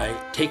goodwill by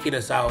taking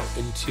us out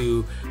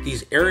into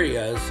these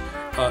areas,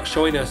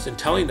 showing us and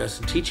telling us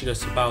and teaching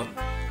us about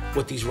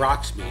what these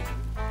rocks mean.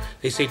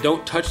 They say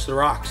don't touch the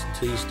rocks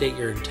until you state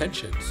your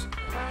intentions.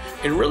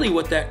 And really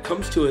what that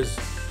comes to is,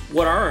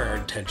 what are our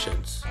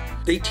intentions?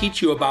 They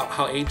teach you about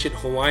how ancient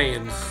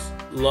Hawaiians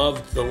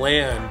loved the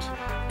land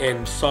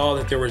and saw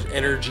that there was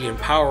energy and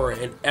power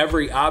in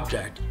every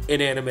object,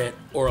 inanimate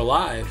or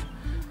alive.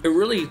 It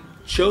really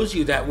shows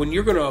you that when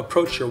you're going to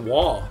approach your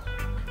wall,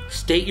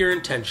 state your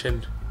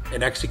intention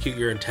and execute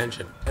your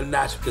intention. And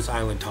that's what this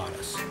island taught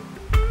us.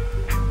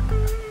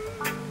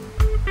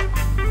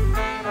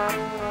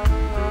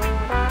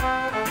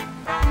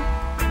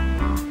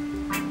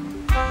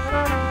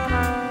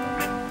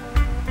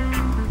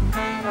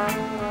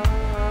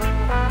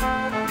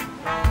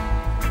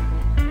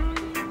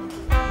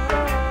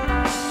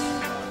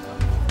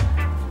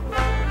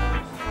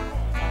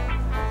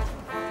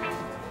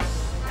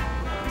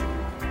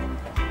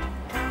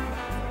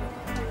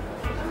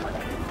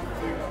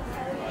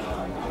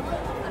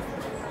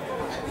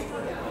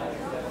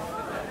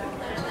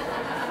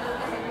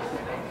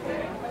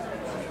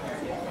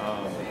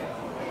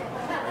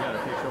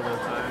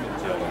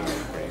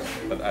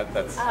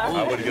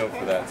 I would go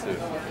for that too.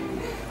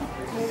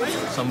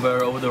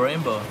 Somewhere over the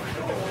rainbow.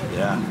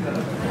 Yeah,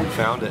 we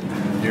found it.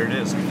 Here it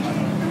is,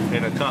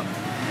 in a cup.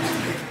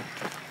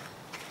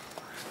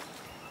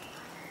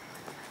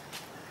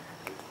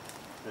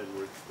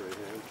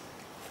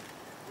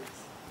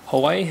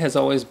 Hawaii has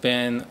always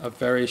been a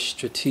very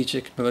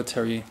strategic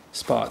military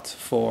spot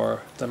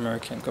for the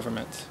American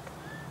government.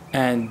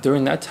 And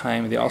during that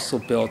time, they also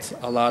built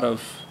a lot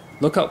of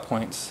lookout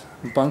points,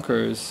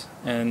 bunkers,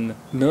 and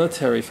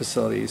military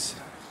facilities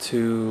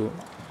to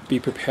be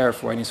prepared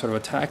for any sort of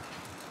attack.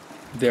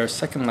 Their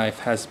second life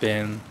has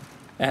been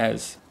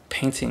as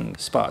painting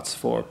spots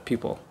for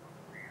people.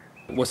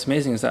 What's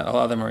amazing is that a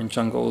lot of them are in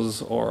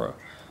jungles or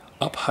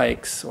up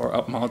hikes or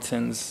up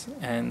mountains,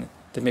 and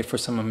they make for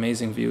some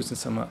amazing views and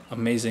some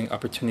amazing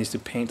opportunities to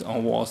paint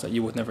on walls that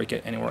you would never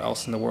get anywhere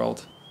else in the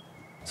world.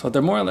 So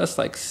they're more or less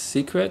like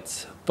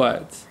secret,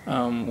 but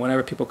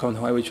whenever people come to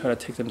Hawaii, we try to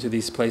take them to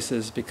these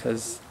places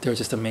because they're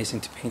just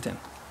amazing to paint in.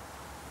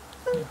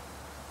 Yeah.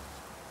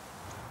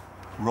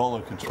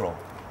 Roller control.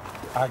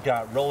 I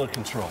got roller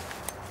control.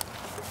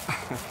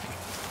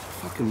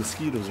 Fucking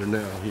mosquitoes are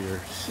now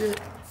here. Shit.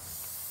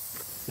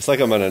 It's like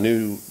I'm on a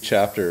new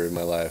chapter in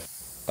my life.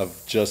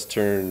 I've just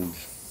turned,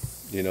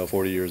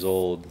 40 years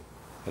old,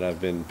 and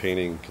I've been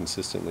painting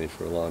consistently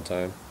for a long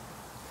time.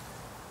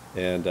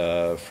 And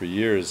for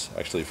years,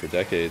 actually for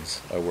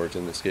decades, I worked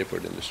in the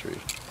skateboard industry.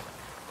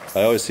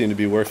 I always seemed to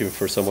be working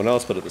for someone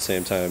else, but at the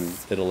same time,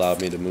 it allowed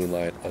me to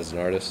moonlight as an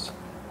artist,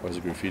 or as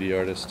a graffiti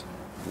artist,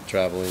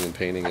 traveling and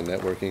painting and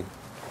networking.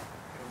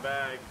 Come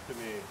back to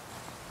me.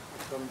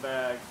 Come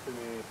back to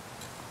me.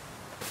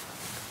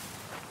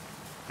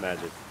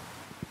 Magic.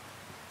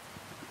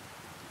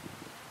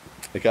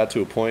 It got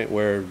to a point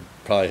where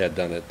probably had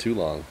done it too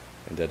long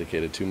and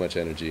dedicated too much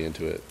energy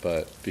into it,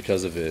 but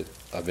because of it,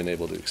 I've been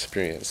able to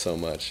experience so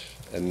much.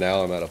 And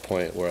now I'm at a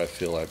point where I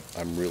feel like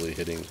I'm really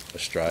hitting a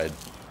stride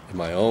in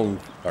my own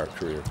art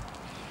career.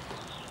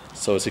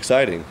 So it's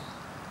exciting.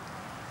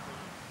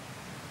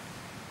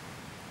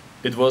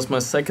 It was my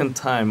second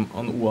time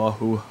on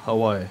Oahu,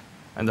 Hawaii,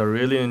 and I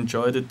really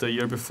enjoyed it the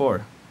year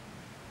before.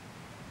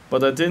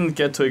 But I didn't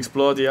get to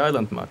explore the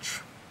island much.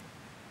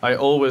 I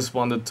always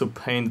wanted to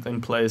paint in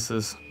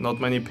places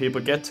not many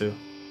people get to.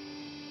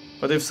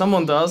 But if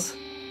someone does,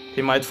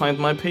 he might find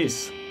my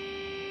piece.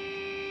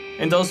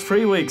 In those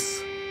 3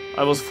 weeks,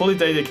 I was fully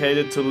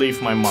dedicated to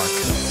leave my mark.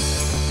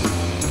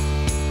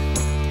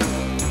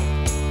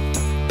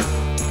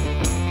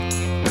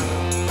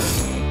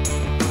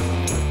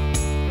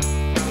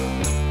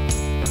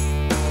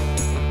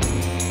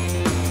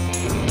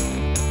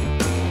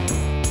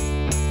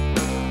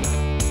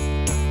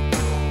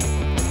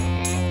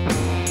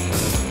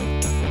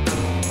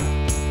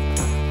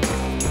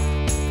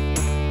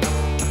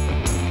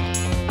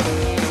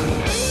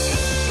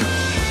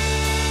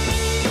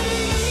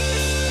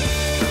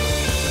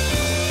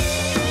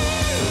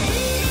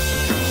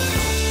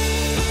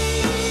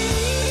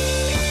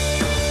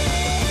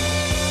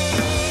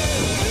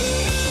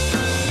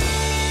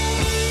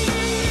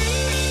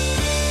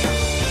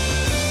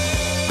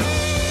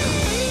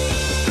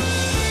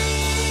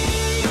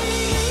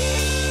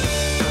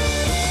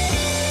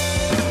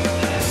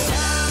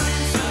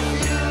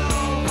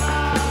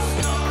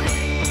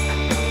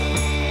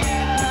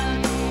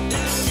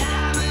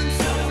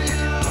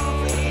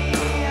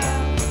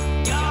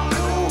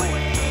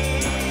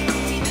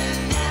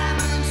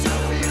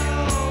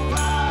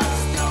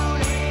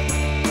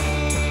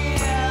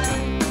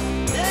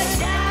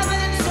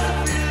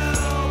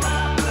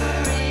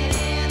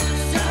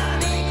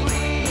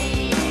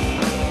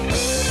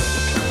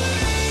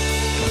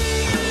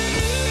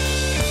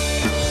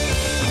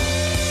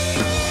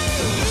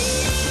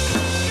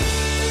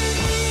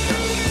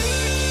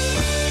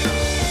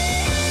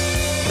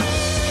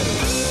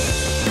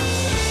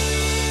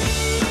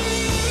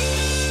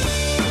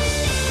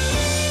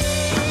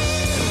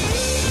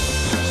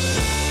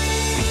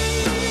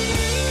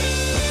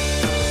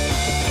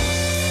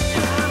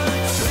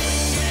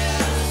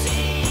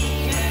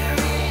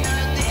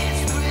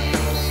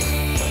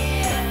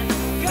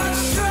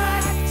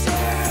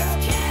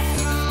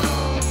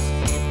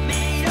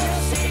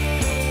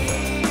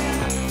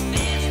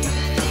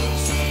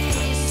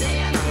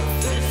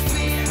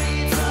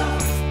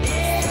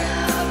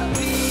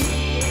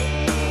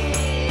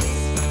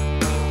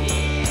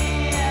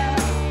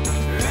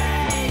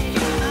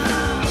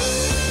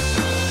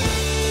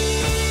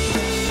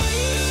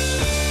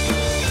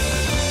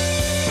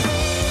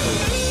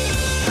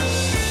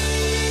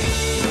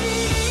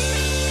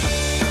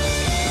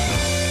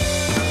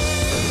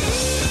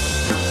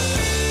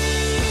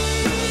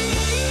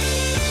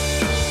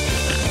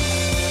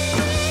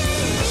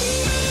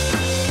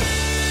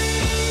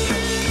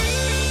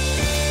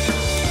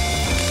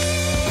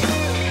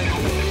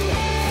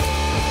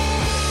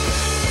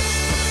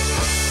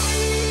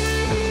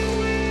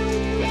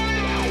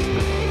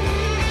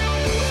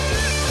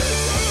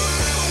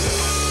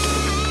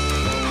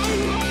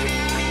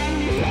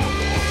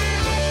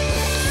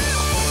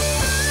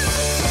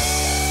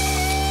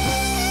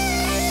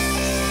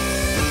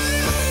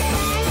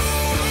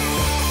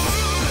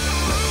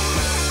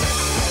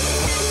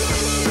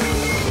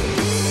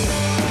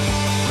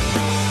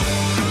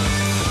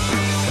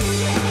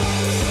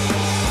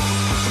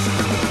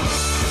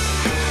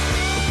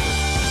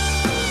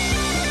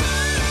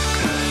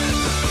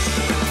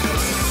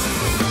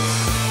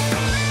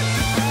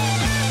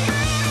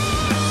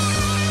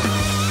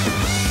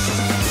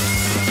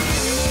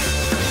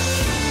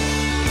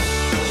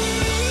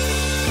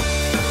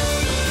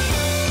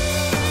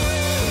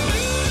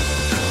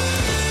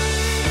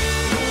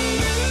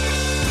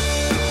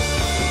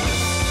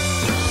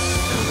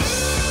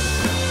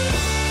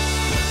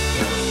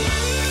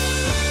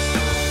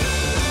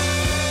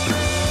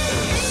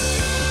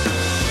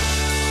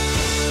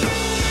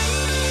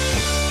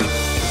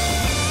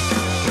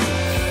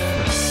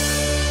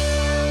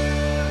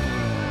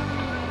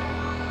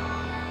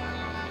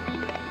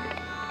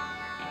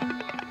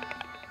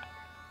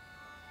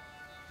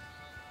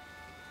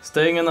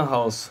 Staying in a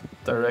house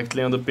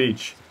directly on the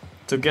beach,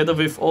 together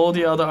with all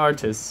the other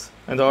artists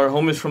and our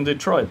homies from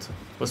Detroit,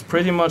 was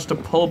pretty much the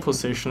pole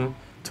position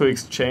to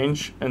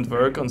exchange and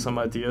work on some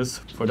ideas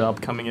for the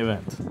upcoming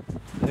event.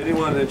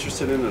 Anyone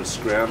interested in a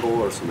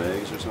scramble or some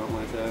eggs or something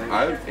like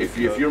that? If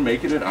you're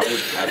making it, I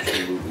would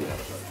absolutely have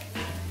it.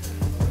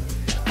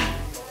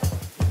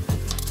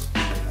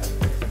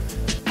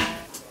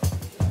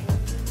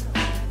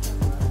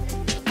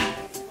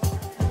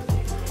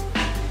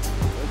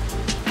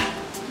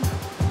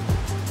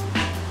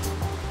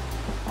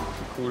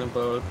 Cool, ein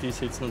paar die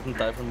sitzen und einen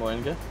Teufel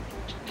malen, gell?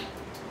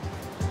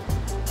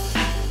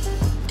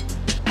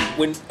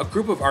 When a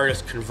group of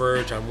artists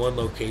converge on one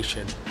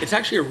location, it's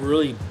actually a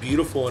really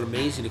beautiful and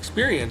amazing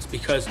experience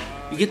because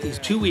you get these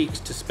 2 weeks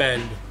to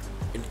spend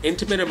an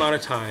intimate amount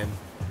of time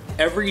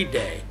every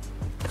day.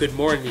 Good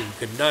morning,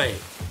 good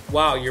night.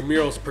 Wow, your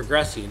mural's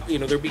progressing. You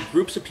know, there'll be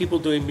groups of people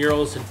doing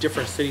murals in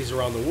different cities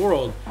around the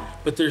world,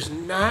 but there's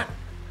not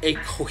a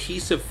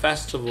cohesive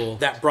festival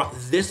that brought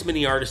this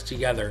many artists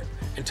together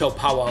until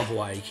Powwow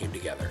Hawaii came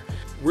together.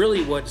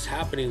 Really what's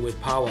happening with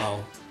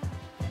Powwow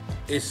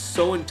is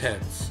so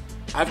intense.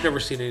 I've never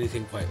seen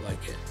anything quite like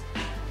it.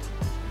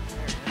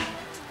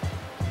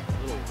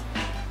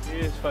 He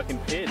is fucking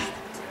pissed.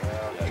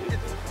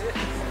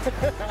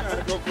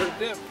 Go for a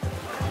dip.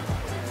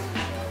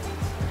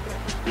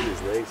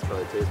 His legs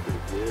probably taste pretty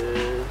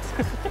good.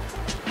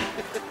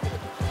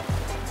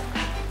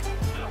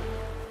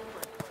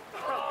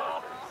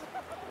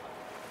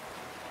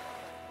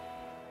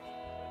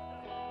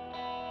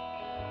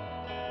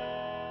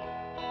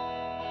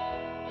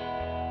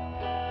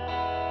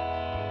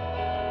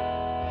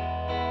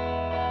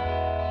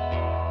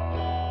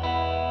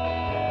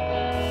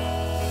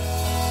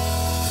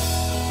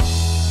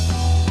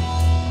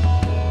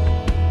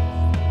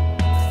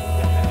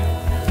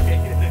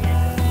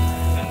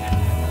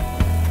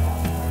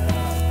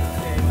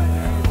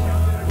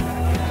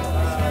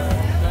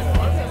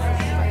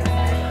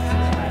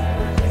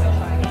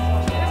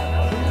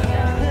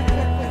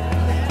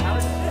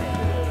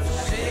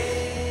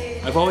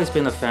 I've always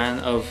been a fan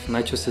of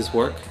Nychos'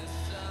 work,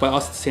 but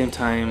also at the same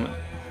time,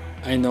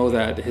 I know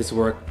that his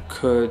work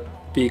could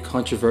be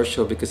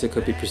controversial because it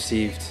could be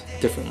perceived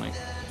differently.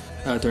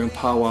 During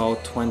Powwow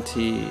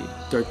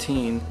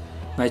 2013,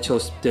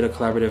 Nychos did a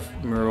collaborative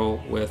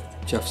mural with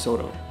Jeff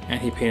Soto,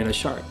 and he painted a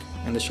shark,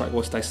 and the shark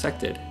was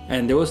dissected.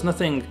 And there was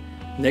nothing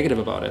negative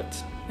about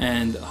it.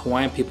 And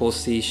Hawaiian people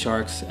see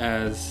sharks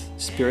as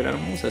spirit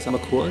animals, as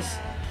amakuas.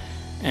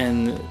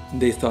 And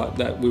they thought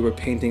that we were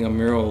painting a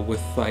mural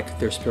with like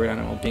their spirit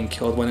animal being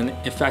killed, when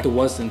in fact it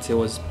wasn't, it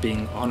was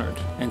being honored.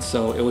 And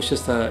so it was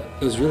just it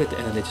was really at the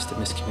end of the day just a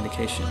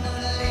miscommunication.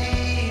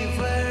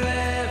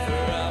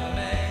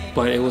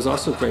 But it was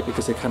also great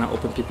because it kind of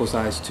opened people's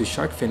eyes to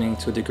shark finning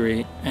to a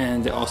degree,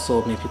 and it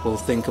also made people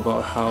think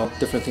about how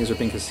different things are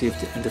being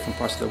conceived in different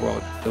parts of the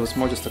world. It was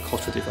more just a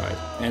cultural divide,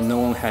 and no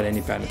one had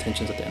any bad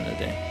intentions at the end of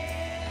the day.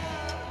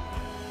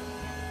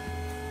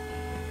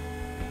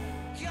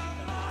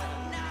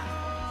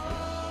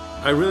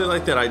 I really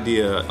like that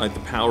idea, like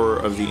the power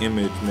of the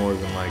image more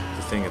than like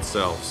the thing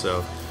itself.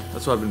 So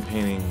that's why I've been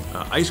painting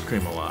ice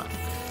cream a lot,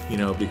 you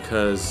know,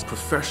 because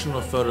professional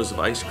photos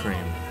of ice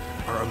cream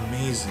are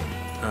amazing.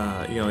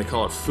 You know, they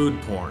call it food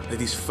porn. Like,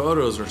 these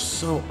photos are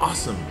so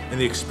awesome, and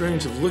the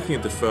experience of looking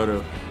at the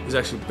photo is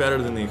actually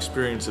better than the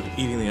experience of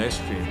eating the ice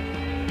cream.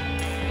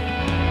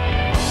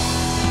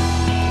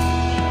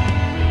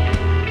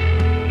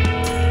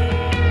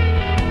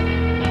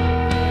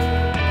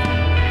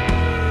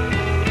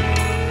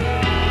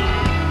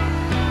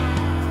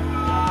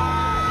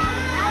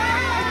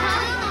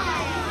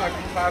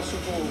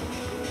 Classical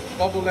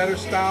bubble letter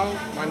style.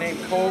 My name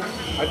Cole.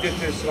 I did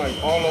this like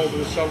all over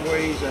the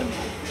subways and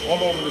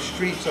all over the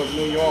streets of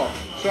New York.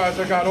 So as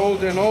I got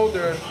older and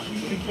older,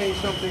 it became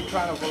something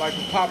kind of like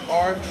a pop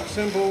art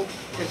symbol.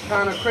 It's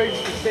kind of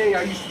crazy to say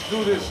I used to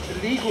do this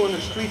illegal in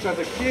the streets as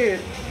a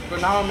kid, but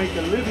now I make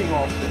a living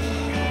off this.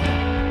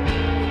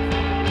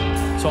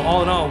 So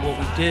all in all, what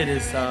we did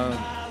is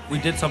we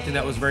did something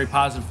that was very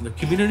positive for the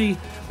community.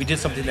 We did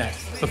something that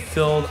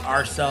fulfilled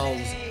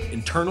ourselves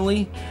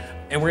internally,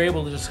 and we're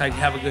able to just like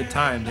have a good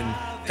time. And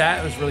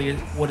that was really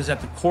what is at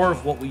the core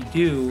of what we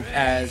do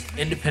as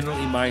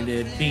independently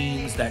minded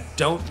beings that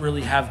don't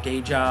really have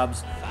day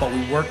jobs, but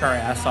we work our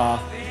ass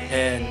off,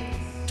 and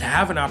to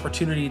have an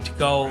opportunity to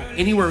go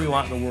anywhere we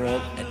want in the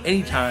world at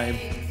any time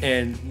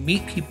and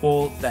meet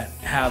people that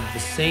have the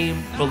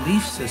same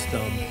belief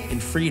system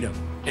in freedom,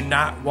 and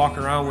not walk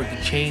around with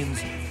the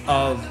chains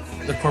of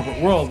the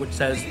corporate world, which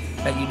says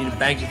that you need a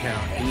bank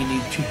account and you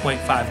need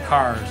 2.5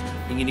 cars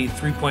and you need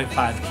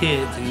 3.5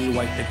 kids and you need a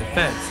white picket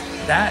fence.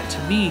 That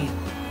to me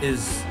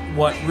is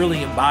what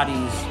really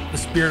embodies the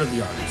spirit of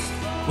the artist.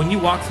 When you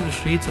walk through the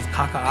streets of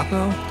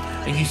Kaka'ako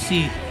and you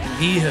see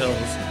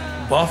V-Hills,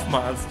 Buff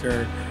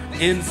Monster,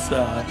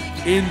 Insa,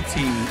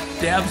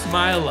 Inti, Dab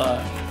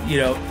Smila, you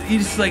know, you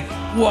just like,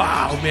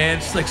 wow, man,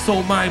 it's like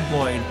so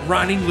mind-blowing.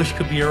 Ron English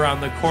could be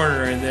around the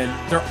corner and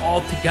then they're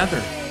all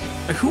together.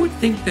 Like, who would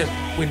think that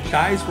when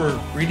guys were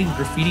reading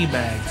graffiti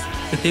mags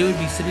that they would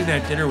be sitting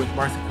at dinner with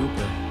Martha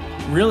Cooper?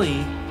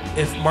 Really,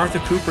 if Martha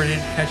Cooper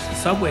didn't catch the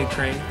subway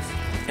trains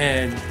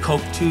and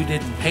Coke 2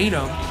 didn't paint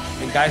them,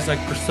 and guys like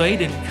Persuade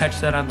didn't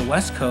catch that on the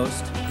West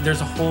Coast,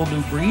 there's a whole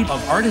new breed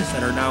of artists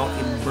that are now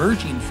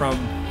emerging from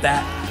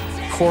that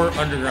core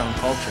underground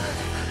culture.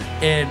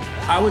 And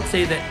I would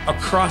say that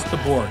across the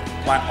board,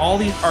 why all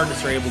these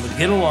artists are able to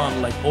get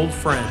along like old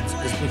friends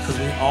is because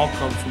we all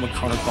come from a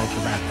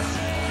counterculture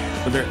background.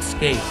 Whether it's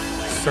skate,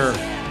 surf,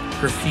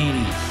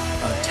 graffiti,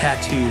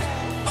 tattoos,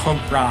 punk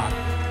rock,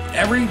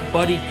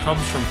 everybody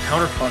comes from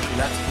counterculture.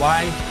 That's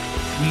why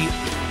we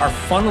are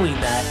funneling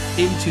that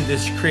into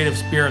this creative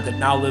spirit that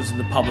now lives in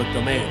the public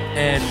domain.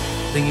 And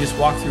then you just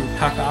walk through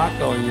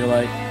Kaka'ako and you're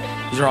like,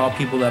 these are all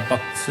people that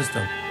buck the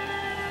system.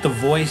 The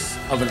voice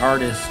of an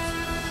artist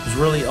is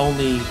really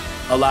only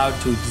allowed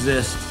to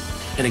exist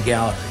in a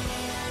gallery.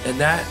 And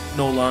that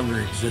no longer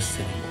exists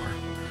anymore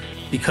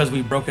because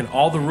we've broken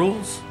all the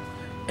rules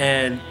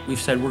and we've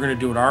said we're going to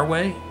do it our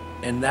way.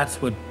 And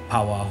that's what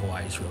Powwow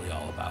Hawaii is really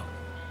all about.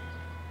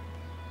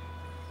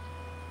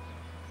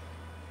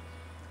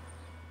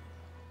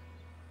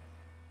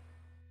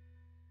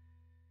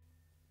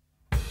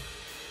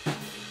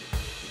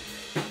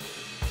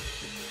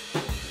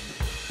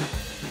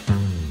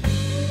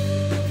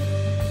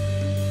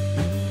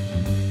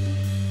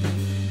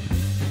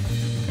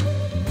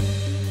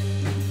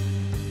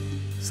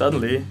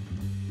 Suddenly,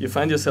 you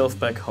find yourself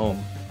back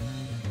home.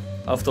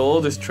 After all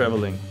this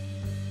traveling,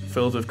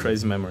 filled with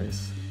crazy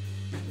memories.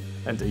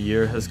 And the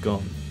year has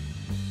gone.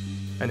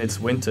 And it's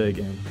winter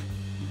again.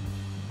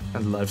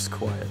 And life's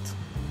quiet.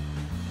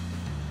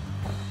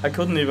 I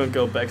couldn't even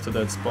go back to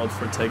that spot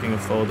for taking a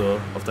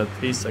photo of that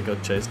piece I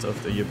got chased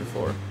off the year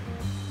before.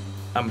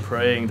 I'm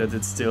praying that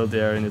it's still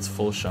there in its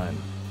full shine.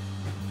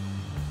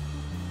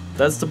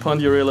 That's the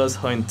point you realize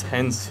how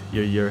intense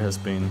your year has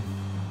been.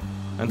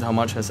 And how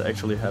much has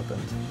actually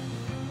happened.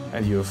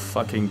 And you're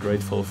fucking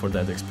grateful for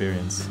that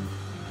experience.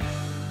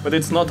 But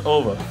it's not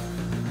over.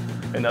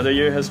 Another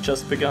year has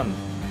just begun.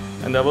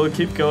 And I will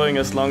keep going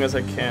as long as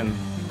I can,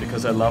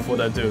 because I love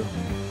what I do.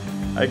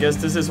 I guess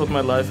this is what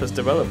my life has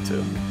developed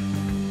to.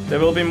 There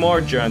will be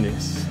more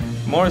journeys,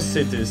 more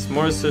cities,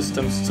 more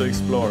systems to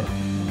explore.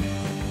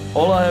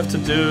 All I have to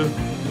do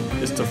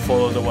is to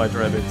follow the white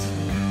rabbit,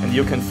 and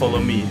you can follow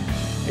me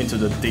into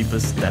the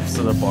deepest depths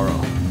of the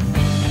Burrow.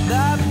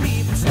 The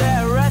people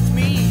stare at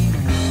me,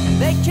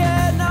 they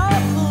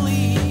cannot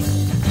believe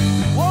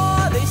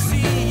what they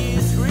see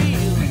is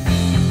real,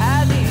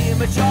 and the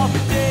image of the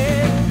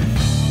dead.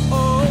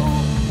 Oh,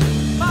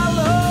 my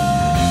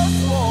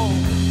lost one,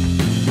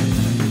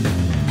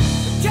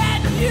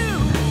 can you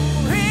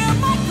hear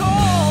my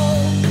call?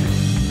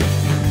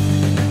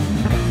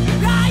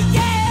 I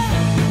am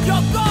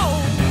your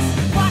ghost,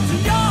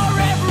 watching your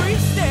every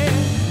step.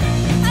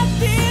 I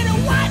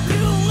didn't want you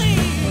to leave.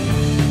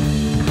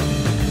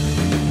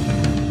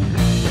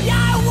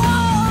 Yeah, I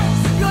was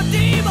your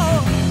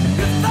demon.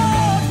 Your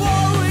thoughts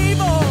were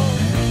evil.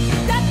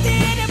 That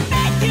didn't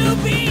make you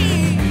be.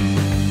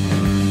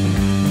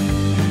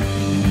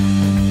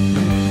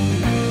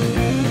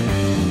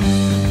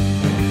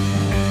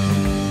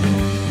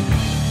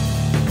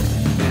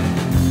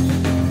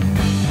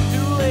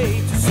 Too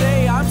late to say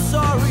I'm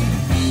sorry.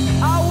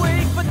 I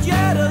wake but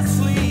yet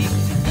asleep.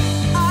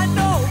 I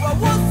know I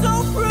was so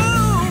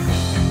cruel.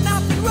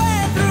 Nothing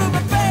ran through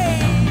my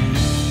veins.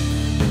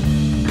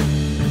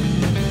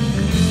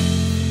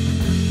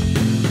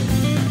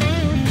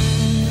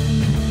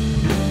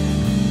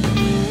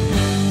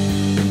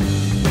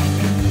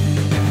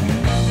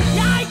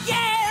 Yeah,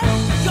 yeah,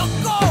 your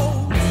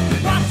ghost,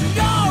 watching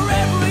your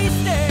every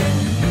step.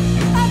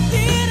 I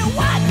didn't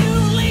want you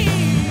to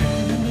leave.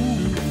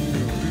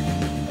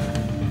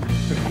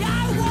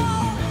 Yeah, I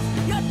was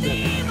your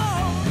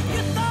demon.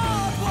 Your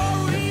thoughts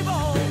were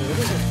evil.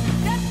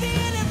 That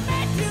didn't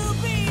make you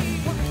be.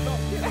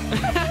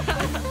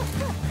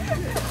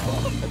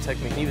 Attack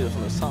mich nie wieder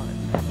von der Side.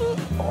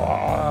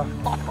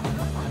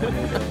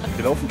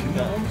 Wir laufen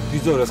Kinder um?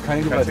 Wieso? Das ist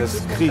keine Gewalt, das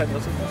ist Krieg.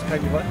 Das ist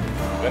kein Gewalt.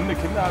 Brennende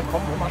Kinder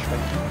kommen immer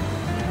schrecken.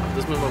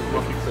 Das müssen wir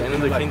machen.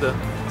 Brennende Kinder.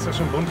 Das ist ja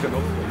schon bunt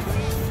genug.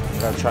 I'm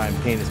gonna try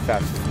and paint as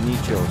fast as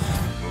nychos.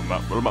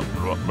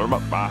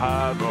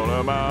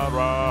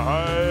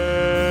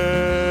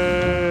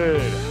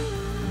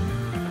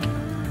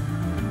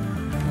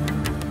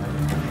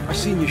 I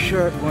seen your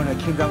shirt when I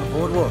came down the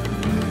boardwalk.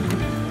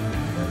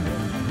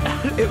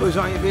 It was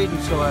Iron Maiden,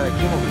 so I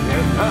came over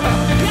there.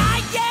 Yeah,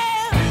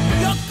 yeah,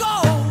 your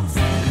ghost,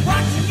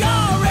 watching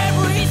your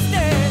every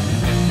step.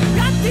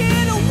 I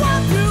didn't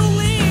want to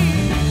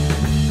leave.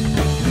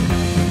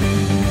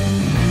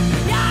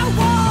 Yeah, I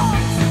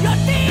was your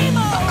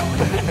demon.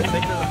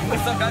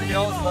 Das sah gar nicht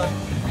aus, Mann.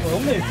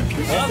 Warum nicht?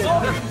 Ja, so.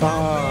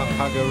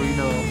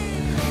 Hagarino.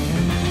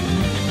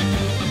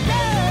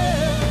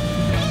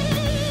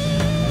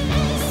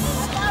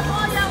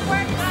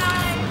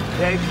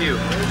 Thank you.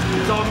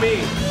 It's on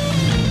me.